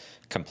to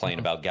complain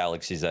about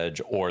Galaxy's Edge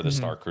or the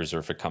Star Cruiser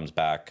if it comes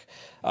back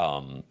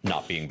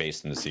not being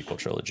based in the sequel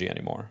trilogy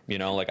anymore.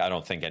 I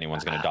don't think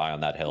anyone's going to die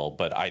on that hill.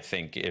 But I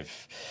think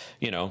if,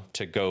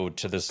 to go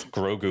to this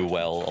Grogu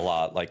well a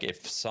lot, like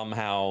if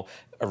somehow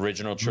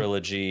original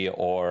trilogy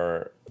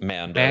or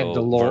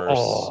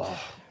Mandoverse...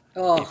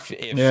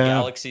 If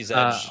Galaxy's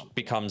Edge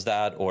becomes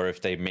that, or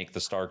if they make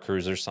the Star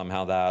Cruiser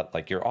somehow that,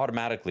 like, you're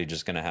automatically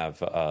just going to have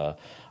a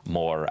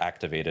more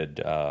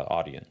activated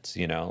audience,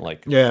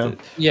 The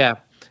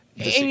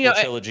sequel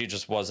trilogy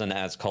just wasn't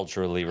as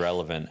culturally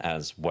relevant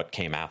as what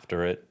came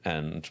after it,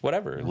 and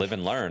whatever, live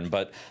and learn.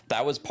 But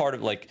that was part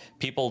of, like,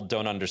 people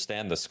don't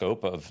understand the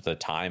scope of the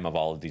time of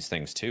all of these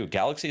things too.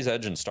 Galaxy's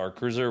Edge and Star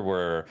Cruiser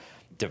were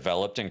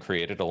developed and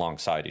created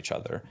alongside each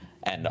other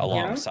and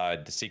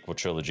alongside the sequel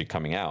trilogy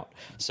coming out.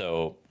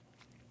 So,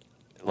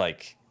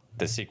 like,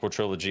 the sequel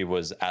trilogy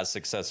was as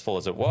successful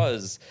as it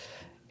was.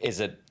 Is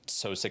it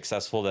so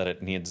successful that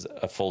it needs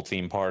a full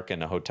theme park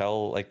and a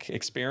hotel like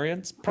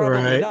experience?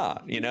 Probably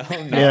not,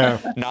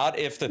 not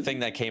if the thing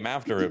that came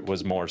after it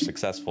was more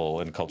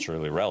successful and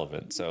culturally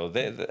relevant. So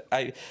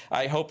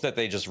I hope that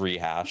they just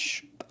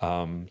rehash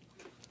the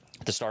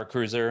Star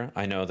Cruiser.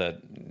 I know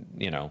that,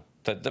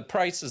 the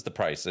price is the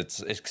price.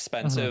 It's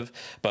expensive,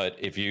 but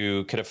if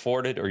you could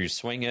afford it or you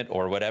swing it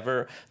or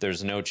whatever,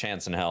 there's no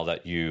chance in hell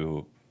that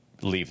you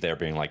leave there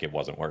being like it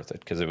wasn't worth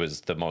it, because it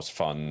was the most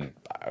fun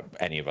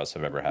any of us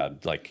have ever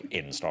had, like,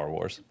 in Star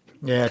Wars.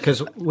 Yeah,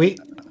 because we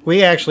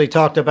actually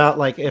talked about,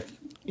 like,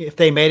 if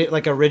they made it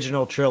like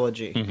original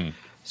trilogy.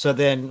 So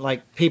then,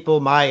 like, people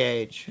my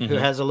age who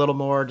has a little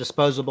more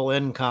disposable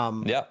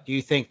income, do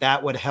you think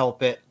that would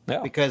help it?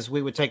 Because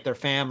we would take their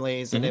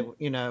families, and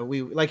it,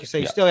 we, like you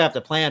say, you still have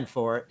to plan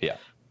for it.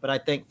 but I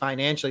think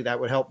financially that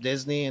would help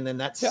Disney, and then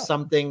that's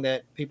something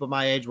that people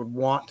my age would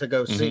want to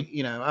go see.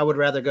 You know, I would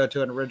rather go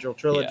to an original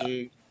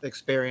trilogy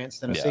experience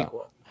than a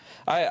sequel.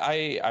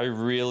 I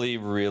really,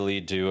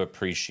 really do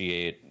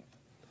appreciate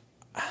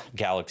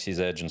Galaxy's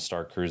Edge and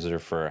Star Cruiser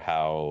for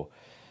how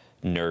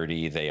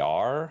nerdy they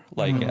are.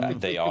 Like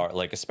they are,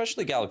 like,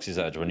 especially Galaxy's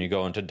Edge when you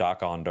go into Doc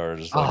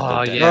Ondar's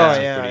like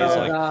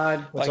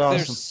God. Like awesome.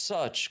 There's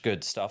such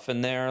good stuff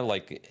in there,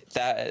 like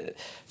that,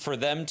 for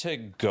them to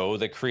go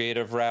the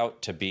creative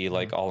route to be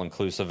like all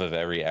inclusive of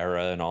every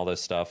era and all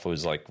this stuff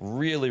was like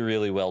really,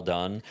 really well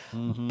done.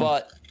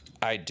 But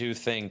I do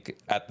think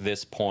at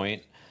this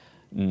point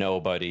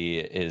nobody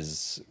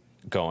is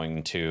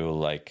going to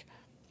like,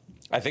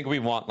 I think we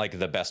want like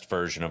the best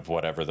version of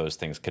whatever those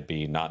things could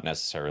be, not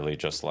necessarily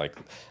just like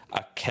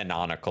a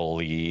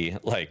canonically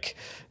like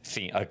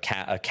a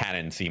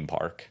canon theme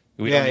park.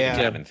 We don't need a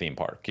canon theme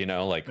park, you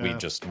know, like we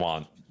just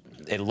want,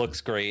 it looks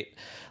great.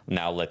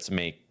 Now let's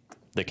make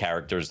the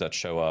characters that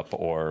show up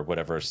or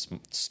whatever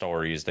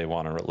stories they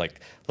want to, like,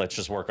 let's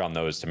just work on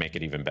those to make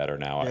it even better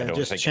now. I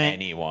don't think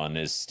anyone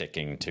is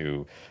sticking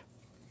to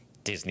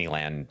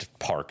Disneyland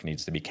park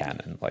needs to be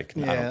canon. Like,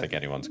 I don't think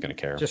anyone's going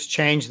to care. Just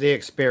change the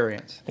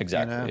experience.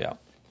 Exactly. You know?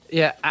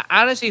 Yeah,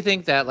 I honestly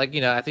think that, like,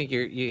 you know, I think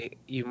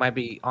you might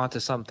be onto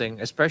something,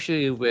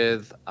 especially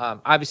with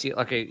obviously,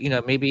 okay, you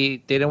know,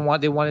 maybe they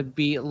want to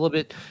be a little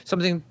bit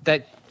something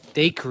that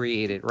they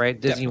created, right?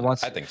 Disney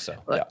wants. I think so.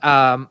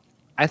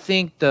 I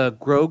think the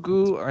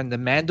Grogu and the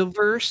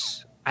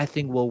Mandoverse, I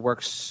think will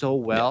work so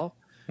well,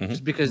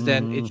 just because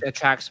then it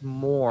attracts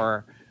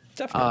more.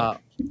 Definitely.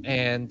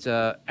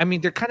 I mean,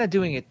 they're kind of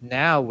doing it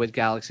now with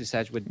Galaxy's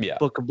Edge, with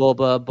Book of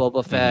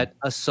Boba Fett,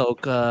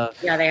 Ahsoka.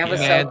 Yeah, they have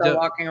Ahsoka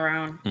walking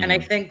around. And I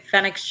think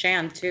Fennec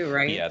Shand too,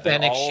 right? Yeah,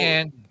 Fennec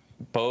Shand.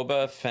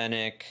 Boba,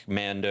 Fennec,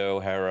 Mando,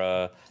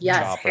 Hera,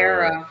 yes, Chopper.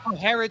 Hera. Oh,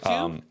 Hera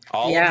too?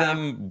 All of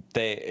them,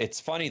 it's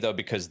funny though,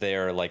 because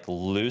they're like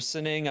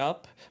loosening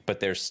up,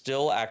 but they're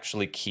still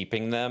actually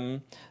keeping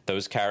them,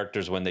 those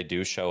characters, when they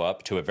do show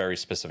up, to a very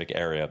specific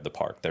area of the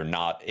park. They're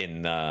not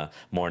in the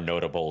more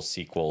notable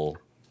sequel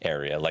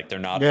area. Like, they're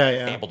not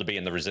able to be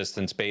in the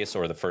Resistance base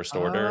or the First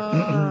Order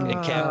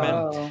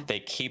encampment.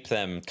 They keep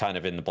them kind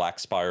of in the Black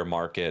Spire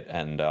Market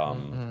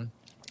and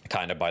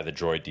kind of by the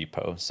droid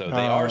depot. So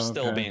they are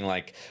still being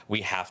like,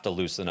 we have to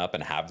loosen up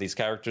and have these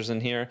characters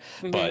in here,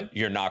 but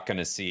you're not going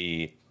to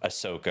see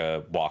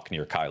Ahsoka walk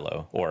near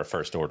Kylo or a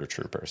First Order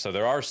trooper. So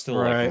there are still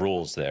like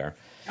rules there.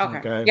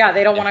 Okay. Yeah,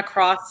 they don't want to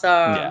cross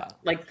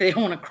like they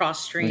don't want to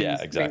cross streams,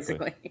 exactly.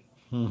 basically.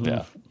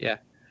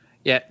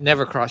 Yeah,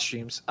 never cross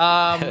streams.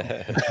 No,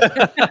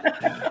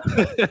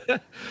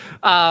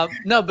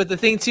 but the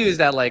thing too is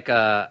that, like,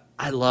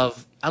 I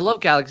love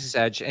Galaxy's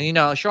Edge, and you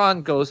know,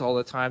 Sean goes all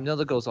the time,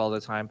 Nilda goes all the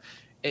time.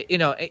 You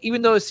know,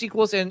 even though it's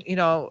sequels, and you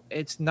know,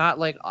 it's not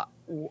like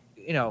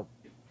you know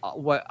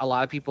what a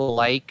lot of people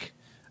like.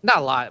 Not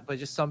a lot, but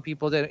just some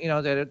people that, you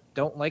know, that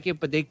don't like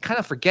it, but they kind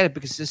of forget it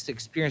because it's the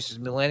experience. It's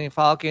Millennium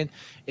Falcon.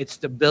 It's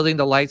the building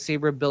the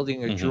lightsaber,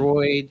 building a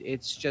droid.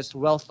 It's just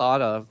well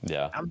thought of.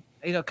 Yeah.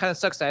 You know, kind of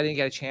sucks that I didn't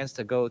get a chance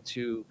to go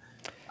to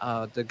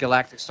the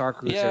Galactic Star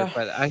Cruiser,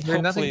 but I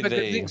hear nothing but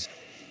good things.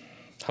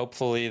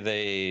 Hopefully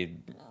they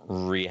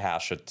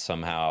rehash it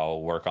somehow,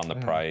 work on the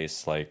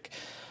price. Like,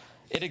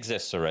 it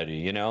exists already,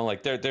 you know?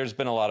 Like, there's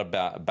been a lot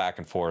of back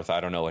and forth.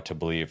 I don't know what to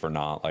believe or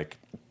not. Like,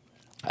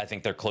 I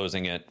think they're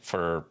closing it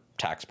for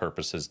tax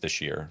purposes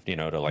this year, you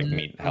know, to like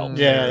help.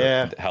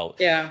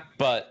 Yeah.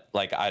 But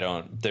like,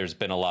 there's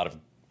been a lot of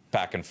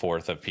back and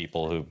forth of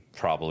people who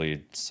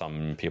probably,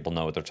 some people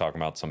know what they're talking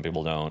about, some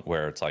people don't,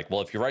 where it's like, well,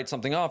 if you write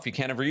something off, you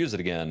can't ever use it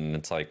again. And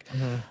it's like,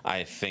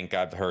 I think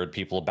I've heard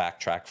people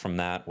backtrack from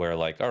that, where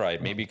like, all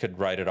right, maybe you could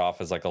write it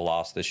off as like a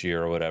loss this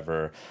year or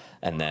whatever,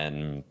 and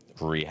then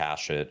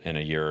rehash it in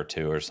a year or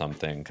two or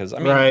something. Cause I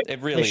mean,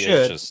 it really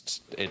is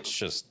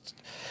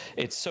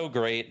it's so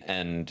great.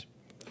 And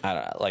I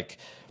don't know, like,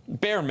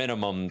 bare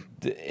minimum,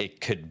 it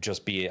could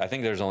just be, I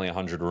think there's only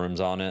 100 rooms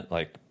on it.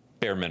 Like,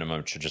 bare minimum,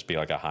 it should just be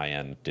like a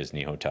high-end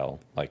Disney hotel.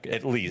 Like,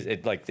 at least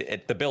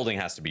the building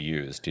has to be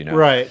used, you know?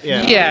 Right.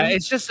 Yeah. Yeah.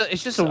 It's just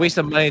a waste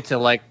of money to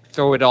like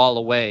throw it all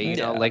away. You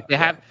know, like they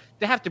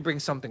have to bring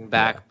something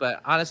back. Yeah.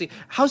 But honestly,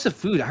 how's the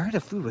food? I heard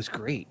the food was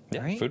great.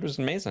 Yeah, right? Food was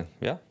amazing.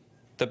 Yeah.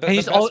 The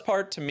best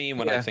part to me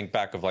when I think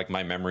back of like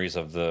my memories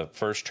of the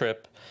first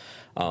trip,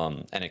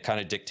 and it kind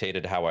of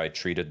dictated how I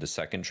treated the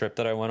second trip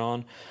that I went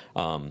on.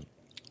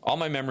 All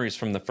my memories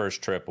from the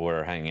first trip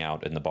were hanging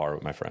out in the bar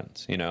with my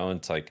friends. You know,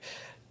 it's like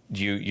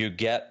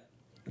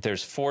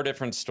there's 4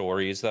 different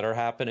stories that are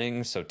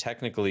happening. So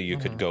technically you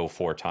could go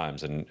 4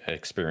 times and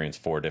experience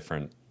 4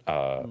 different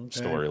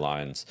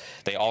storylines.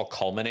 They all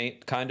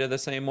culminate kind of the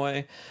same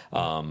way.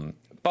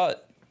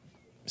 But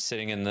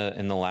sitting in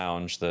the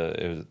lounge,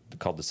 it was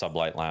called the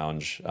Sublight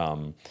Lounge,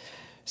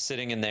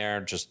 sitting in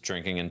there just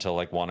drinking until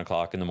like 1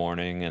 o'clock in the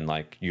morning, and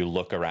like you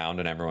look around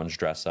and everyone's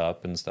dressed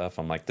up and stuff.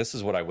 I'm like, this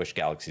is what I wish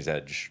Galaxy's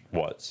Edge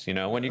was. You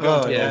know, when you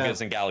go to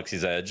Lucas and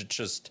Galaxy's Edge, it's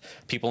just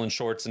people in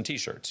shorts and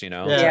t-shirts. You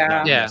know, it's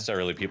not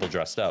necessarily people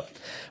dressed up.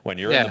 When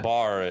you're in the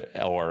bar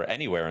or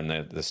anywhere in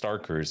the Star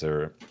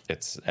Cruiser,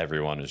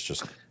 everyone is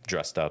just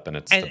dressed up, and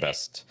it's the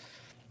best.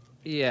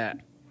 Yeah.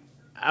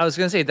 I was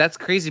gonna say that's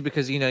crazy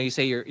because you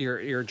say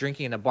you're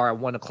drinking in a bar at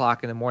 1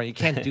 o'clock in the morning. You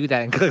can't do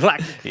that in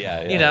Galactic.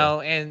 You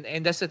know,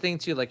 and that's the thing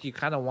too. Like you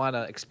kind of want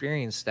to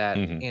experience that,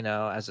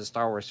 as a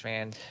Star Wars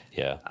fan.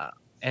 Yeah.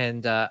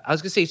 And I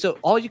was gonna say, so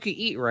all you could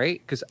eat,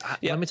 right? Because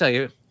let me tell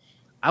you,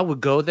 I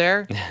would go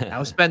there, I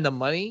would spend the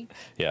money,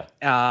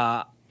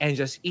 and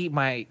just eat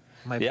my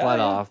butt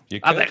off. You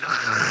could.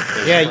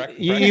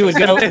 You would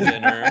go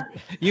in.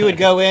 You would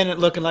go in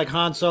looking like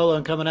Han Solo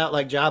and coming out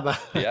like Jabba.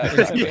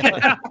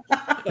 Yeah.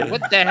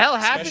 What the hell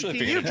happened Especially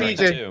to you,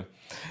 PJ?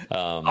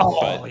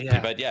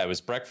 But it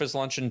was breakfast,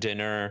 lunch, and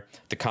dinner.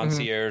 The Mm-hmm.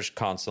 concierge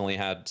constantly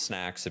had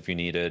snacks if you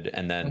needed,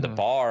 and then the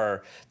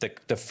bar,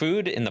 the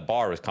food in the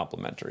bar was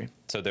complimentary.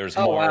 So there's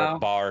more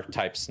bar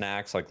type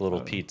snacks like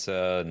little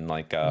pizza and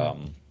like I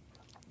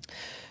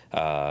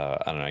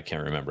don't know, I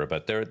can't remember,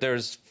 but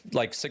there's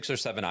like 6 or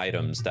 7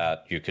 items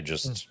that you could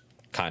just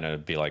kind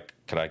of be like,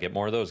 could I get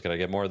more of those? Could I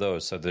get more of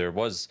those? So there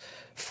was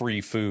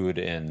free food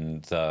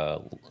in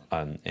the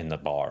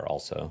bar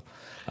also.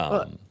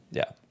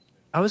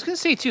 I was gonna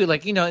say too,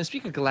 like and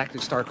speaking of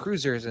Galactic Star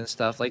Cruisers and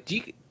stuff, like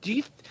do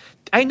you?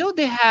 I know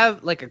they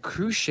have like a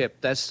cruise ship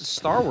that's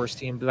Star Wars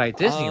themed by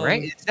Disney,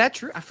 right? Is that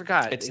true? I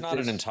forgot. It's not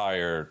an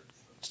entire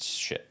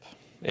ship.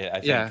 I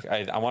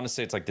think I want to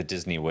say it's like the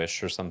Disney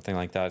Wish or something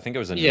like that. I think it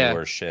was a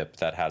newer ship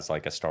that has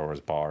like a Star Wars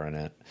bar in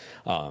it,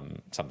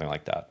 something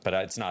like that. But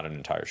it's not an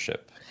entire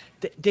ship.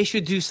 They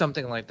should do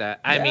something like that.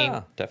 I mean,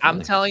 definitely.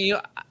 I'm telling you,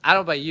 I don't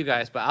know about you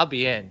guys, but I'll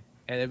be in.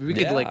 And if we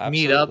could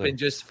meet up and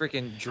just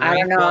freaking drink. I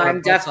don't know. I'm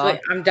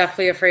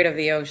definitely afraid of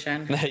the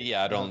ocean.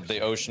 Yeah,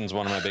 the ocean's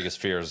one of my biggest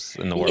fears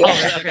in the world.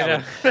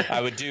 I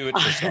would do it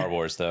for Star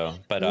Wars though.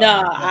 But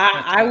no,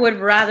 I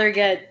would rather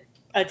get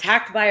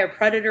attacked by a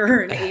predator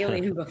or an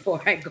alien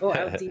before I go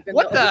out deep in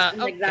the ocean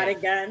like that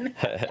again.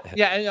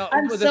 Yeah, I know.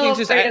 I'm so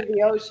afraid of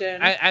the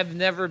ocean. I've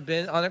never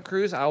been on a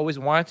cruise. I always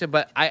wanted to,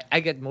 but I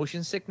get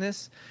motion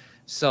sickness.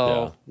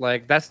 So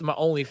like that's my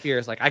only fear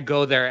is like I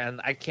go there and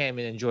I can't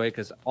even enjoy it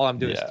because all I'm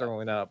doing is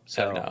throwing up.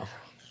 So no.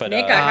 But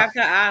Nick, I have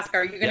to ask: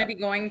 are you going to be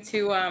going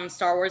to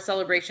Star Wars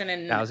Celebration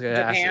in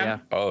Japan?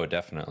 Ask, Oh,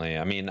 definitely.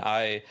 I mean,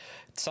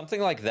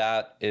 something like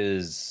that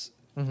is.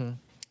 Mm-hmm.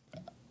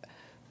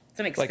 It's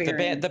an experience.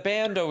 Like the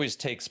band always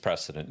takes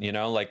precedent,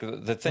 like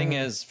the thing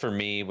is for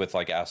me with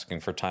like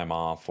asking for time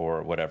off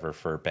or whatever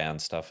for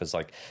band stuff is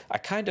like I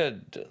kind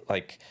of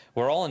like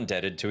we're all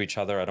indebted to each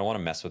other. I don't want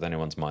to mess with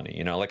anyone's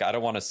money, like I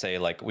don't want to say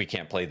like we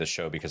can't play the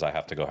show because I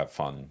have to go have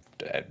fun,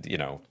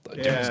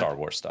 doing Star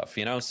Wars stuff,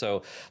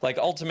 so like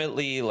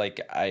ultimately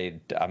like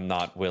I'm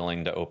not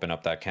willing to open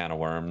up that can of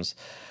worms.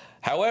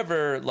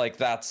 However, like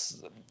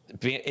that's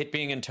it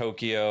being in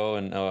Tokyo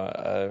and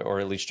or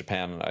at least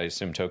Japan, I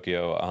assume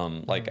Tokyo.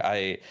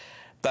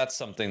 That's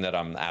something that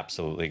I'm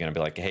absolutely going to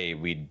be like, hey,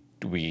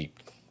 we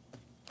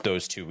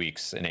those 2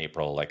 weeks in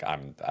April, like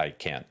I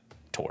can't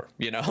tour,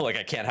 like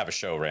I can't have a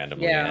show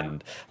randomly,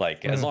 and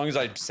like as long as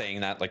I'm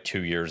saying that like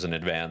 2 years in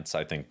advance,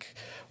 I think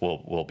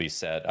we'll be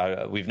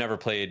set. We've never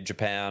played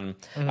Japan.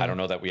 I don't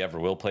know that we ever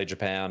will play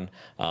Japan.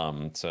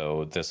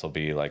 So this will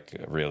be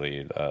like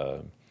really.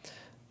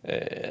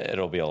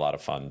 It'll be a lot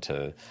of fun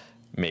to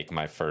make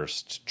my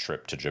first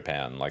trip to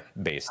Japan, like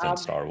based in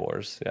Star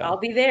Wars. Yeah. I'll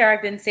be there.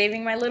 I've been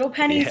saving my little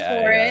pennies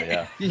for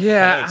it.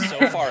 Yeah. It's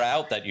so far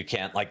out that you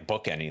can't like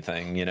book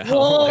anything,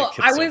 Well, like,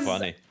 it's so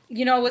funny.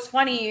 It was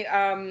funny.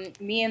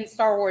 Me and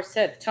Star Wars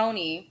Sith,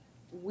 Tony,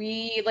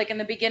 we like in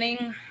the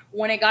beginning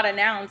when it got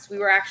announced, we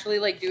were actually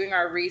like doing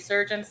our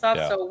research and stuff.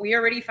 Yeah. So we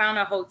already found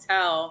a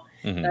hotel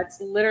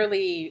that's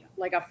literally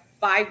like a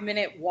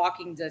 5-minute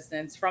walking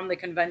distance from the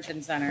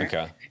convention center.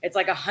 Okay. It's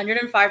like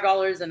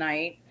 $105 a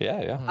night.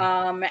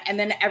 Yeah. And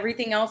then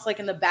everything else,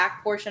 like in the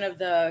back portion of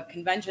the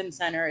convention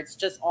center, it's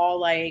just all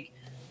like,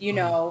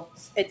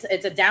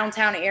 it's a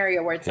downtown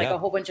area where it's like a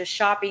whole bunch of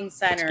shopping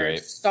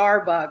centers,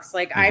 Starbucks.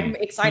 Like I'm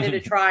excited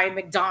to try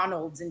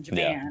McDonald's in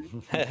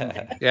Japan.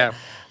 Yeah.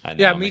 I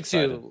know, me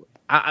too.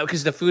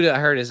 Because the food I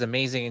heard is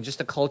amazing, and just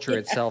the culture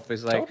itself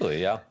is like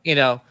totally,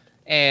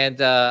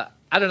 and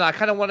I don't know. I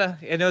kind of want to.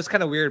 I know it's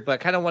kind of weird, but I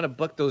kind of want to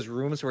book those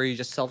rooms where you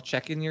just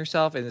self-check-in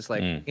yourself, and it's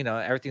like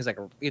everything's like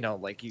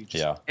like you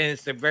just and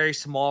it's a very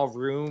small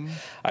room.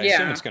 I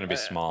assume it's going to be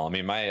small. I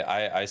mean,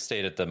 I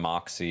stayed at the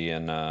Moxie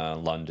in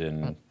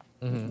London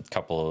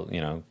couple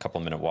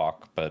minute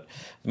walk. But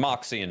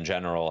Moxie in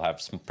general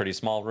have some pretty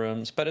small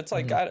rooms, but it's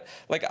like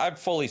I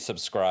fully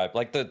subscribe.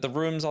 Like the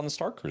rooms on the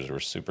Star Cruiser are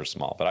super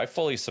small, but I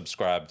fully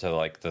subscribe to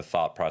like the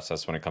thought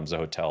process when it comes to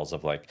hotels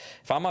of like,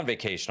 if I'm on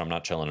vacation, I'm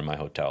not chilling in my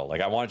hotel.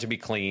 Like I want it to be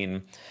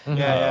clean,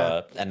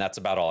 and that's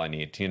about all I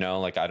need.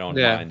 Like I don't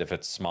mind if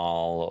it's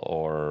small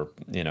or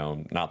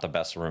not the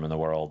best room in the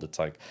world. It's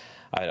like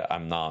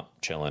I'm not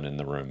chilling in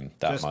the room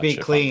that just much be if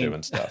clean. I'm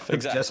doing stuff.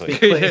 Exactly.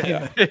 Just be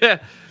clean.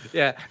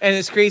 Yeah. And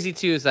it's crazy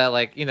too is that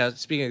like,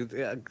 speaking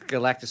of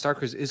Galactic Star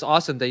Cruise, it's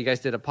awesome that you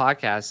guys did a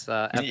podcast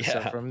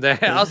episode from there.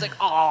 I was like,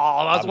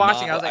 I was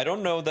watching. I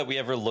don't know that we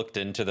ever looked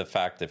into the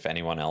fact if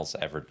anyone else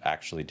ever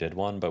actually did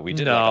one, but we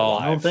did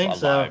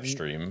live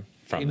stream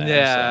from there.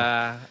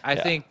 Yeah. So, I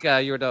think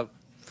you were the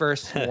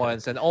first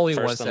ones and only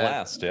ones and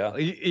last. Yeah.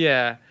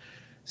 Yeah.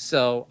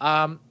 So,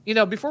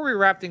 before we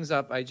wrap things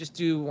up, I just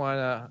do want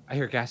to. I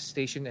hear gas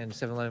station and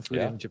 7-Eleven food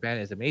in Japan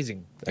is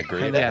amazing.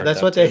 Agree.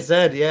 That's what they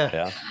said.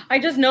 Yeah. I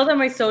just know that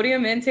my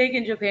sodium intake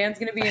in Japan is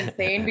going to be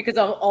insane because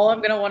all I'm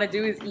going to want to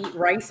do is eat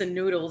rice and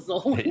noodles the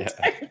whole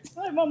entire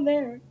time I'm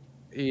there.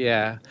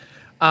 Yeah.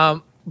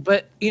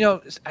 But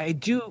I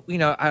do.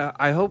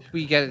 I hope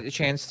we get a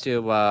chance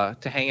to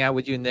hang out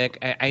with you, Nick.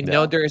 I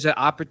know there is an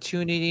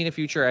opportunity in the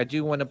future. I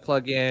do want to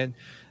plug in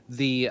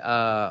the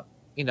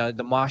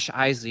the Mosh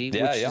Isley,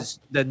 which is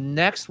the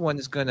next one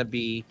is going to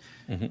be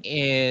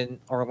in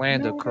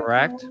Orlando,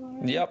 correct?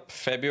 Yep,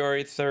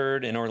 February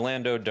 3rd in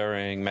Orlando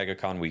during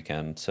MegaCon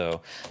weekend.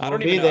 So I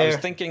don't even know.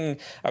 There.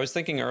 I was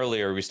thinking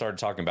earlier we started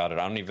talking about it.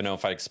 I don't even know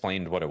if I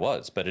explained what it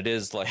was, but it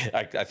is like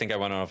I think I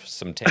went off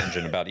some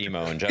tangent about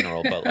emo in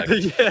general, but like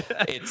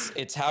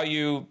it's how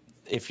you,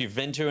 if you've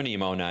been to an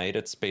emo night,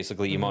 it's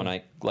basically emo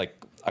night,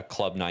 like a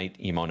club night,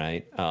 emo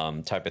night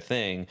type of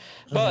thing,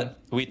 but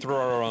we threw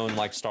our own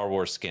like Star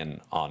Wars skin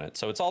on it.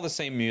 So it's all the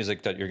same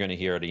music that you're going to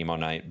hear at emo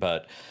night,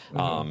 but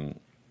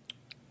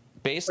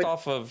based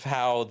off of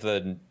how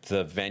the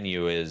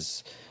venue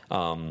is,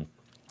 well,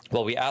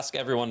 we ask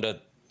everyone to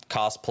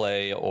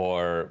cosplay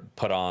or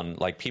put on,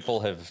 like, people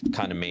have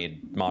kind of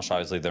made Mosh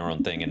Isley their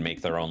own thing and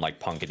make their own like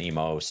punk and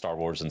emo Star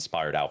Wars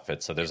inspired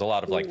outfits. So there's a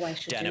lot of like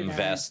denim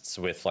vests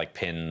with like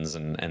pins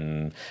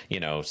and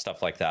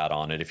stuff like that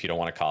on it if you don't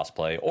want to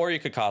cosplay. Or you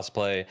could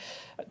cosplay.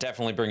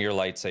 Definitely bring your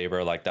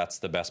lightsaber. Like that's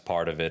the best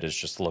part of it, is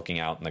just looking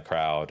out in the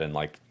crowd and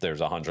like there's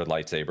 100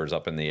 lightsabers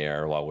up in the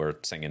air while we're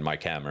singing My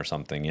Chem or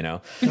something,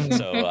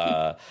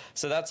 so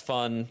that's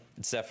fun.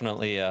 It's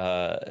definitely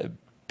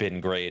been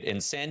great.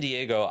 In San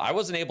Diego, I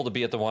wasn't able to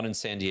be at the one in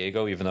San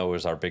Diego, even though it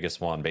was our biggest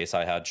one. Base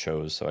I had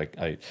shows, so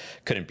I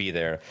couldn't be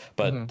there.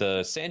 But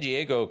the San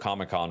Diego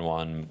Comic-Con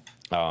one,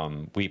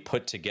 we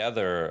put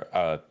together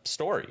a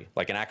story,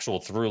 like an actual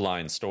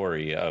through-line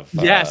story of.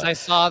 Yes, I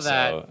saw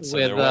that. So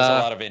there was a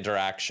lot of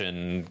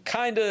interaction,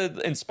 kind of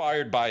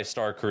inspired by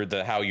Star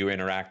Cruiser, how you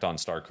interact on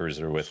Star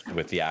Cruiser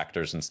with the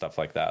actors and stuff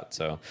like that.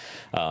 So,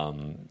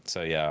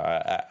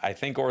 I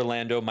think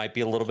Orlando might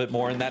be a little bit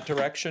more in that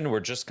direction. We're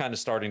just kind of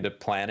starting to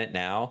plan it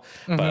now,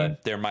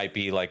 but there might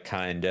be like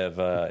kind of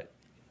a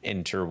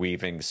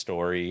interweaving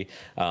story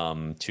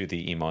to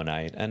the emo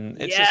night,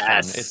 and it's just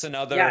fun.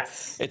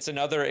 It's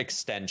another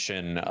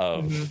extension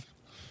of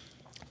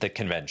the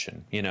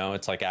convention.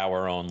 It's like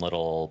our own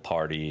little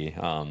party,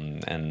 I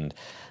mean,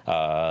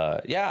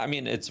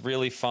 it's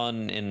really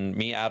fun. And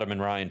me, Adam, and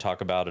Ryan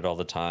talk about it all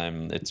the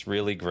time. It's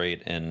really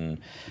great. And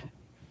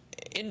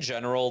in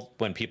general,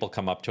 when people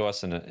come up to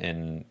us,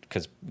 and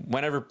because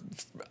whenever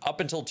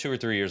up until 2 or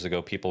 3 years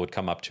ago, people would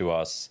come up to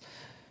us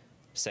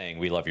saying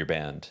we love your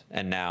band,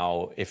 and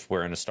now if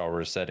we're in a Star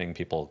Wars setting,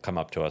 people come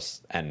up to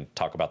us and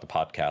talk about the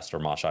podcast or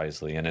Mosh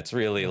Isley, and it's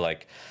really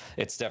like,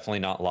 it's definitely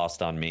not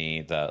lost on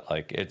me that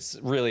like it's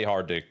really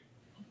hard to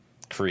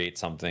create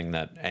something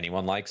that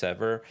anyone likes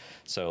ever.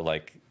 So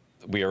like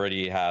we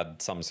already had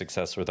some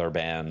success with our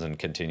bands and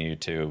continue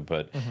to,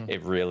 but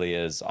it really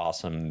is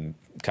awesome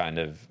kind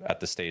of at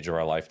the stage of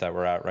our life that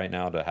we're at right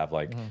now to have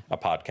like a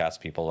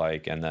podcast people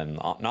like, and then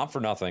not for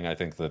nothing, I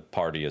think the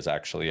party is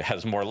actually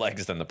has more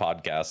legs than the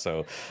podcast.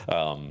 So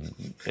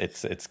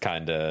it's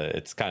kind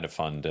of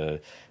fun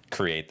to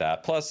create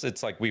that. Plus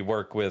it's like we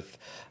work with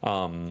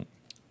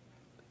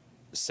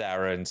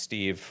Sarah and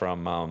Steve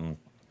from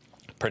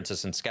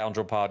Princess and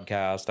Scoundrel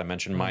podcast. I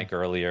mentioned Mike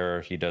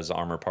earlier. He does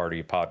Armor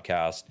Party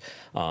podcast.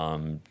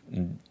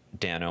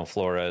 Dano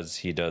Flores,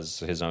 he does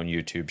his own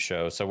YouTube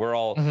show. So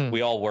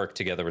we all work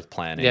together with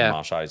planning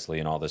Mosh Isley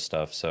and all this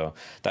stuff. So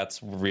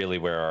that's really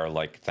where our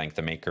like Thank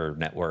the Maker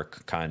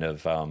Network kind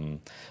of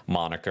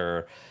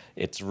moniker.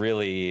 It's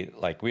really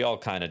like we all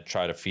kind of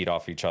try to feed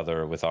off each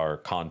other with our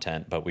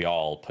content, but we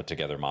all put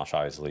together Mosh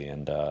Isley,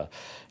 and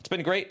it's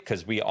been great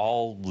because we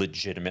all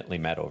legitimately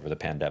met over the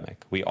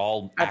pandemic. We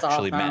all met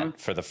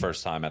for the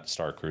first time at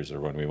Star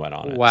Cruiser when we went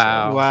on it.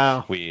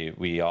 Wow. So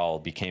we all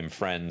became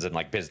friends and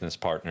like business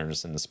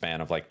partners in the span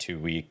of like 2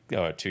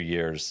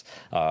 years,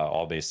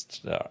 all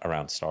based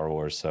around Star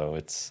Wars. So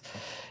it's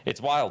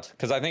wild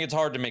because I think it's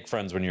hard to make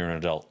friends when you're an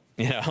adult.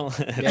 Yeah.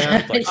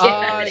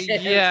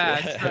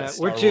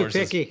 We're too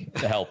picky.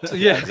 Helped.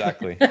 Yeah,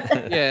 exactly.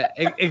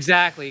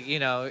 Exactly.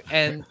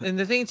 And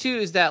the thing too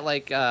is that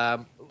like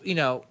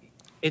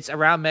it's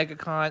around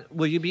MegaCon.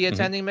 Will you be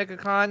attending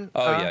MegaCon?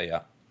 Oh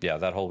yeah.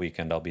 That whole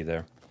weekend I'll be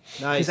there.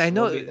 Nice. I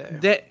know we'll be there.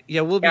 that.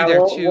 Yeah, we'll be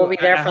there too. We'll be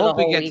there I for the hope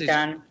we whole get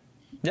weekend.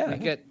 We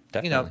get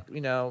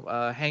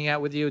hang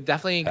out with you.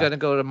 Definitely gonna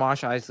go to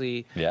Mosh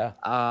Isley. Yeah.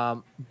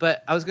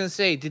 But I was gonna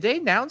say, did they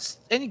announce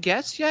any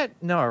guests yet?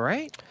 No,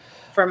 right?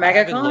 For MegaCon? I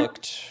haven't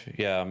looked.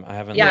 Yeah, I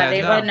haven't. Yeah, looked.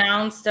 they've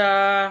announced.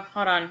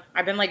 Hold on,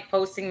 I've been like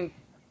plugging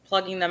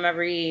them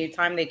every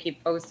time they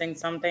keep posting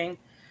something.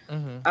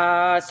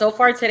 Mm-hmm. So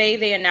far today,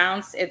 they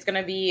announced it's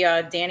gonna be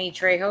Danny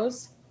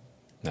Trejo's.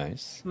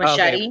 Nice.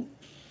 Machete.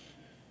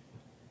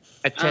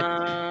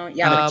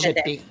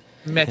 Machete.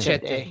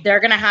 Machete. They're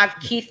gonna have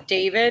Keith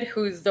David,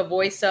 who's the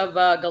voice of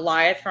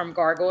Goliath from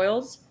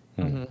Gargoyles.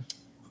 Mm-hmm.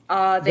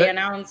 They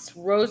announced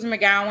Rose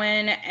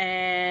McGowan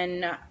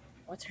and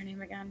what's her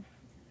name again?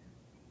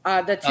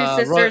 The two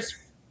sisters.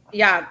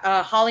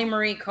 Holly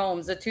Marie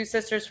Combs, the two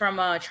sisters from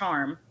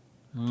Charm.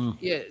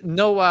 Yeah,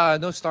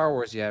 no Star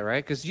Wars yet,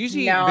 right? Because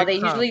usually they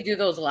usually do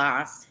those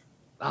last.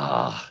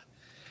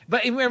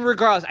 But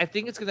regardless, I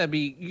think it's gonna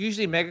be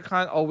usually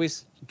MegaCon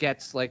always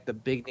gets like the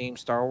big name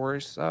Star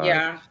Wars.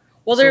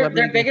 Well, their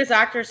biggest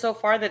actor so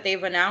far that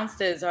they've announced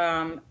is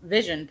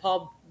Vision.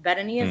 Paul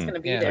Bettany is going to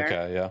be there.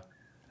 Okay,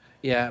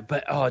 yeah.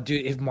 But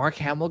dude, if Mark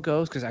Hamill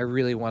goes, because I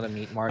really want to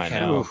meet Mark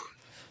Hamill.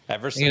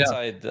 Ever since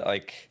I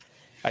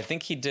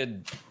think he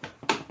did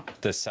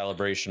the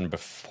celebration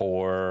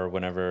before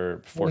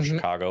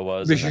Chicago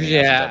was, and then he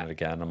hasn't done it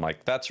again. I'm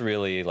like, that's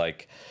really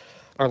like,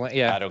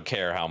 I don't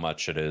care how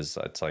much it is.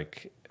 It's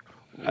like.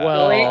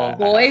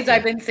 Boys,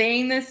 I've been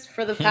saying this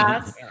for the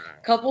past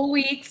couple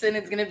weeks, and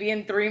it's going to be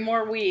in 3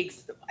 more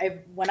weeks.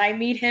 When I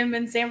meet him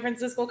in San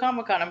Francisco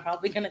Comic-Con, I'm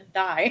probably going to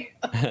die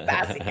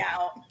passing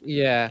out.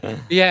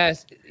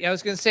 Yes. I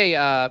was going to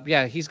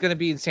say, he's going to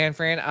be in San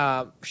Fran.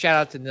 Shout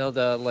out to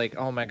Nilda. Like,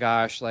 oh my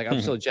gosh, like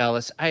I'm so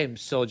jealous. I am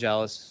so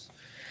jealous.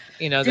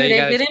 Dude,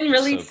 it didn't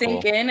really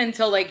sink in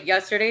until like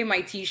yesterday. My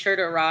T-shirt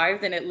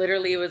arrived, and it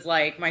literally was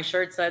like my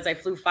shirt says I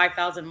flew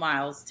 5,000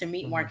 miles to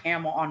meet Mark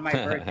Hamill on my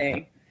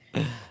birthday.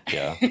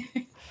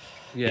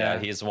 Yeah,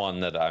 he's one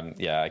that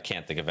I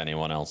can't think of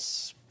anyone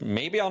else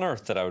maybe on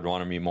Earth that I would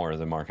want to meet more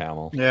than Mark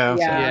Hamill.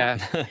 Yeah.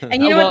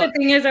 And you know what the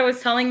thing is, I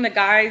was telling the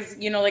guys,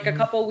 like a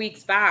couple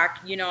weeks back,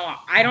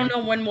 I don't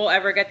know when we'll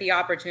ever get the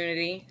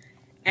opportunity.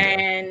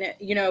 And,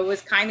 it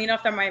was kind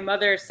enough that my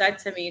mother said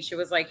to me, she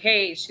was like,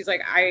 hey, she's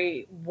like,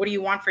 what do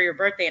you want for your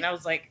birthday? And I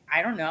was like,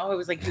 I don't know. It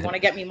was like, do you want to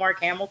get me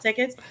Mark Hamill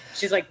tickets?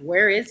 She's like,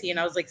 where is he? And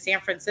I was like, San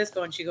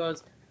Francisco. And she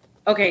goes,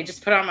 okay,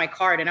 just put it on my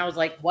card. And I was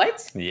like,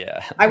 what?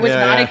 Yeah. I was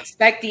not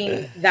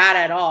expecting that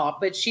at all.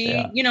 But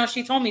she,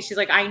 she told me, she's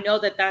like, I know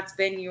that's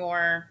been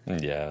your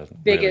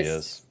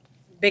biggest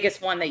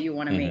one that you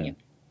want to meet.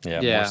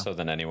 Yeah, more so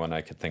than anyone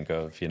I could think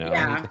of,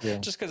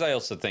 Just because I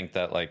also think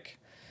that, like,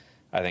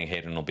 I think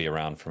Hayden will be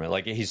around from it.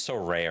 Like, he's so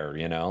rare,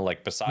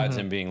 like, besides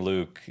him being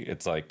Luke,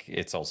 it's like,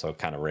 it's also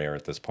kind of rare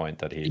at this point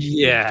that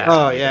he.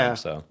 Him,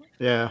 so.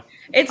 Yeah.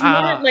 It's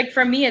more like,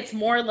 for me, it's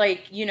more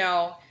like,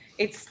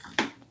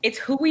 it's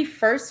who we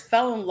first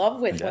fell in love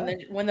with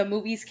when the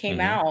movies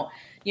came out.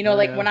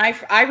 Like when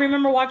I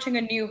remember watching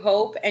A New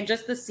Hope and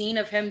just the scene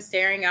of him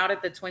staring out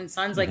at the twin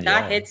suns, like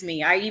that hits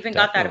me. I even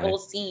got that whole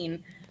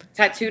scene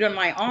tattooed on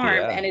my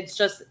arm, and it's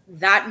just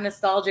that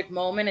nostalgic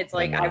moment. It's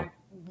like I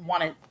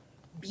want to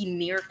be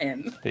near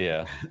him.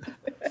 Yeah.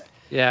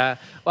 Yeah.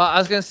 Well, I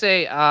was gonna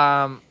say,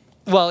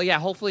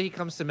 hopefully he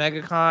comes to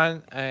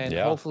MegaCon, and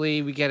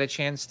hopefully we get a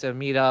chance to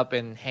meet up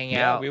and hang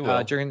out. We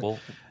will.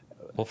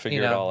 We'll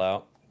figure it all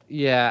out.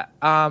 Yeah.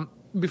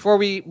 Before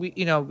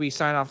we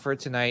sign off for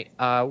tonight,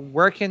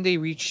 where can they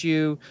reach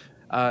you?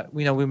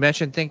 We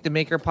mentioned Think the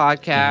Maker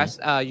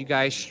podcast. You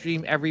guys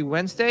stream every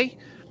Wednesday.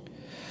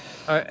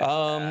 We're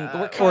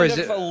kind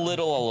of a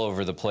little all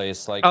over the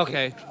place. Like,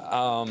 okay.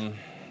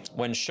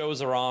 When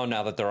shows are on,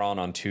 now that they're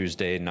on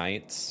Tuesday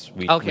nights,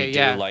 we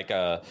do like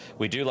a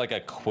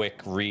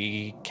quick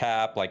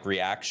recap, like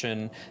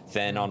reaction.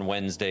 Then on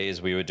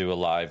Wednesdays we would do a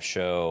live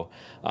show.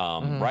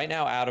 Right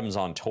now Adam's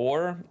on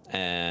tour,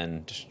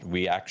 and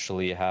we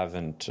actually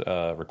haven't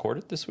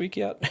recorded this week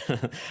yet.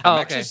 I'm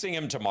actually seeing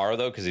him tomorrow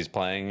though, because he's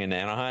playing in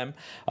Anaheim.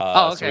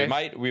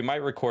 So we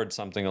might record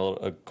something a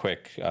little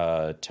quick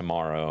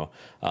tomorrow.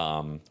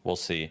 We'll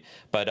see,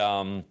 but.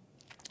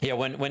 Yeah,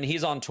 when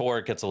he's on tour,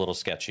 it gets a little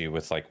sketchy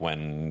with like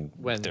when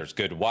there's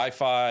good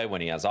Wi-Fi,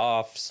 when he has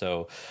off.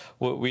 So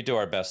we do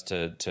our best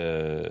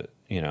to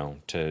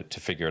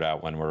figure it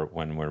out when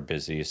we're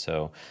busy.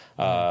 So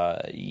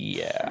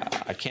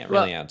I can't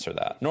really answer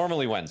that.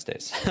 Normally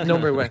Wednesdays.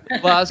 Normally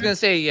Wednesdays. Well, I was gonna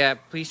say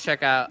please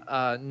check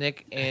out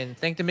Nick and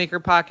Think the Maker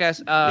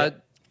podcast.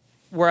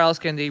 Where else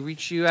can they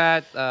reach you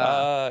at?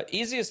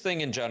 Easiest thing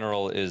in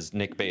general is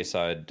Nick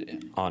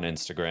Bayside on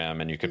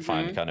Instagram, and you can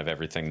find kind of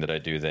everything that I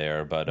do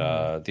there.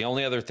 But the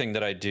only other thing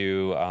that I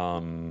do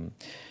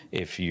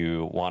if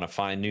you want to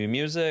find new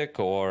music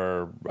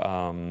or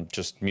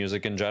just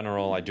music in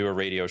general, I do a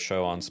radio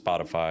show on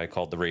Spotify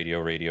called The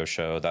Radio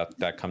Show.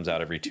 That comes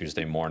out every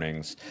Tuesday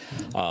mornings.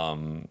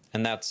 And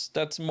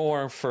that's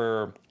more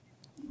for...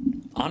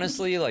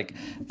 Honestly, like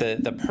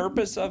the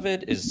purpose of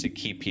it is to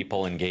keep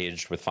people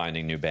engaged with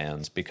finding new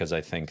bands, because I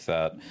think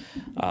that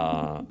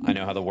I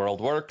know how the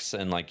world works,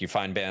 and like you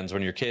find bands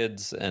when you're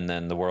kids, and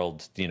then the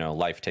world,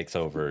 life takes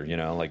over.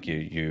 Like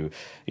you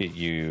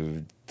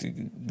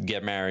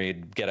get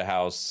married, get a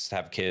house,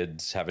 have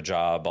kids, have a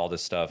job, all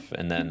this stuff,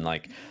 and then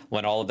like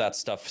when all of that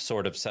stuff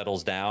sort of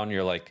settles down,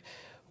 you're like,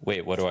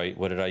 wait, what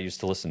did I used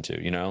to listen to,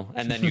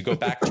 And then you go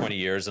back 20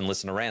 years and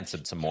listen to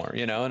Rancid some more,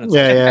 and it's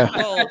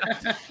well,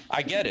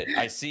 I get it.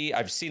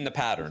 I've seen the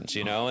patterns,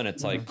 and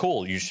it's like,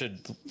 cool, you should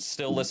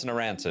still listen to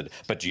Rancid.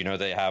 But do you know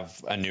they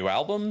have a new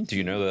album? Do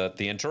you know that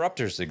the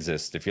Interrupters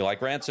exist? If you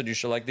like Rancid, you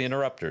should like the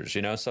Interrupters,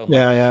 So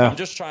I'm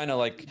just trying to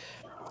like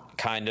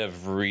kind of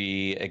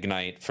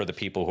reignite for the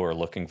people who are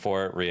looking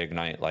for it,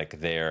 reignite like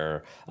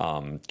their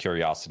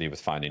curiosity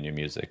with finding new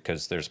music,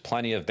 because there's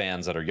plenty of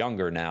bands that are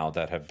younger now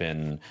that have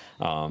been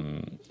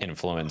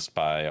influenced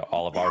by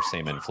all of our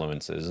same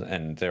influences,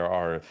 and there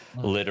are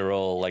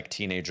literal like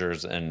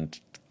teenagers and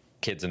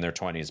kids in their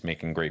 20s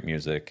making great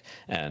music.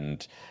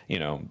 And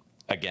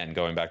again,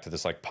 going back to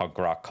this like punk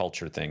rock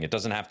culture thing, it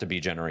doesn't have to be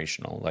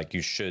generational. Like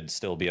you should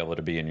still be able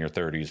to be in your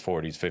 30s,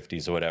 40s,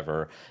 50s, or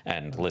whatever,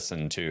 and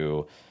listen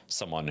to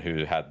someone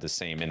who had the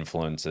same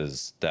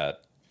influences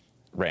that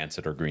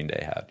Rancid or Green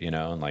Day had,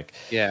 and like,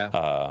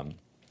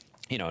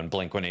 and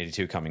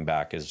Blink-182 coming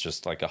back is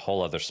just like a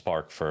whole other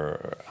spark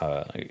for,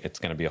 it's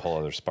going to be a whole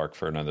other spark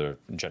for another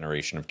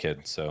generation of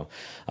kids. So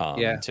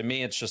to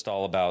me, it's just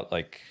all about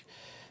like,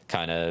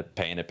 kind of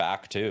paying it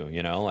back too,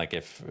 like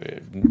if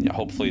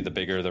hopefully the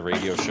bigger the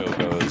radio show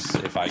goes,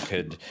 if I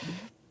could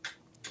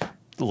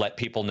let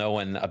people know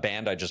when a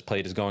band I just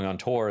played is going on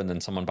tour, and then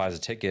someone buys a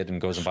ticket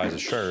and goes and buys a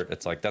shirt,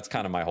 it's like that's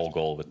kind of my whole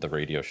goal with the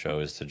radio show,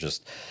 is to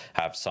just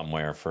have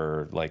somewhere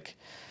for like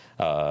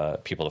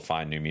people to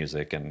find new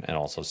music and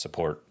also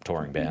support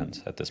touring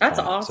bands at this point.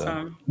 That's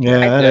awesome. So.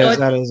 Yeah,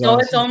 that is so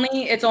awesome.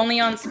 it's only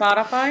on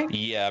Spotify?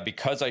 Yeah,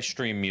 because I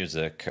stream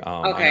music.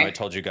 I know I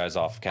told you guys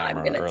off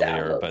camera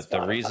earlier, but the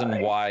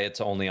reason why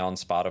it's only on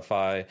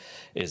Spotify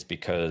is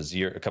because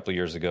a couple of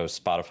years ago,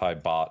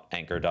 Spotify bought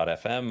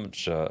Anchor.fm,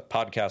 which is a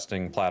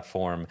podcasting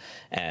platform,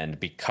 and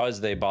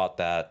because they bought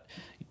that,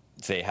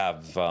 they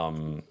have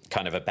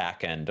kind of a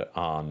back end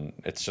on,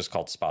 it's just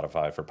called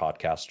Spotify for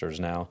podcasters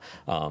now,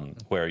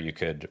 where you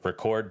could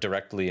record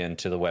directly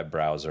into the web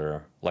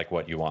browser, like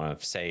what you want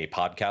to say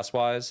podcast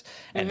wise,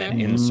 and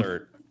then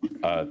insert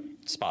a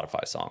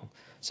Spotify song.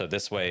 So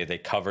this way they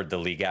covered the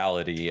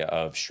legality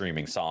of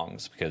streaming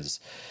songs, because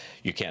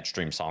you can't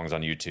stream songs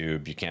on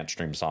YouTube. You can't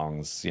stream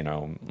songs,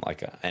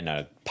 like in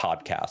a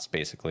podcast,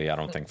 basically, I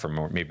don't think for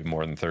maybe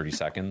more than 30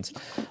 seconds.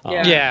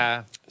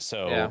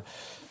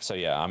 So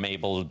yeah, I'm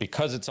able,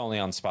 because it's only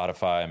on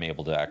Spotify, I'm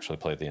able to actually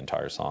play the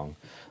entire song,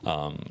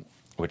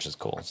 which is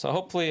cool. So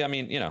hopefully, I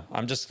mean,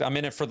 I'm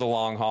in it for the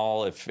long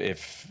haul.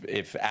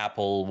 If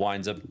Apple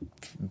winds up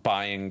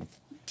buying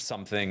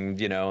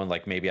something, and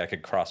like maybe I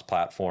could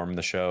cross-platform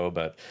the show,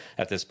 but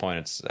at this point,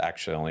 it's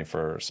actually only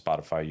for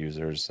Spotify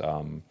users.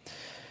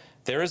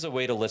 There is a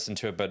way to listen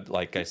to it, but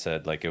like I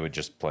said, like it would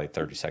just play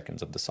 30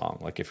 seconds of the song,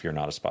 like if you're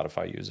not a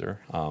Spotify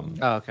user.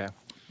 Okay.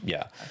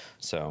 Yeah,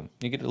 so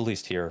you could at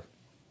least hear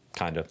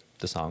kind of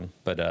the song,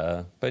 but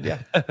yeah,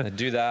 I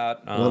do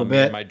that. A little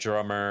bit. My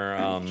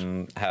drummer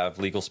have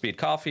Legal Speed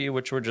Coffee,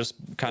 which we're just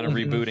kind of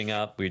rebooting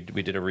up. We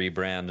did a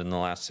rebrand in the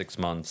last 6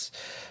 months.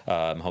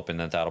 I'm hoping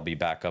that'll be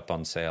back up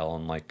on sale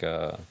in like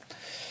a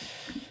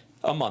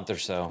month or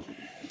so.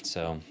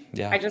 So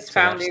yeah, I just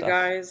found you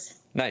guys.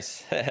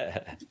 Nice.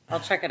 I'll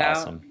check it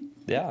awesome. out.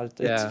 Yeah,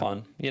 it's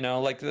fun.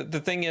 Like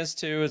the thing is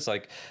too, is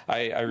like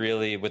I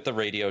really, with the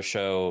radio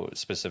show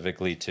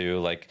specifically too,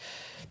 like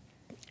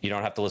you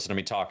don't have to listen to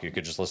me talk. You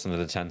could just listen to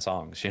the 10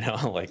 songs,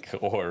 like,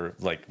 or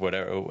like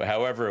whatever,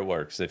 however it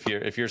works. If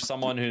you're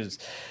someone who's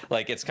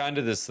like, it's kind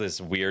of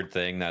this weird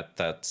thing that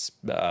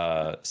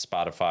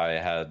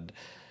Spotify had,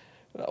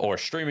 or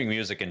streaming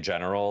music in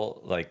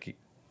general. Like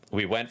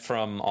we went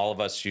from, all of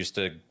us used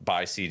to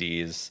buy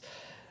CDs,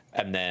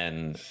 and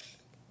then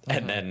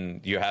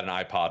you had an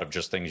iPod of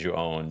just things you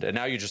owned, and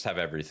now you just have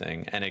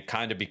everything. And it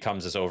kind of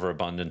becomes this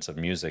overabundance of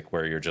music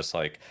where you're just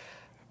like,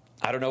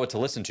 I don't know what to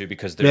listen to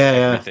because there's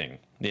everything,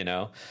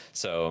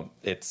 So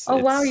it's. Oh,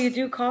 wow, you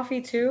do coffee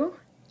too?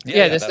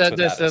 Yeah, Why is it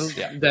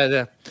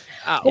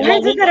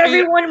that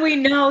everyone we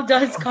know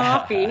does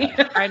coffee?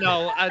 I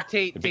know.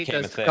 Tate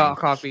does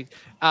coffee.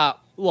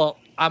 Well,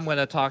 I'm going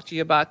to talk to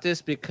you about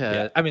this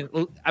because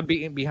I'm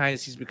being behind the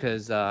scenes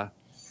because I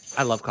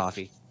love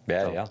coffee.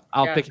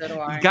 I'll pick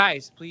it.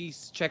 Guys,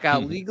 please check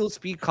out Legal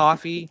Speed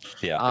Coffee.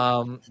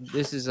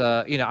 This is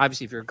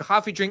obviously if you're a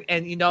coffee drink,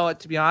 and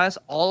to be honest,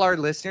 all our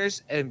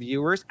listeners and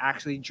viewers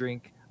actually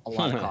drink a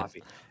lot of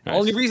coffee. Nice.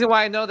 Only reason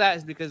why I know that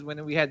is because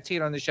when we had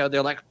Tate on the show,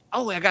 they're like,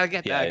 "Oh, I gotta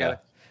get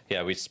that."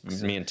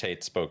 Me and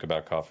Tate spoke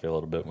about coffee a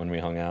little bit when we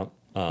hung out.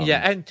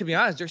 And to be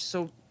honest,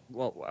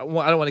 well,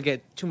 I don't want to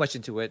get too much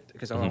into it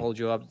because I don't want to hold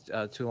you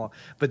up too long.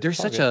 But there's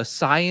such a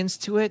science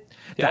to it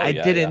that I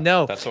didn't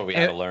know. That's what we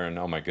had to learn.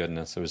 Oh my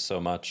goodness, it was so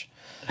much.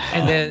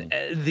 And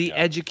then the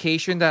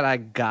education that I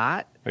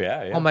got,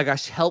 oh my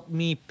gosh, helped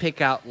me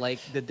pick out like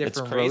the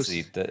different roasts.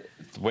 It's crazy that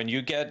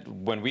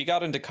when we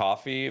got into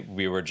coffee,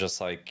 we were just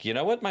like, you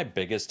know what my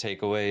biggest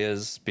takeaway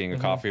is being a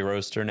coffee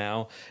roaster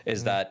now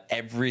is that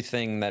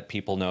everything that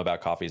people know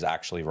about coffee is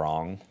actually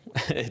wrong.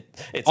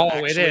 It's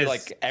actually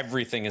like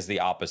everything is the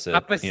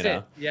opposite. You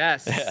know?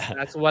 Yes,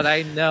 that's what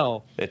I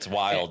know. It's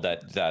wild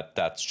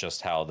that's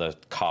just how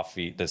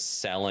the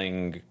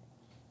selling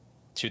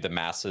to the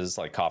masses,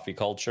 like coffee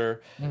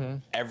culture,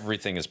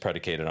 everything is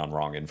predicated on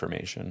wrong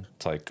information.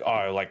 It's like, oh,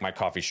 I like my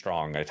coffee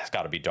strong. It's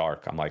got to be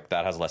dark. I'm like,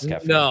 that has less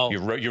caffeine. No,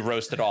 you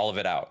roasted all of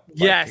it out.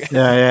 Yes.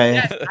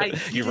 Like,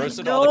 yes, you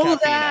roasted all the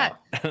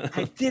caffeine out.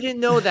 I didn't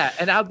know that,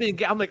 and I'm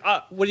like,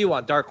 what do you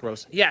want? Dark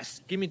roast?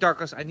 Yes, give me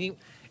dark roast. I need.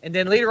 And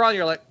then later on,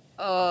 you're like,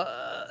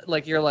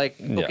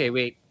 okay,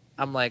 wait.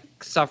 I'm like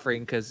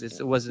suffering because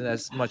it wasn't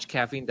as much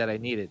caffeine that I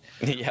needed.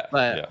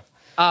 But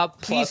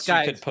please,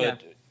 guys.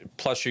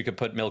 Plus, you could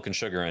put milk and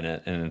sugar in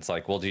it, and it's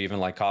like, well, do you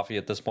even like coffee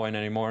at this point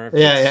anymore?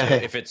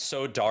 If it's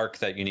so dark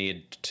that you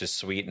need to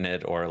sweeten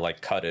it or like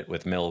cut it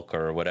with milk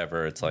or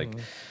whatever, it's like,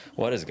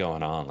 what is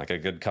going on? Like a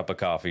good cup of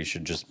coffee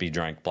should just be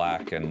drank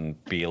black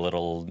and be a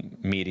little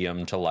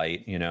medium to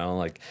light, you know?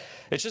 Like,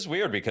 it's just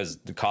weird because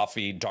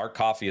dark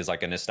coffee is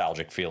like a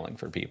nostalgic feeling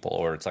for people,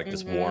 or it's like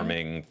this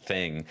warming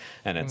thing,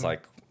 and it's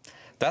like,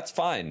 that's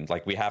fine.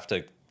 Like, we have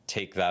to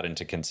take that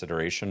into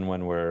consideration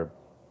when we're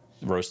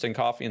roasting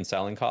coffee and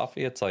selling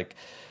coffee. It's like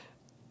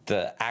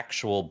the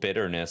actual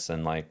bitterness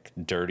and like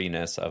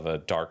dirtiness of a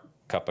dark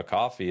cup of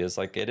coffee is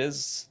like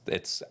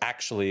it's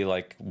actually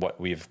like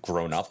what we've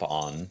grown up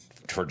on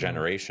for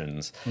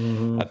generations.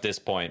 At this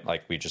point,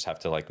 like, we just have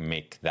to like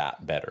make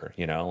that better,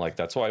 you know? Like,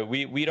 that's why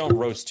we don't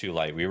roast too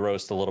light. We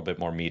roast a little bit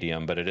more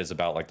medium, but it is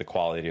about like the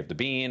quality of the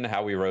bean,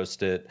 how we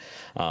roast it,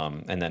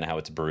 and then how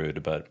it's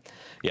brewed. But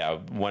yeah,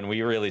 when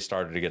we really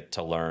started to get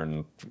to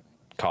learn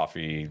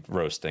coffee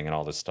roasting and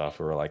all this stuff,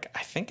 we were like,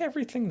 I think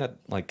everything that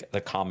like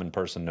the common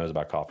person knows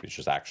about coffee is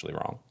just actually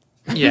wrong.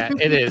 Yeah,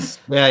 it is.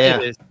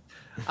 It is.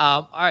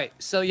 All right,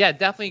 so yeah,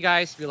 definitely,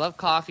 guys, if you love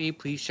coffee,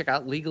 please check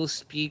out Legal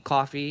Speed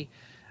Coffee.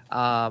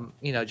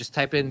 Just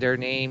type in their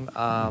name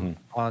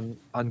on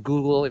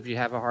Google if you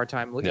have a hard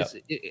time.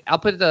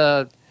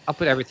 I'll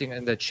put everything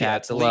in the chat. Yeah,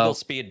 it's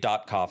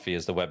legalspeed.coffee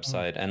is the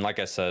website, and like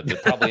I said,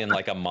 probably in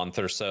like a month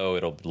or so,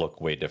 it'll look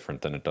way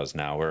different than it does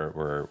now.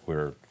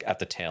 We're at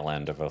the tail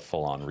end of a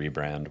full-on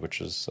rebrand,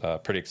 which is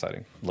pretty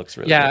exciting. Looks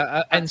really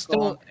good. And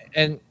Stone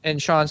and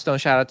Sean Stone,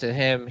 shout out to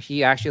him.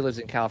 He actually lives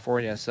in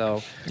California,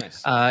 so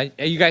nice.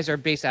 You guys are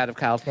based out of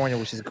California,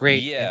 which is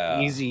great.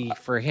 And easy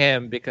for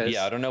him because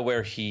I don't know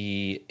where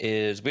he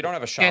is. We don't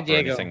have a shop or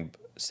anything.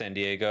 San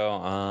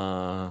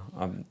Diego.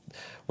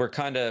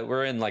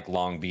 We're in like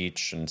Long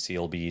Beach and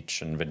Seal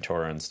Beach and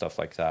Ventura and stuff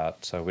like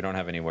that. So we don't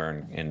have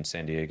anywhere in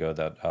San Diego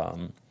that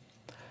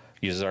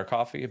uses our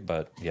coffee.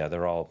 But yeah,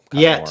 they're all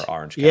kind of more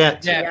Orange County.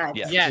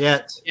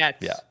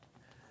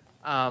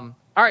 All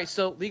right,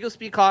 so Legal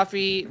Speed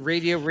Coffee,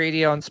 Radio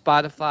on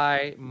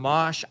Spotify,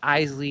 Mosh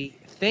Isley,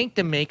 thank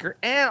the maker,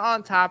 and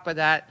on top of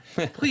that,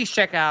 please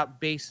check out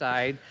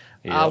Bayside.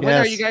 When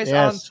are you guys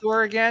on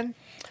tour again?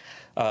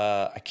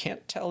 I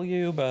can't tell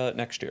you, but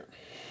next year.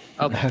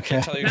 Okay.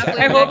 Can't tell you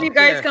exactly. I hope you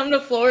guys come to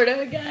Florida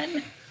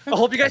again. I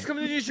hope you guys come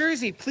to New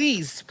Jersey.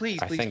 Please.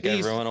 I think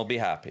everyone will be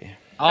happy.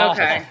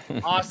 Okay.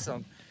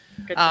 Awesome.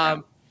 Good to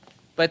know.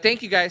 But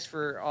thank you guys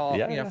for all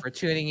for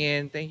tuning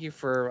in. Thank you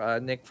for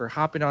Nick for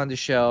hopping on the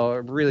show. I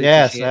really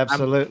appreciate it.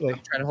 Absolutely.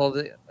 I'm trying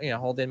to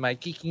hold in my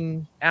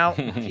geeking out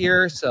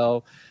here.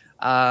 So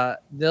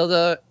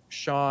Nilda,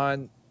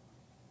 Sean,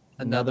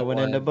 another one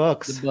in the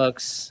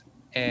books.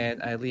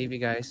 And I leave you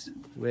guys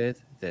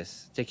with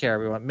this. Take care,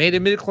 everyone. May the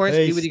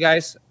midichlorians be with you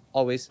guys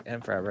always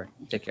and forever.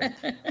 Take care.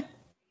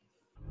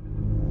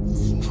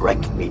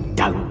 Strike me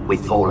down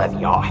with all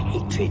of your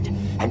hatred,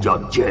 and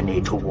your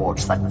journey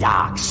towards the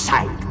dark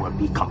side will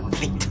be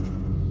complete.